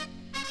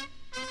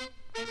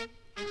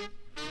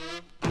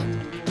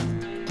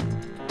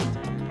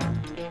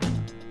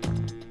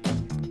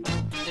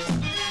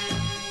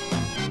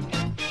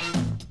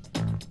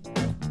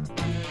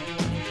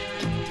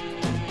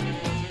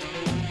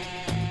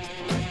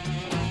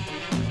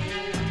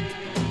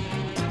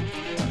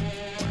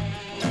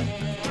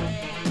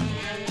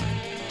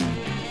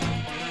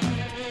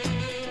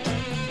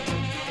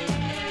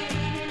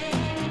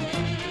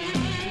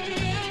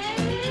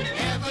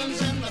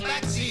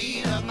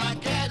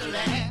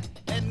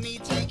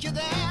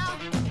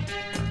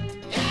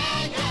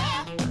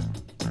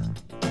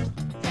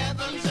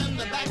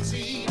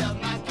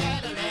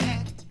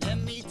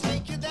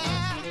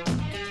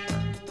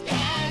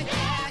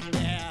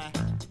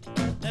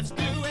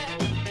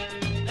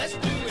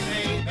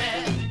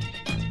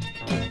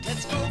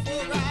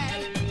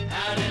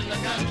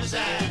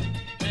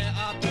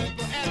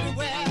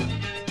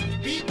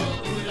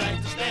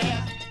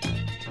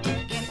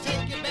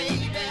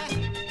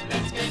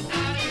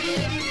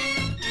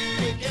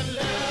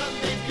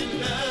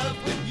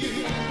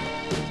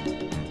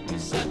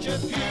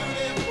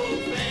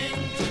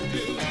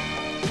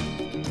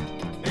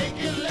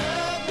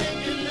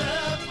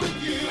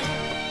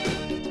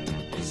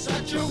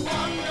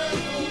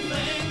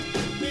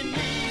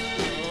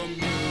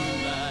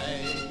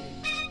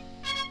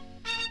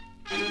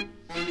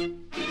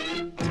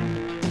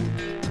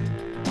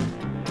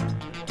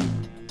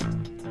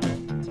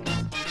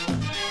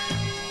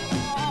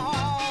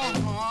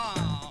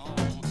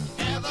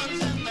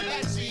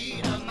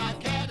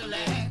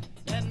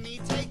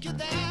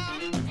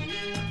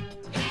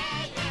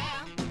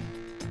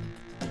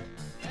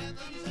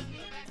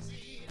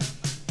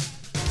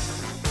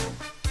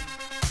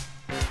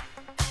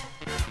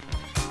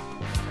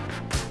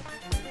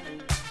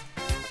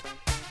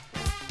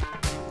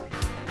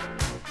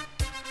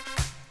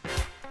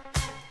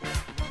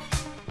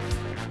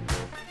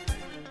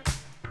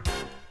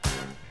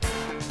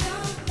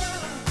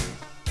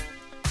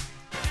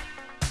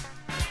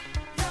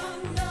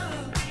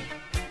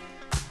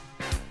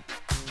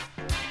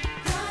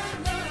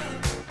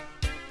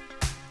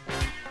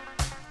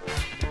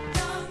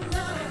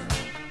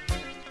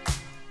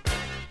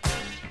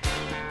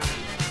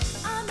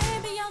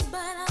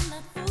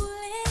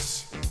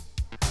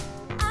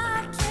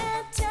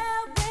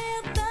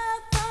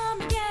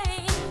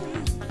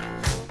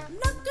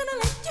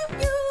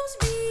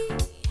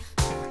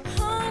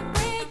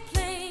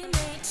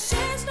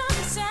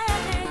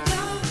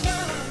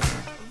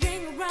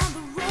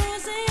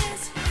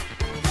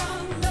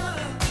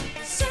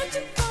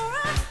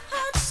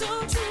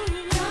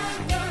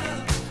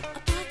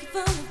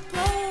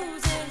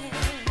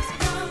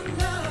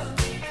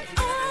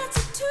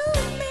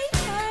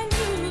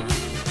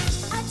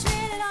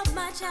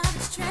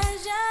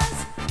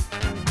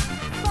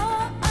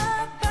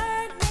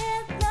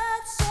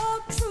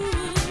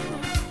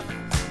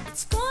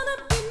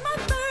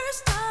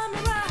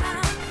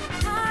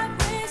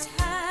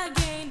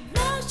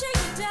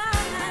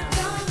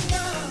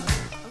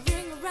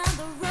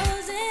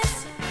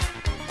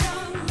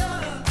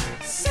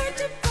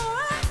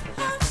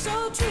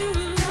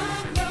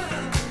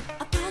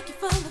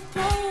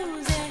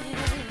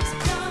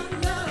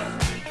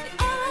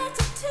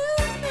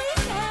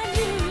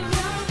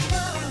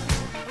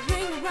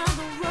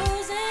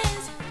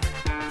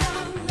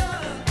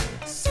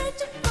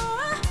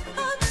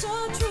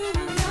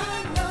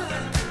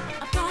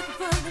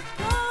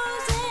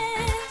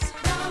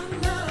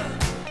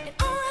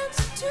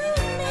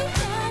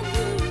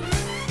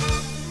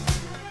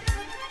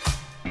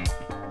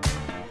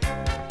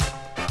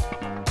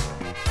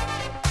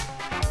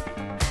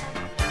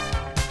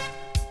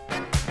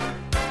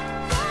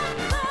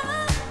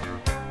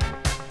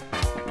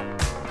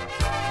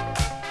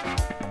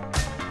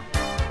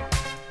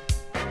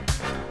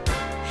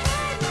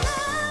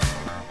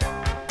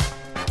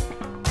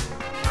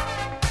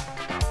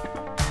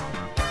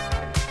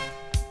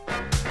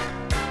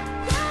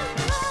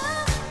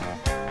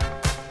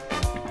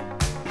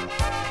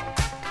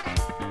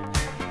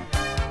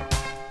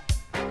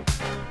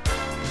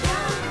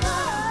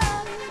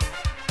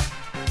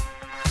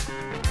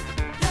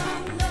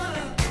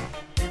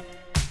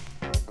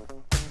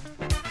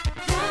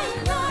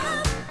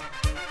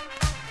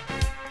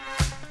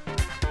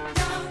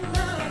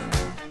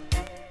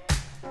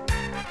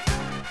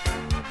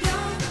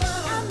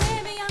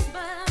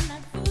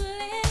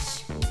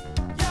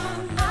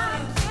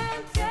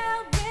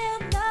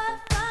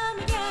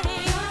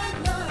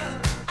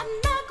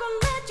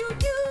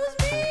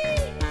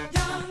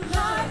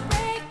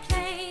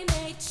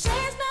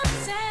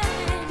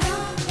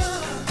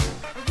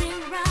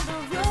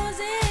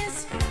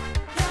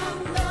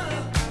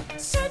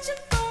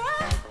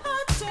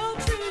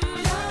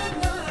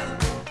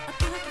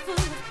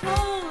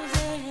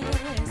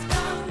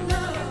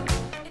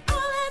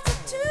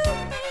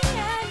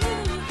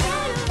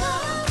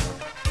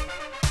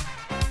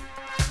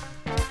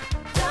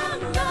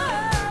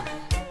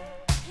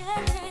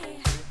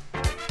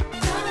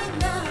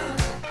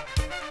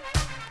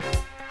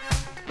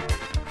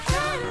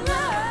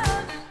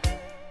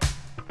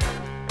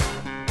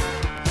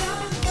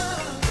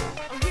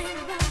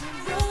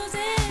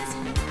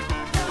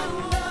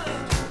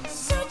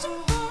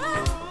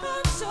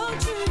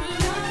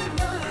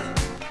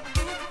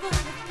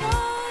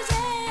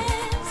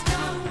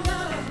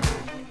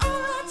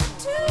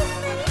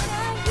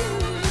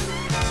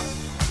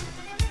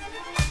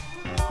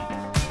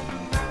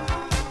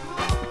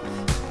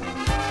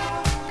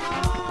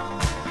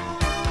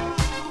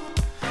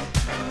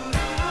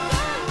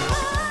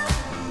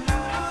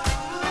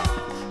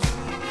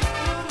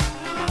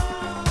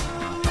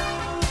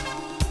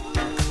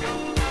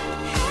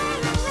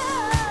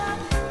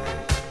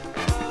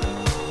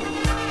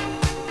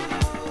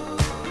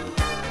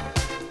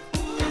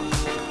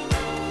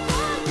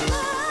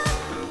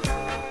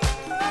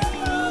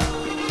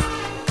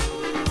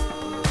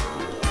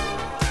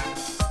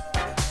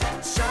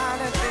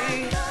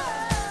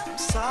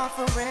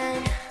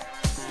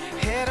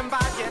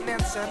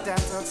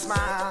 incidental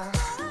smile,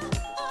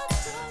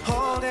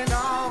 holding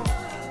on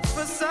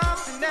for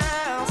something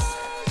else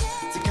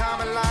to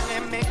come along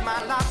and make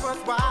my life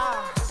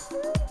worthwhile.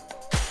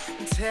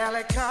 Until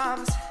it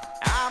comes,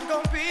 I'm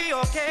gonna be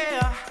okay,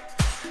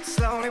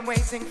 slowly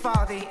waiting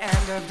for the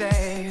end of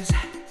days.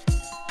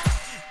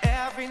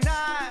 Every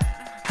night,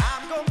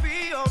 I'm gonna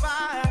be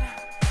alright.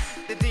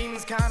 The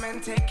demons come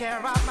and take care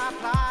of my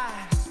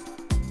plight.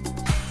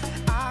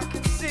 I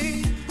can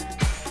see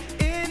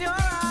in your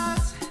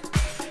eyes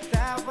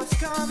that what's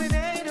coming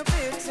ain't a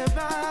big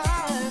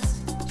surprise.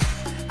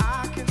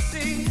 I can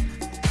see,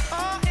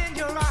 oh, in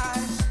your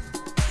eyes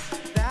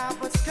that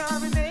what's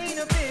coming ain't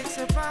a big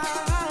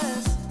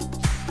surprise.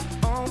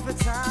 Over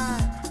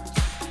time,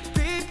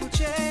 people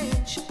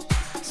change.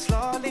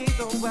 Slowly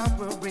the world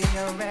will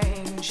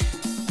rearrange.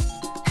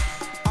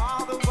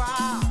 All the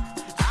while,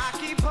 I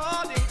keep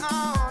holding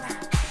on,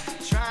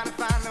 trying to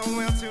find the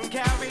will to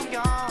carry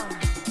on.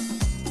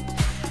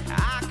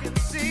 I can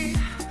see,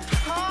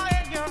 oh,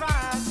 in your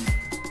eyes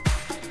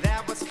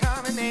that what's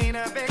coming ain't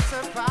a big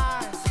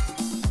surprise.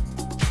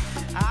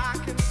 I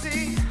can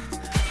see,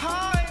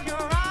 oh, in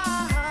your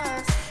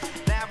eyes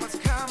that what's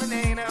coming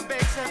ain't a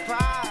big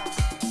surprise.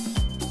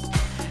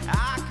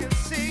 I can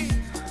see,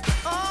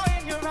 oh,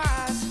 in your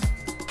eyes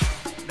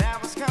that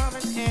what's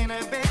coming ain't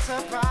a big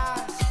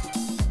surprise.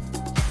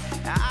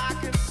 I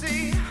can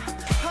see,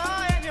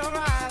 oh, in your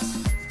eyes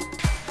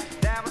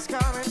that what's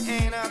coming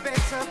ain't a big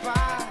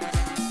surprise.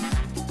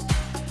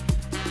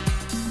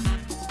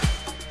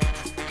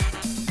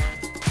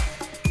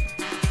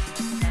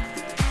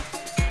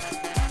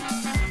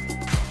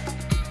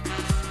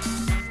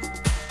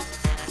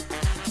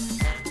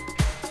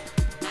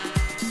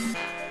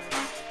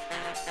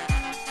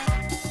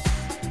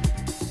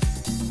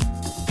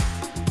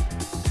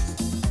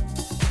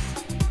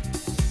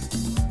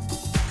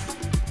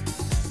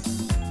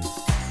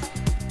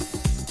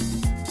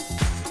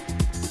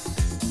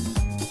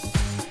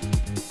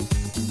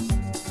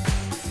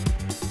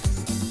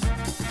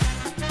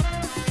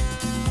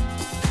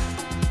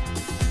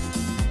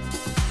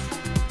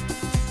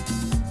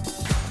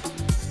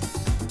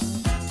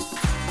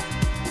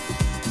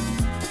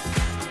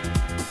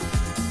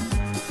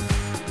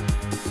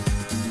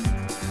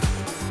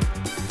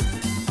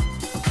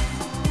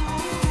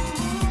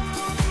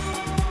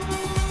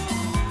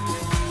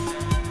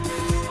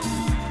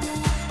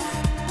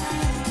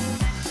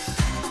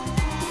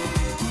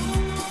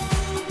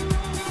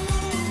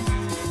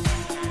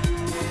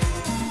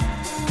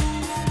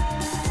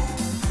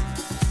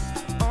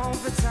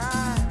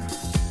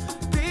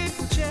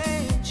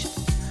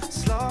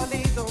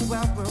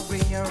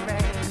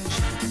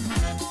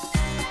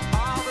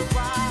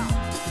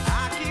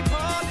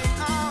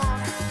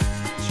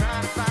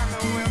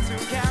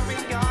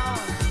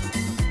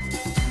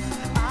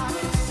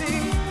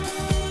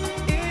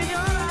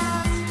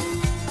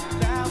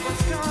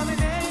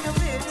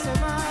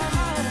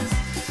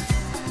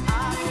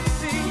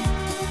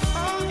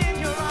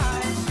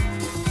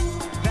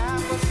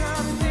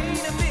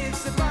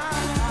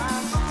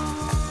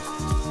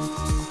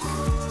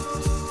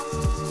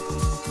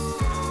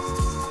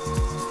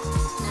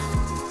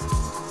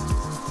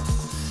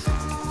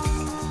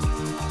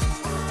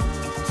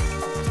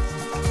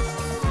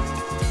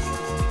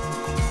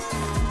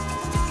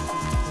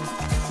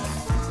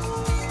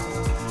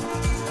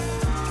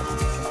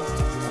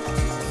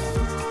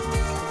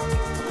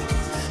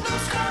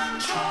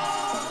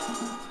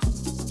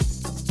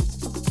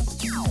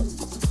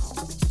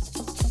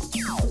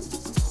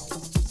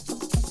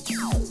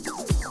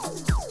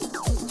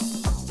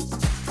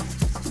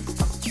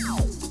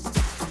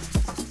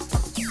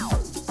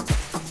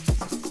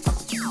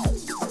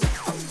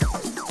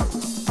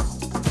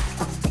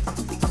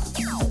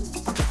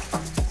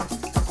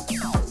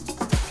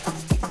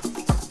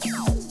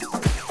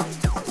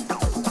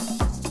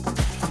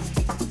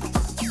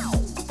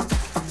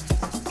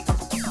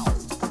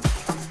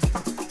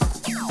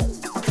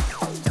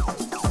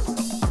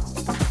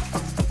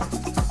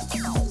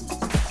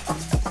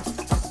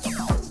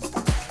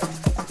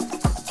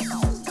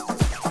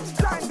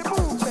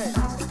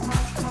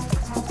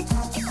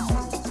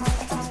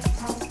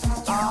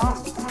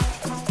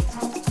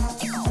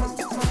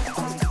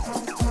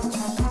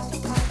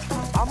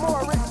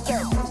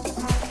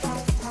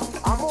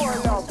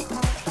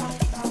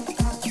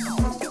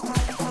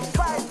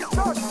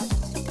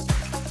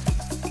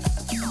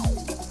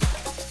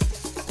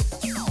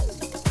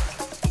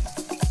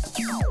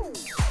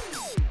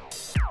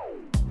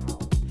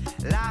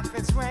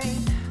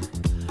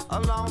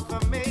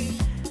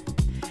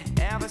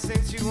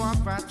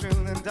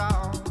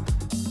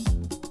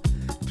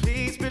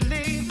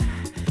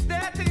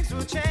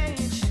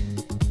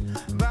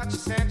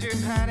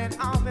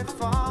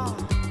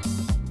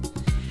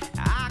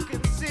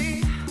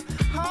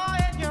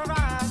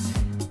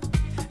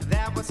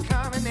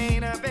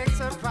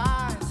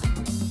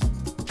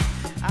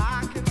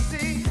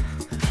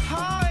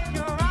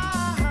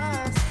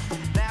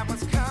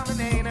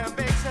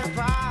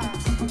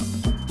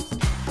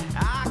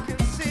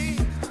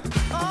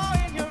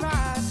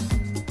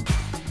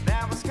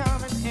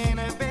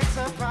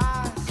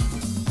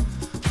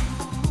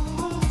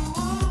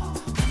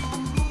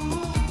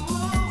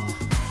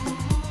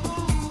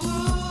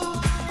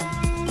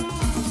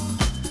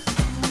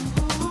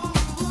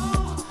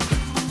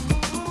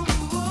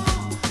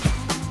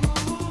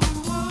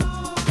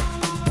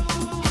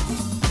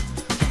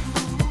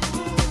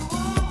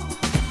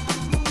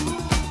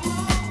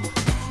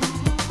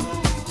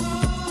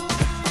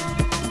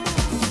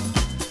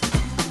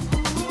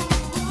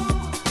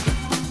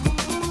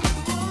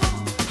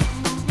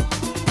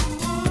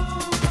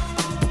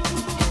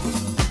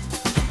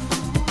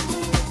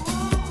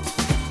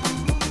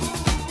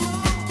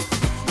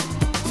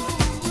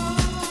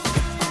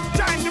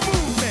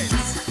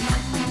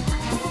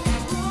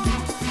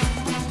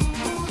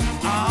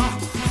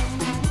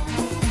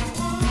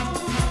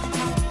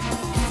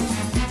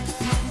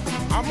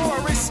 more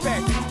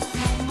respect,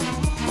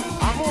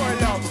 and more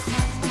love.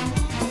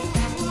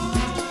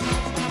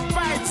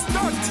 Vibes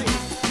dirty.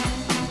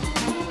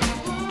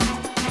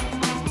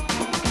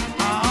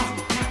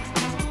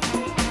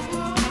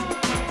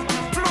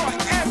 Flow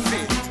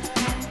heavy.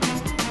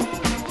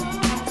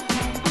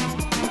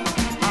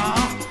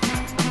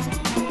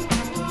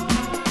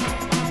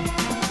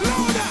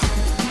 Louder.